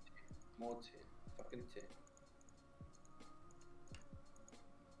 More 10. Fucking 10.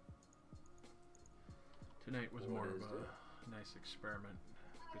 Tonight was What more of is a it? nice experiment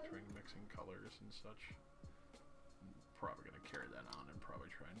between mixing colors and such. I'm probably going to carry that on and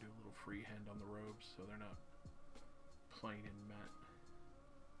probably try and do a little freehand on the robes so they're not plain and matte.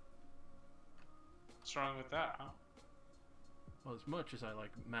 What's wrong with that, huh? Well, as much as I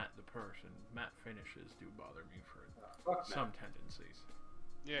like matte the person, matte finishes do bother me for Fuck some tendencies.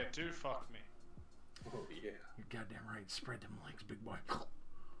 Yeah, do fuck me. Oh, yeah. You're goddamn right. Spread them legs, big boy.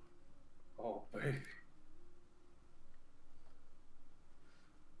 Oh, baby.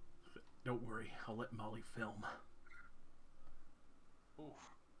 Don't worry, I'll let Molly film. Oof.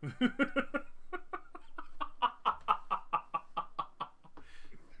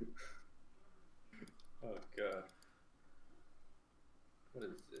 Oh, God. What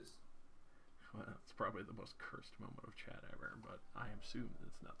is this? Well, it's probably the most cursed moment of chat ever, but I assume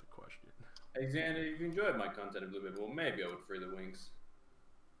that's not the question. Hey, Xander, if you enjoyed my content a little bit, well, maybe I would free the wings.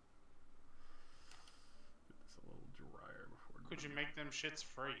 Get this a little drier before. Could you make them shits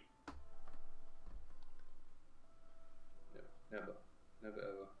free? No, never. Never,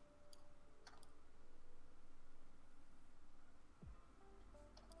 ever.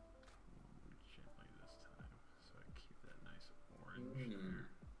 Gently this time, so I keep that nice orange there.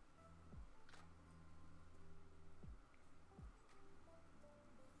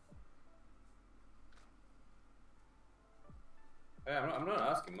 Hey, I'm not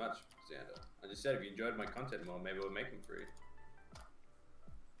asking much, Xander. I just said if you enjoyed my content more, maybe we'll make them free.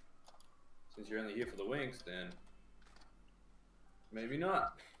 Since you're only here for the wings, then maybe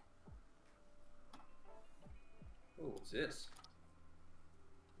not. Oh, what's this?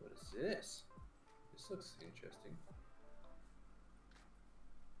 What is this? This looks interesting.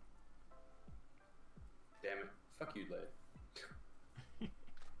 Damn it. Fuck you, lad.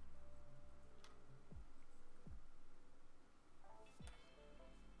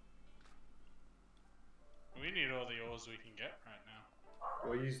 We need all the ores we can get right now.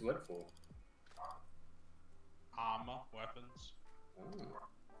 What do you use lead for? Armor, weapons. Oh.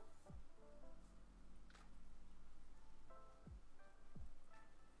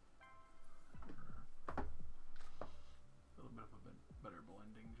 A little bit of a better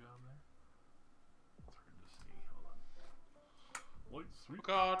blending job there. It's hard to see. Hold on. Light sweet. Oh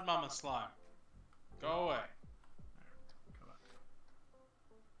God, Mama Slime. Go away. There, come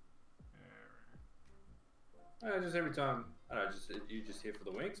on. There. Just every time. I don't know, you just here for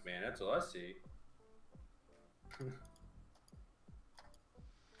the winks, man. That's all I see.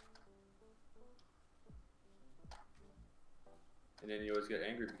 And then you always get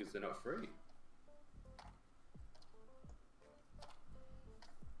angry because they're not free.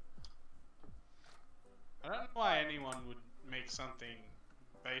 I don't know why anyone would make something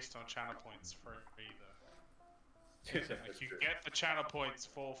based on channel points free either. Like you get the channel points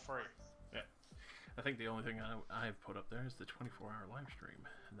for free. Yeah. I think the only thing I've put up there is the 24-hour live stream,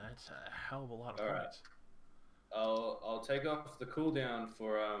 and that's a hell of a lot of All right. points. I'll take off the cooldown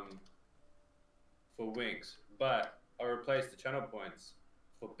for winks, but I'll replace the channel points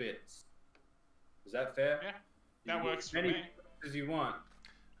for bits. Is that fair? Yeah, You that can works get for as many me. as you want,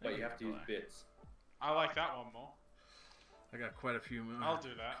 but There you have to go. use bits. I like that one more. I got quite a few I'll do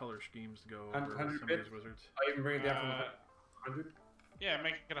that. color schemes to go 100 over with some of bits? these wizards. I even bring it down from Uh, 100. Yeah,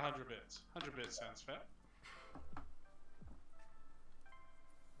 make it 100 bits. 100 bits sounds fair.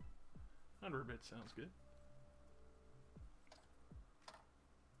 100 bits sounds good.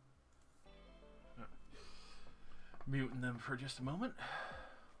 Muting them for just a moment.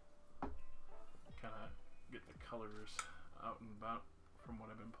 Kind of get the colors out and about from what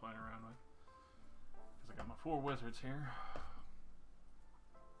I've been playing around with. Because I got my 4 wizards here.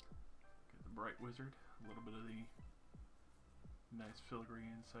 Got the bright wizard, a little bit of the nice filigree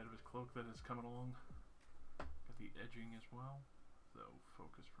inside of his cloak that is coming along. Got the edging as well. So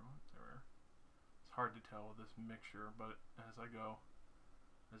focus from it. There. It's hard to tell with this mixture, but as I go,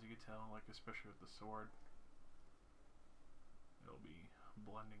 as you can tell, like especially with the sword, it'll be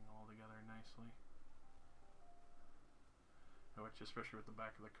blending all together nicely. I wish, especially with the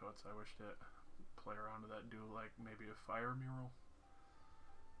back of the coats, I wish to play around with that, do like maybe a fire mural.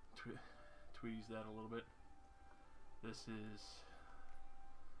 Tweeze that a little bit. This is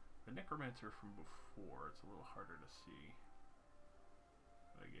the Necromancer from before. It's a little harder to see.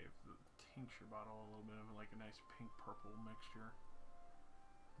 But I gave the tincture bottle a little bit of like a nice pink-purple mixture.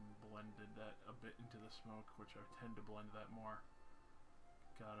 And blended that a bit into the smoke, which I tend to blend that more.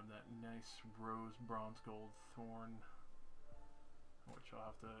 Got him that nice rose bronze gold thorn, which I'll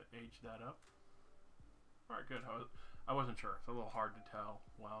have to age that up. Alright, good. I wasn't sure. It's a little hard to tell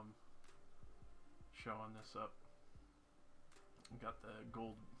while I'm showing this up. Got the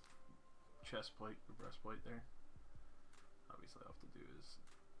gold chest plate, the breastplate there. Obviously, I'll have to do his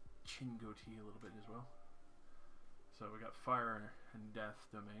chin goatee a little bit as well. So we got fire and death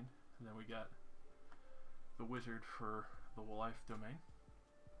domain, and then we got the wizard for the life domain.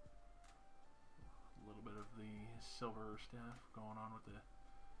 A little bit of the silver staff going on with the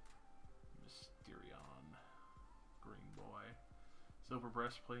Mysterion green boy. Silver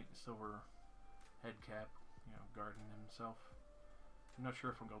breastplate, silver head cap, you know, guarding himself. I'm not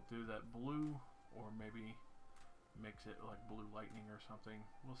sure if I'm going to do that blue or maybe mix it like blue lightning or something.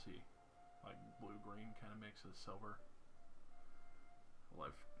 We'll see. Like blue green kind of mixes silver.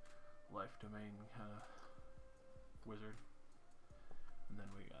 Life domain kind of wizard. And then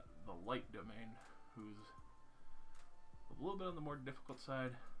we got the light domain, who's a little bit on the more difficult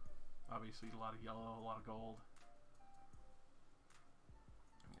side. Obviously a lot of yellow, a lot of gold.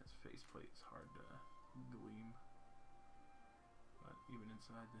 And his faceplate is hard to gleam. But even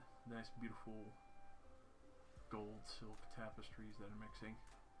inside the nice beautiful gold silk tapestries that are mixing.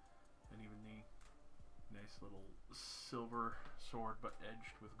 And even the nice little silver sword but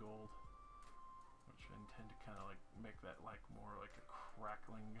edged with gold. Which I intend to kind of like make that like more like a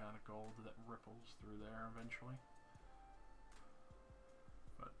crackling kind of gold that ripples through there eventually.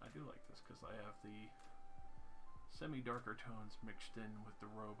 But I do like this because I have the semi-darker tones mixed in with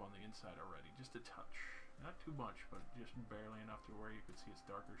the robe on the inside already. Just a touch. Not too much, but just barely enough to where you could see its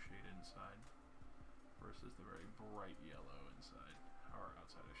darker shade inside versus the very bright yellow inside. Or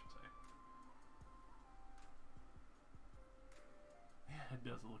outside, I should say. Yeah, it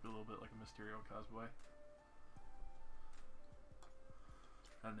does look a little bit like a Mysterio cosplay.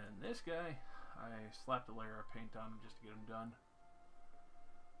 And then this guy, I slapped a layer of paint on them just to get them done.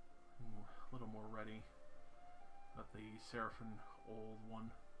 A little more ready. Got the serphon old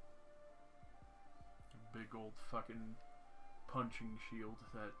one. Big old fucking punching shield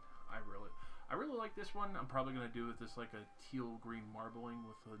that I really like this one. I'm probably gonna do with this like a teal green marbling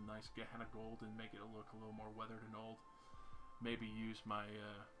with a nice Gehenna gold and make it look a little more weathered and old. Maybe use my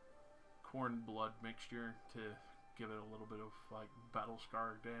corn blood mixture to give it a little bit of like battle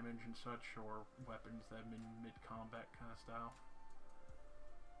scar damage and such, or weapons that I'm in mid-combat kind of style.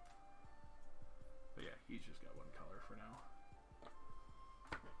 But yeah, he's just got one color for now.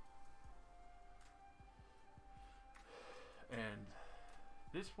 And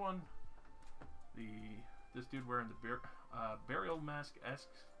this one, this dude wearing the burial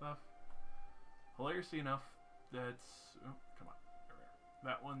mask-esque stuff. Hilariously enough, that's oh, come on, there we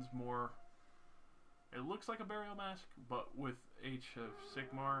are. That one's more. It looks like a burial mask, but with H of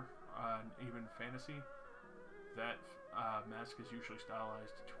Sigmar and even fantasy, that mask is usually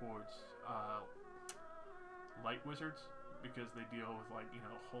stylized towards light wizards because they deal with like, you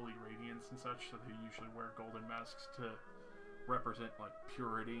know, holy radiance and such, so they usually wear golden masks to represent like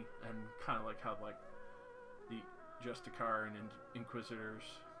purity, and kind of like how like the Justicar and Inquisitors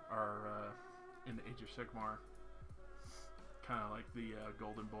are in the Age of Sigmar, kind of like the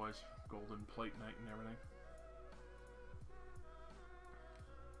Golden Boys, Golden Plate Knight and everything.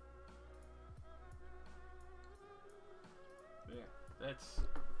 Yeah, that's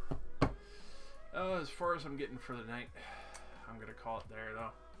as far as I'm getting for the night. I'm gonna call it there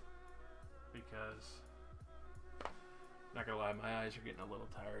though, because not gonna lie, my eyes are getting a little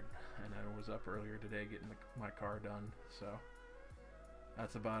tired, and I was up earlier today getting my car done, so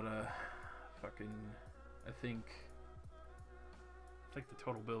that's about a fucking, I think the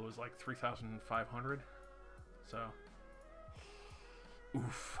total bill was like $3,500. So,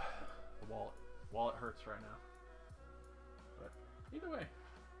 oof, the wallet hurts right now. But either way,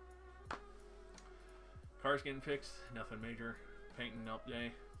 car's getting fixed, nothing major. Painting up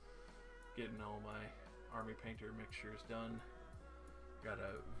day, getting all my army painter mixtures done. Got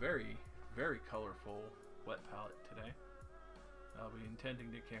a very, very colorful wet palette today. I'll be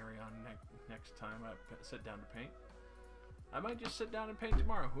intending to carry on next time I sit down to paint. I might just sit down and paint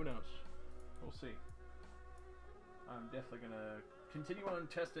tomorrow. Who knows? We'll see. I'm definitely going to continue on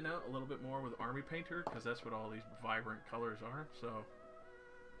testing out a little bit more with Army Painter, because that's what all these vibrant colors are. So,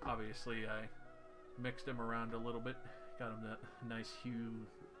 obviously, I mixed them around a little bit. Got them that nice hue,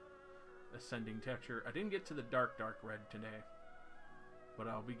 ascending texture. I didn't get to the dark red today, but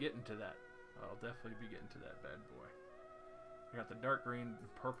I'll be getting to that. I'll definitely be getting to that bad boy. I got the dark green,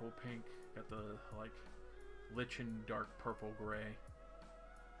 purple, pink. Got the, like, lichen dark purple gray.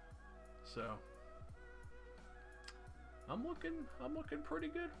 So I'm looking pretty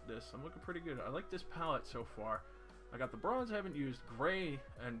good with this. I'm looking pretty good. I like this palette so far. I got the bronze I haven't used, gray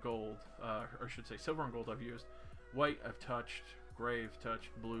and gold, or I should say silver and gold I've used. White I've touched, gray I've touched,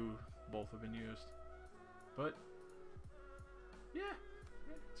 blue both have been used. But yeah,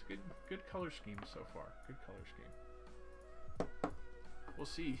 it's a good color scheme so far. Good color scheme.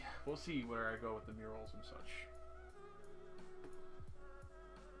 We'll see where I go with the murals and such.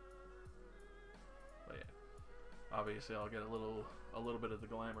 But yeah, obviously I'll get a little bit of the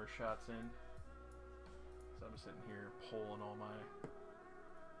glamour shots in. So I'm sitting here pulling all my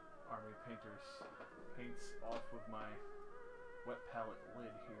Army Painter's paints off with my wet palette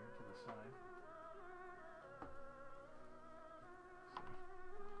lid here to the side.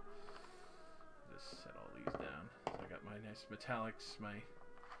 Just set all these down. So I got my nice metallics,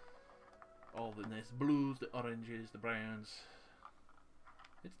 all the nice blues, the oranges, the browns.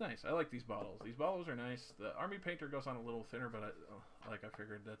 It's nice. I like these bottles. These bottles are nice. The Army Painter goes on a little thinner, but I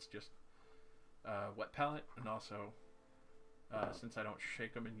figured that's just wet palette, and also since I don't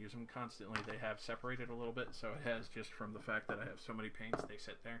shake them and use them constantly, they have separated a little bit. So it has, just from the fact that I have so many paints, they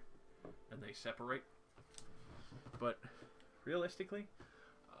sit there and they separate. But realistically,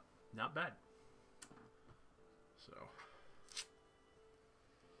 not bad. So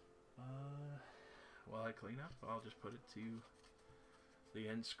while I clean up, I'll just put it to the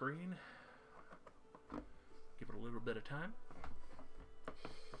end screen. Give it a little bit of time.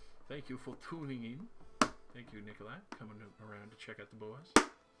 Thank you for tuning in. Thank you, Nikolai, coming around to check out the boys.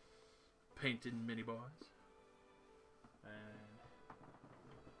 Painting mini boys. And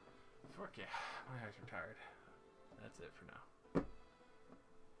fuck yeah, my eyes are tired. That's it for now.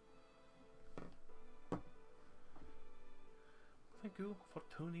 Thank you for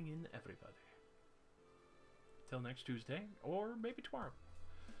tuning in, everybody. Till next Tuesday, or maybe tomorrow.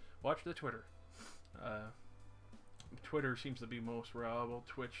 Watch the Twitter. Twitter seems to be most reliable.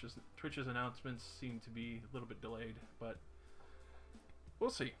 Twitch's announcements seem to be a little bit delayed, but we'll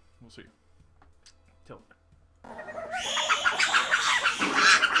see. We'll see. Till then.